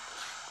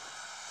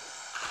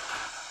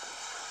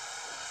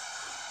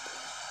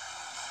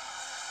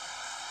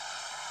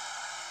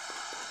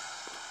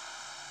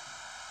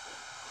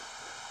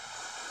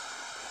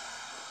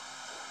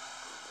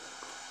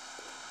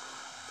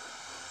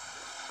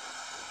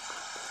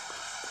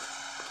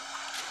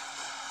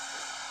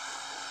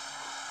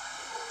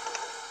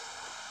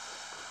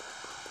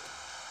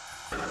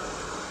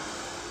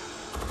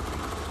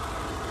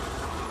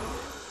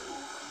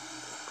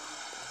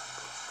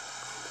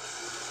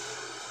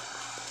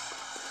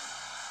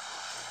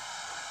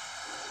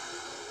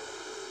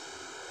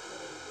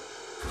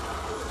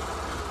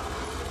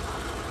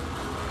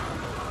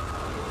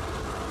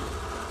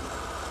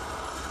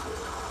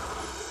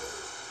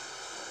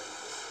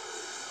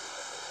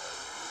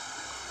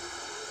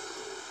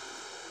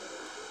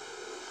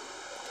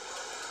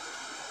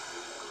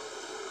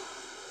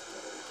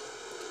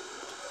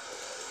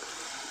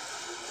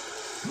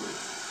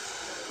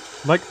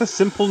 Like, the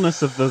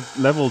simpleness of the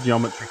level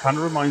geometry kind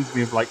of reminds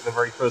me of, like, the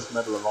very first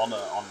Medal of Honor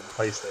on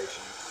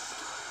PlayStation.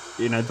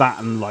 You know, that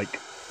and,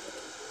 like...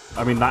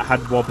 I mean, that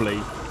had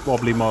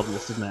wobbly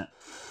models, didn't it?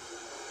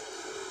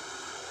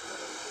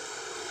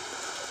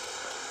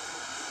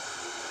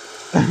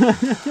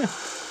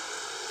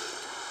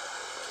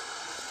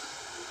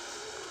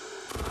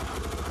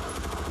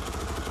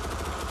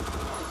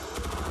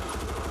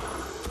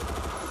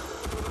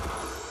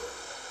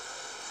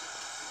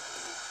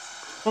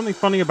 Something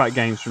funny about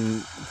games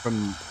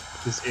from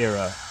this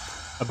era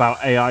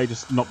about AI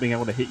just not being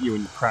able to hit you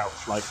when you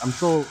crouch. Like, I'm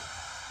sure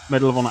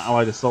Medal of Honor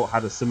Allied Assault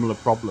had a similar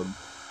problem.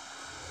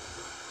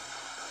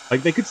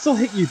 Like, they could still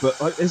hit you, but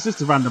like, there's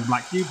just a random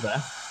black cube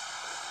there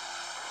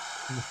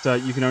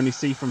that you can only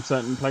see from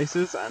certain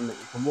places and that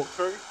you can walk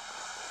through.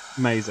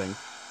 Amazing.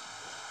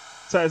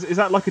 So is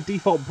that like a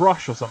default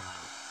brush or something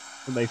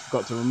that they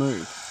forgot to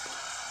remove?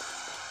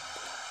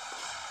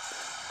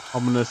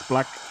 Ominous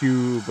black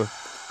cube.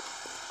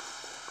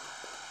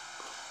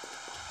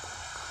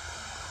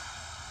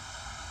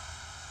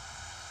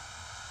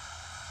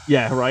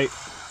 Yeah, right.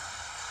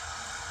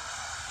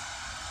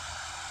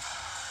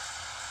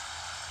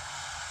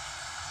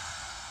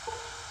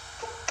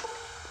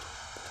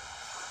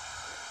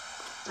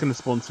 It's gonna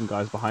spawn some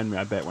guys behind me,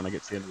 I bet, when I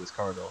get to the end of this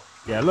corridor.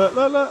 Yeah, look,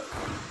 look, look!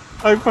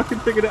 I fucking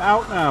figured it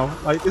out now.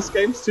 Like, this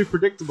game's too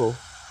predictable.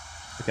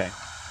 Okay.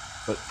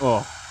 But,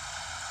 oh.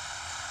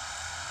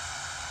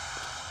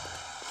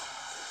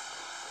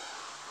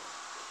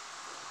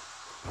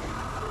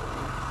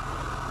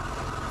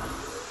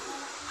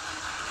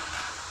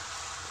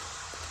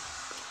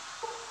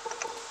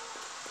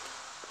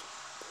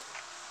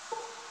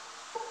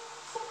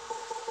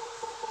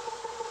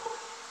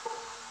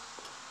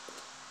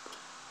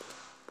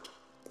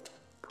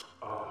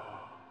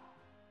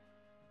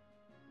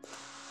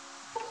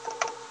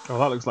 Oh,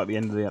 that looks like the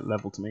end of the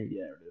level to me.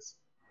 Yeah, it is.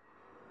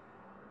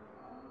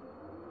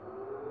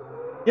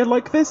 Yeah,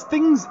 like, there's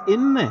things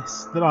in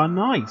this that are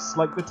nice.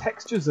 Like, the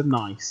textures are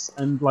nice,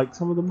 and, like,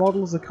 some of the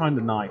models are kind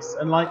of nice.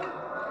 And, like,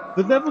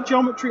 the level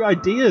geometry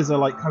ideas are,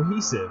 like,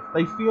 cohesive.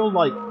 They feel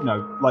like, you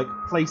know, like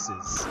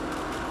places.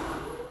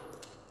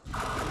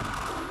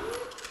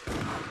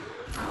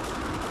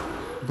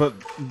 But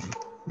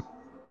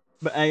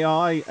the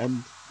AI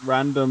and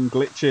random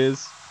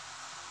glitches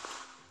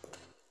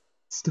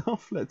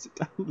stuff lets it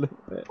down a little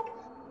bit.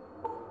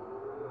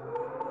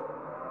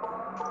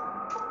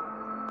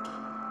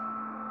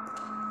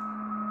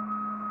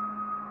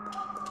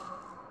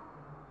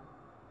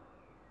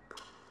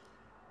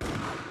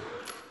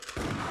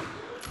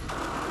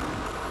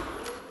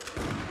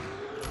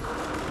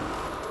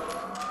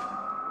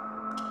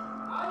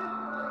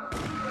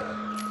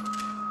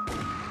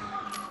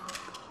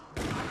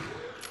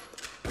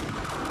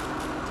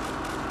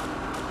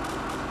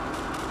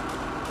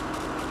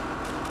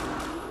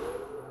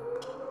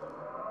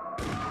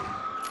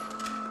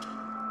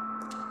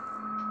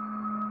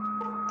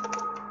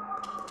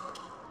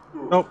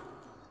 Oh.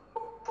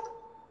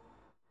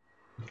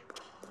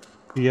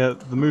 Yeah,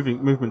 the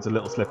movement's a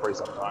little slippery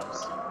sometimes.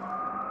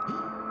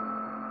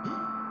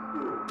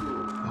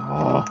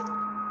 Oh,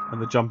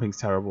 and the jumping's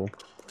terrible.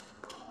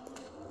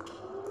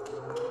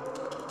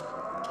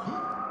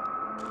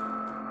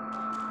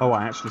 Oh,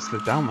 I actually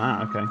slid down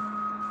that, okay.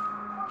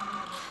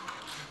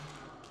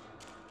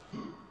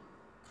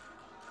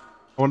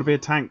 I want to be a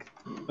tank.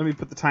 Let me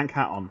put the tank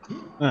hat on.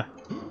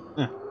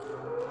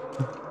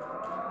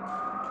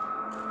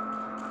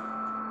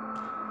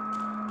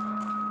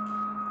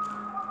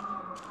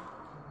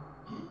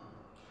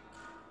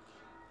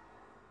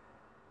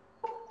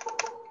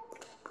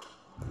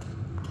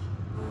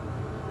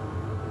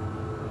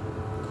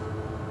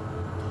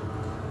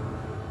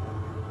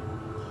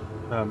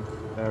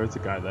 There is a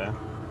guy there.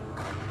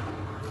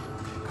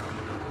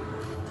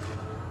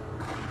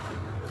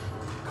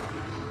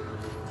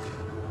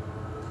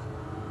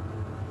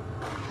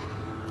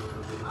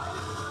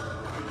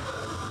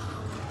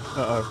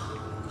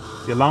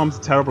 Uh-oh. The alarms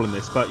are terrible in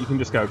this, but you can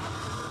just go.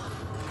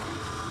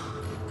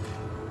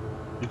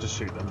 You just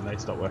shoot them and they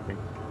stop working.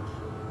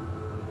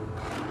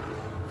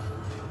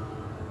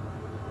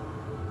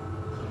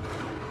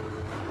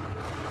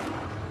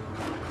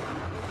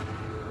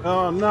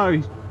 Oh no,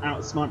 he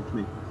out-sniped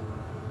me.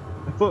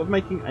 I thought of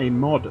making a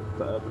mod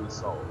for Urban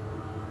Assault.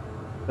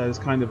 There's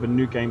kind of a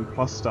new game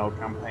plus style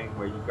campaign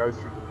where you go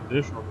through the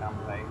traditional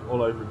campaign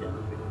all over again.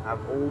 You can have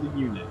all the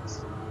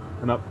units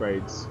and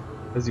upgrades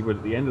as you would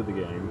at the end of the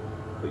game,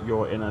 but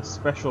you're in a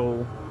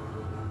special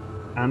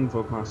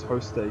Anvil class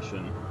host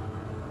station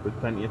with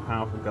plenty of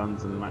powerful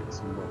guns and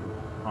maximum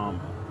armor.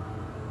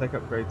 Tech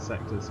upgrade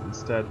sectors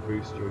instead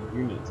boost your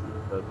units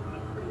even further than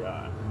every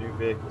new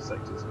vehicle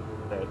sectors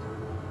instead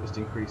just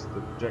increase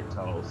the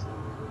projectiles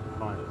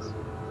fires.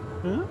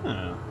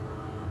 Ah.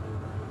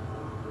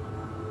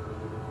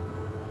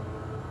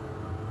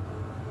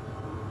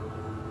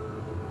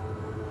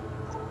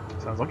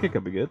 Sounds like it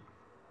could be good.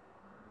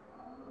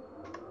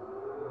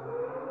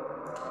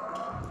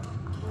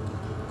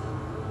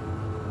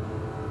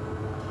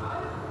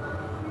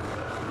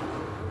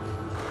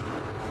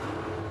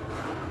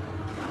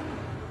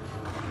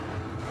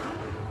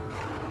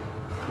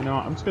 You know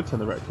what, I'm just going to turn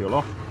the reticule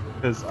off,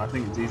 because I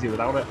think it's easier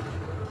without it.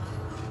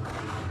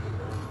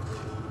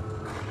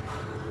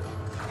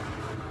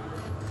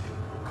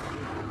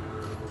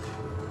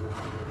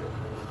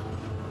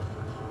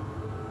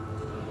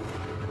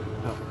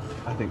 Oh,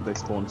 I think they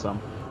spawned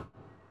some.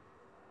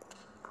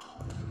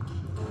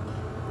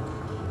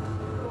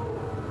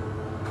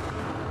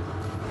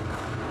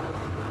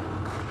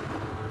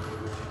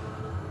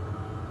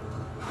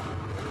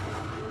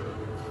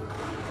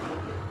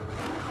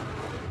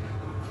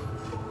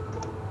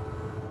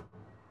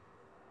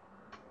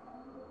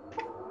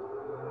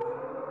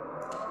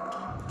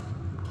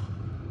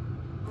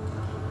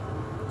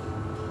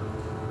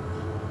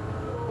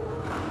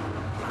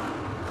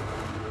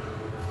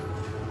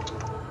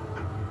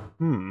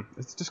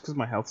 It's just because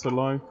my health's so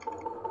low.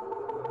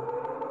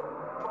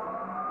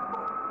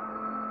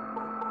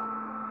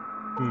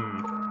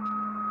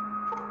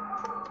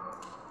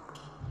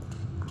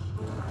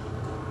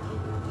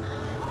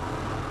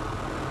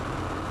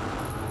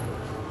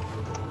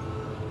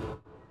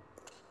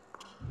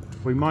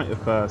 We might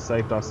have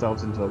saved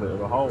ourselves into a bit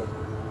of a hole.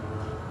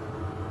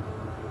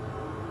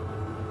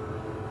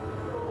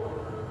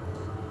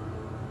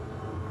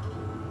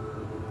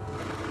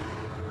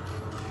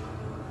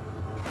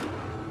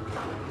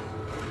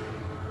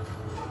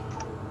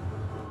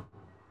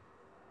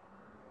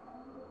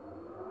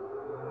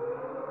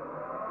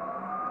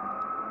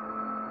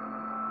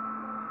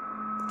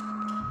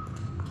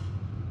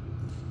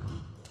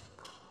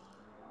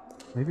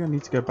 Maybe I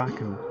need to go back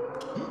and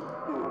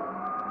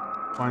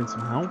find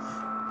some health.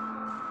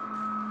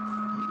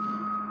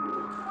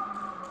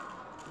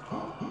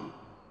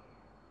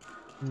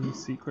 Any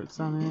secrets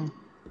down here?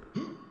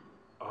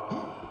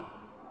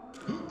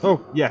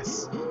 Oh,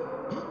 yes!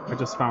 I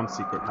just found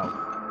secret health.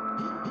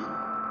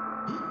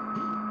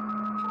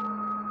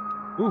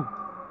 Ooh!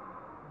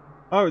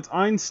 Oh, it's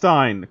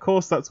Einstein! Of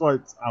course that's why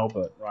it's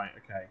Albert. Right,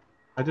 okay.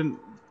 I didn't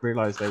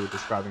realise they were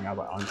describing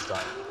Albert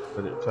Einstein,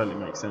 but it totally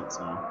makes sense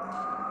now.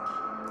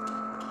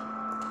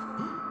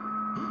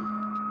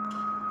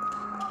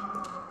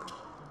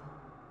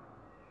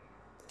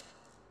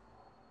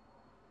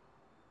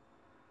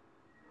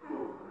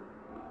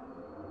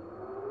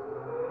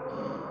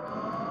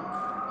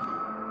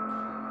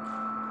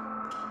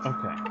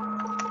 Okay,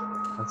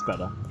 that's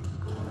better.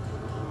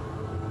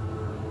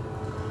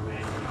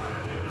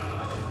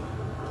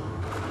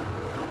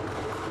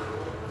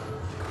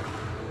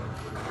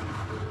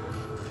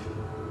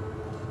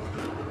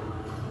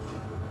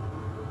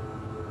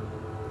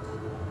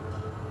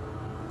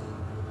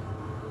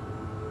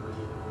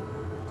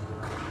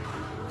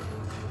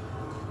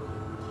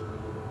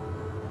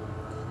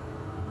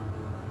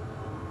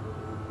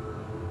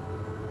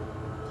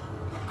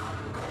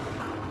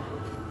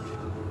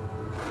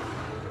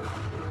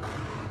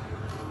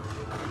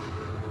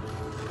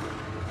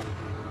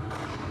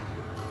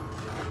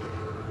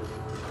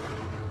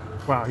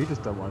 Wow, he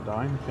just don't want to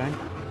die, okay.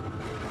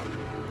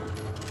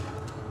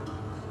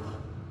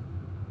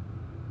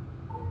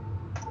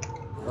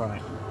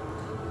 Right.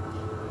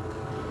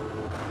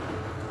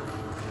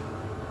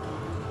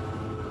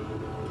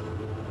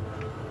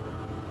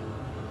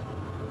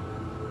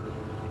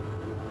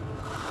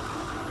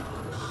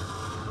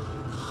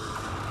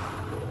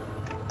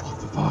 What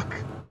the fuck?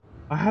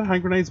 I had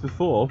hand grenades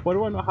before, why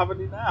do I not have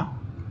any now?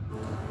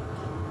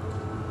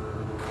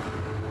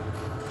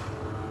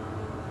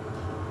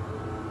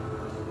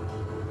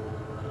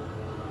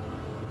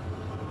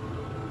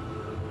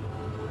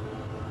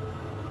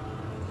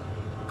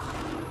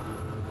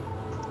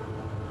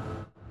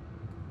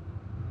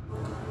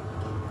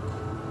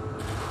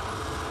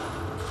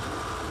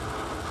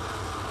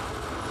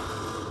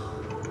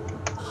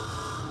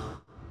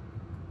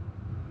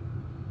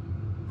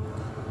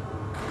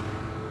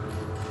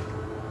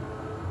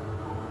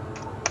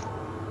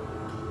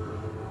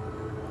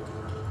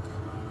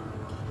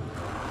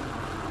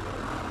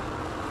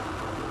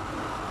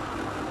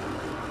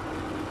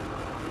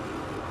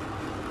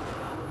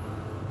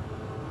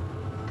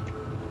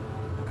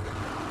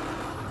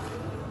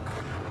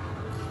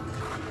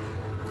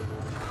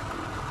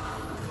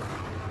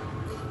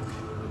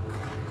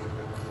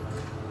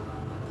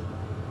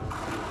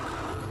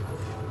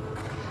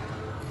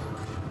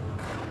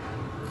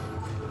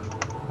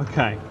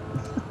 Okay.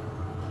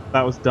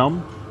 That was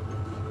dumb.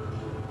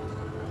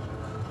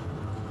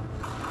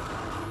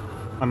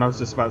 And I was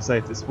just about to say,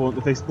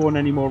 if they spawn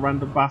any more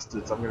random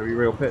bastards, I'm going to be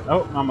real pissed.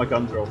 Oh, now my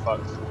guns are all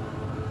fucked.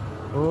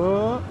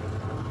 Oh.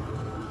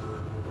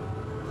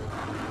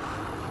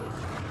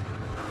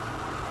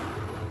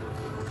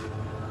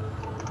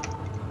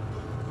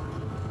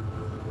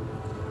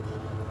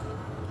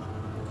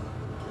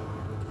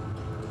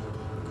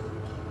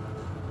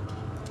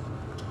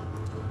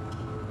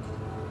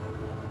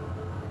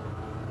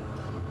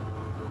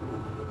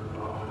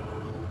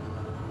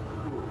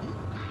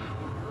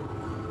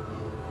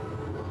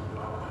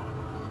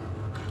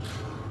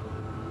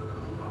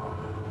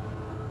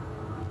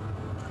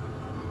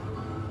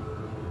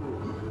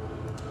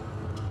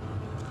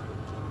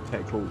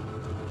 Okay, cool.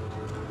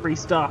 Free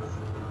stuff.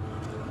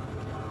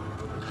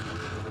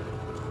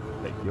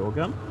 Take your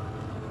gun.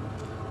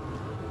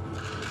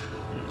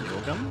 And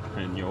your gun.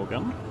 And your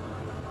gun.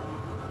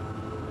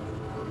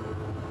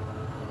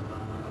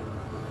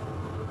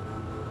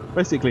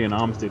 Basically an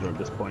arms dealer at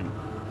this point.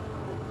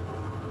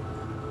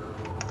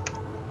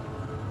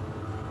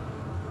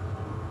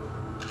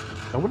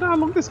 I wonder how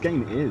long this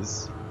game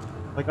is.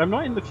 Like, I'm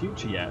not in the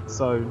future yet,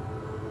 so...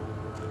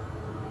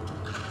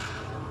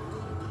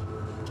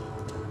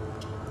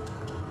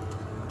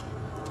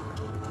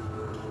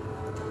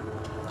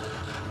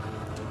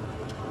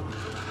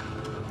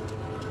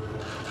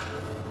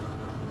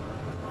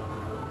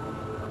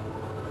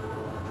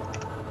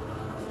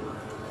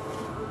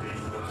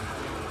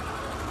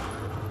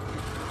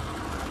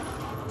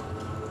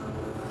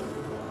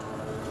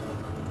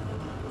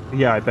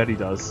 Yeah, I bet he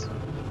does.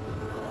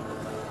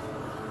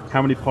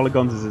 How many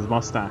polygons is his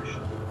mustache?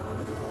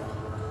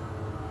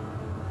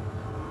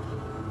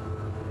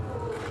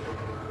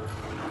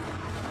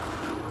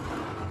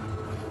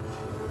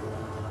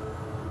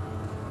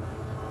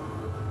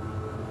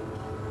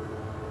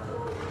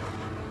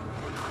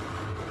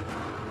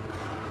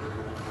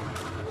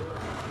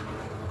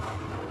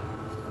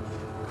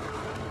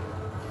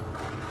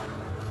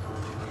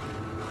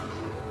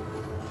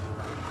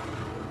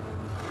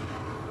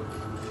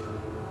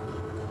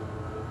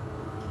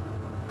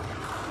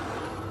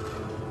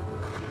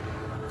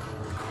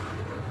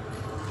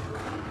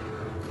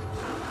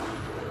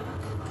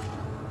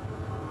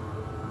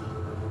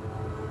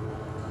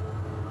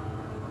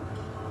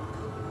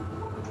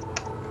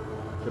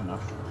 good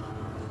enough.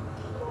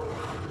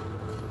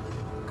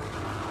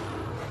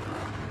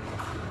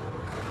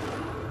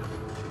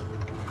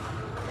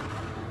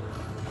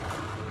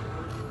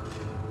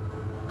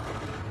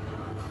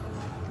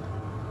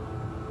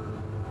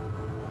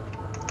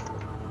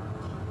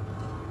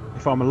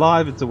 If I'm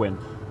alive, it's a win.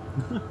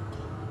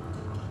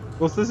 Of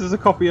course, this is a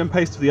copy and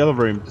paste of the other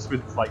room, just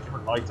with like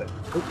different lighting.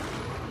 Oop,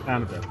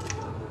 down a bit.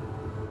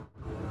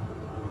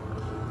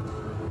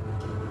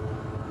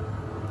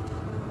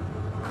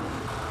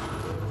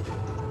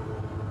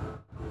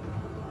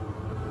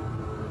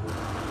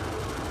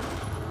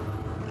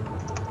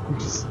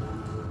 Just...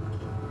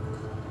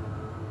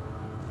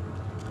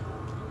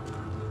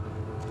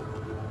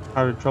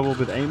 Having trouble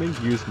with aiming?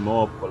 Use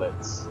more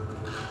bullets.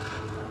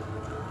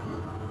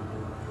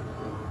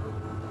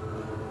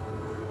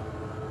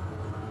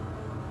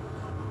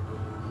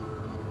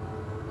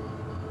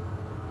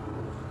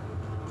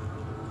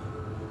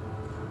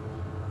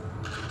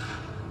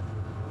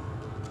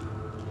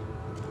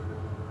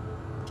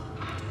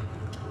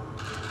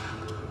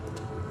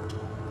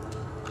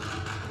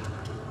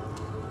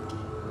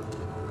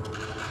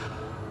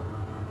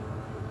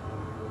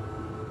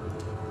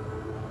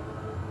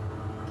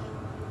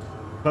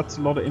 That's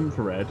a lot of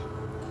infrared.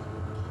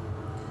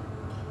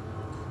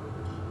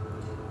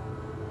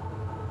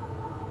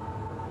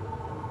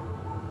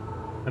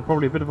 And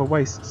probably a bit of a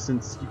waste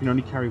since you can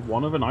only carry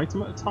one of an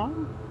item at a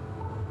time?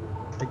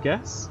 I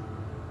guess?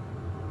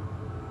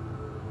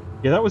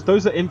 Yeah,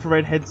 those are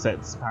infrared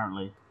headsets,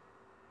 apparently.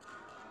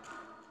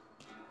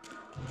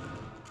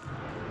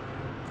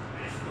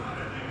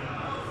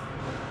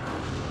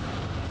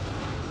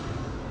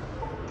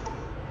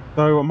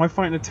 So, am I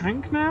fighting a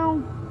tank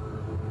now?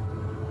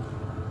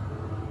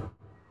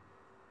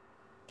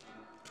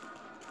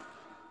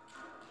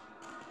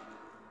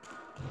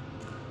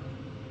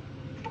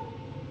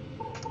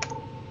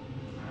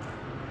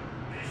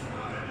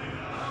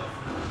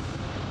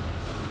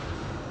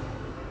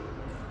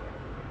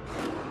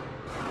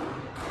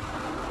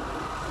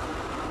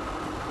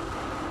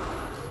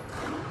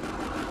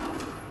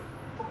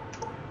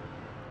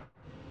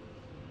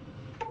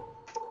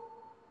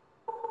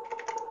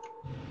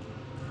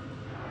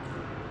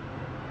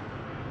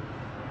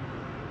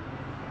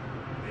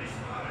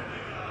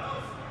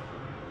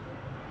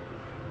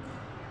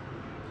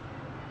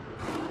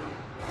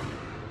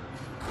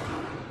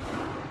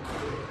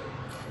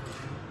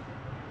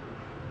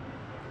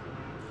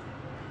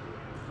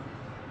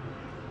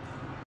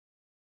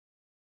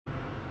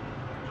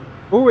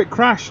 Oh, it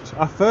crashed!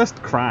 Our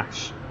first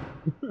crash!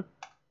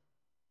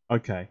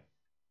 Okay.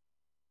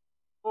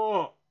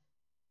 Oh,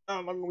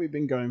 how long have we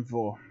been going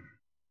for?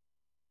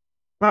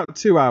 About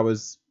 2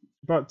 hours.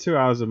 About 2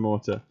 hours of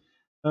Mortyr.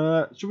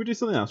 Should we do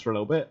something else for a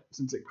little bit,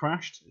 since it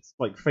crashed? It's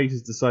like fate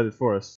has decided for us.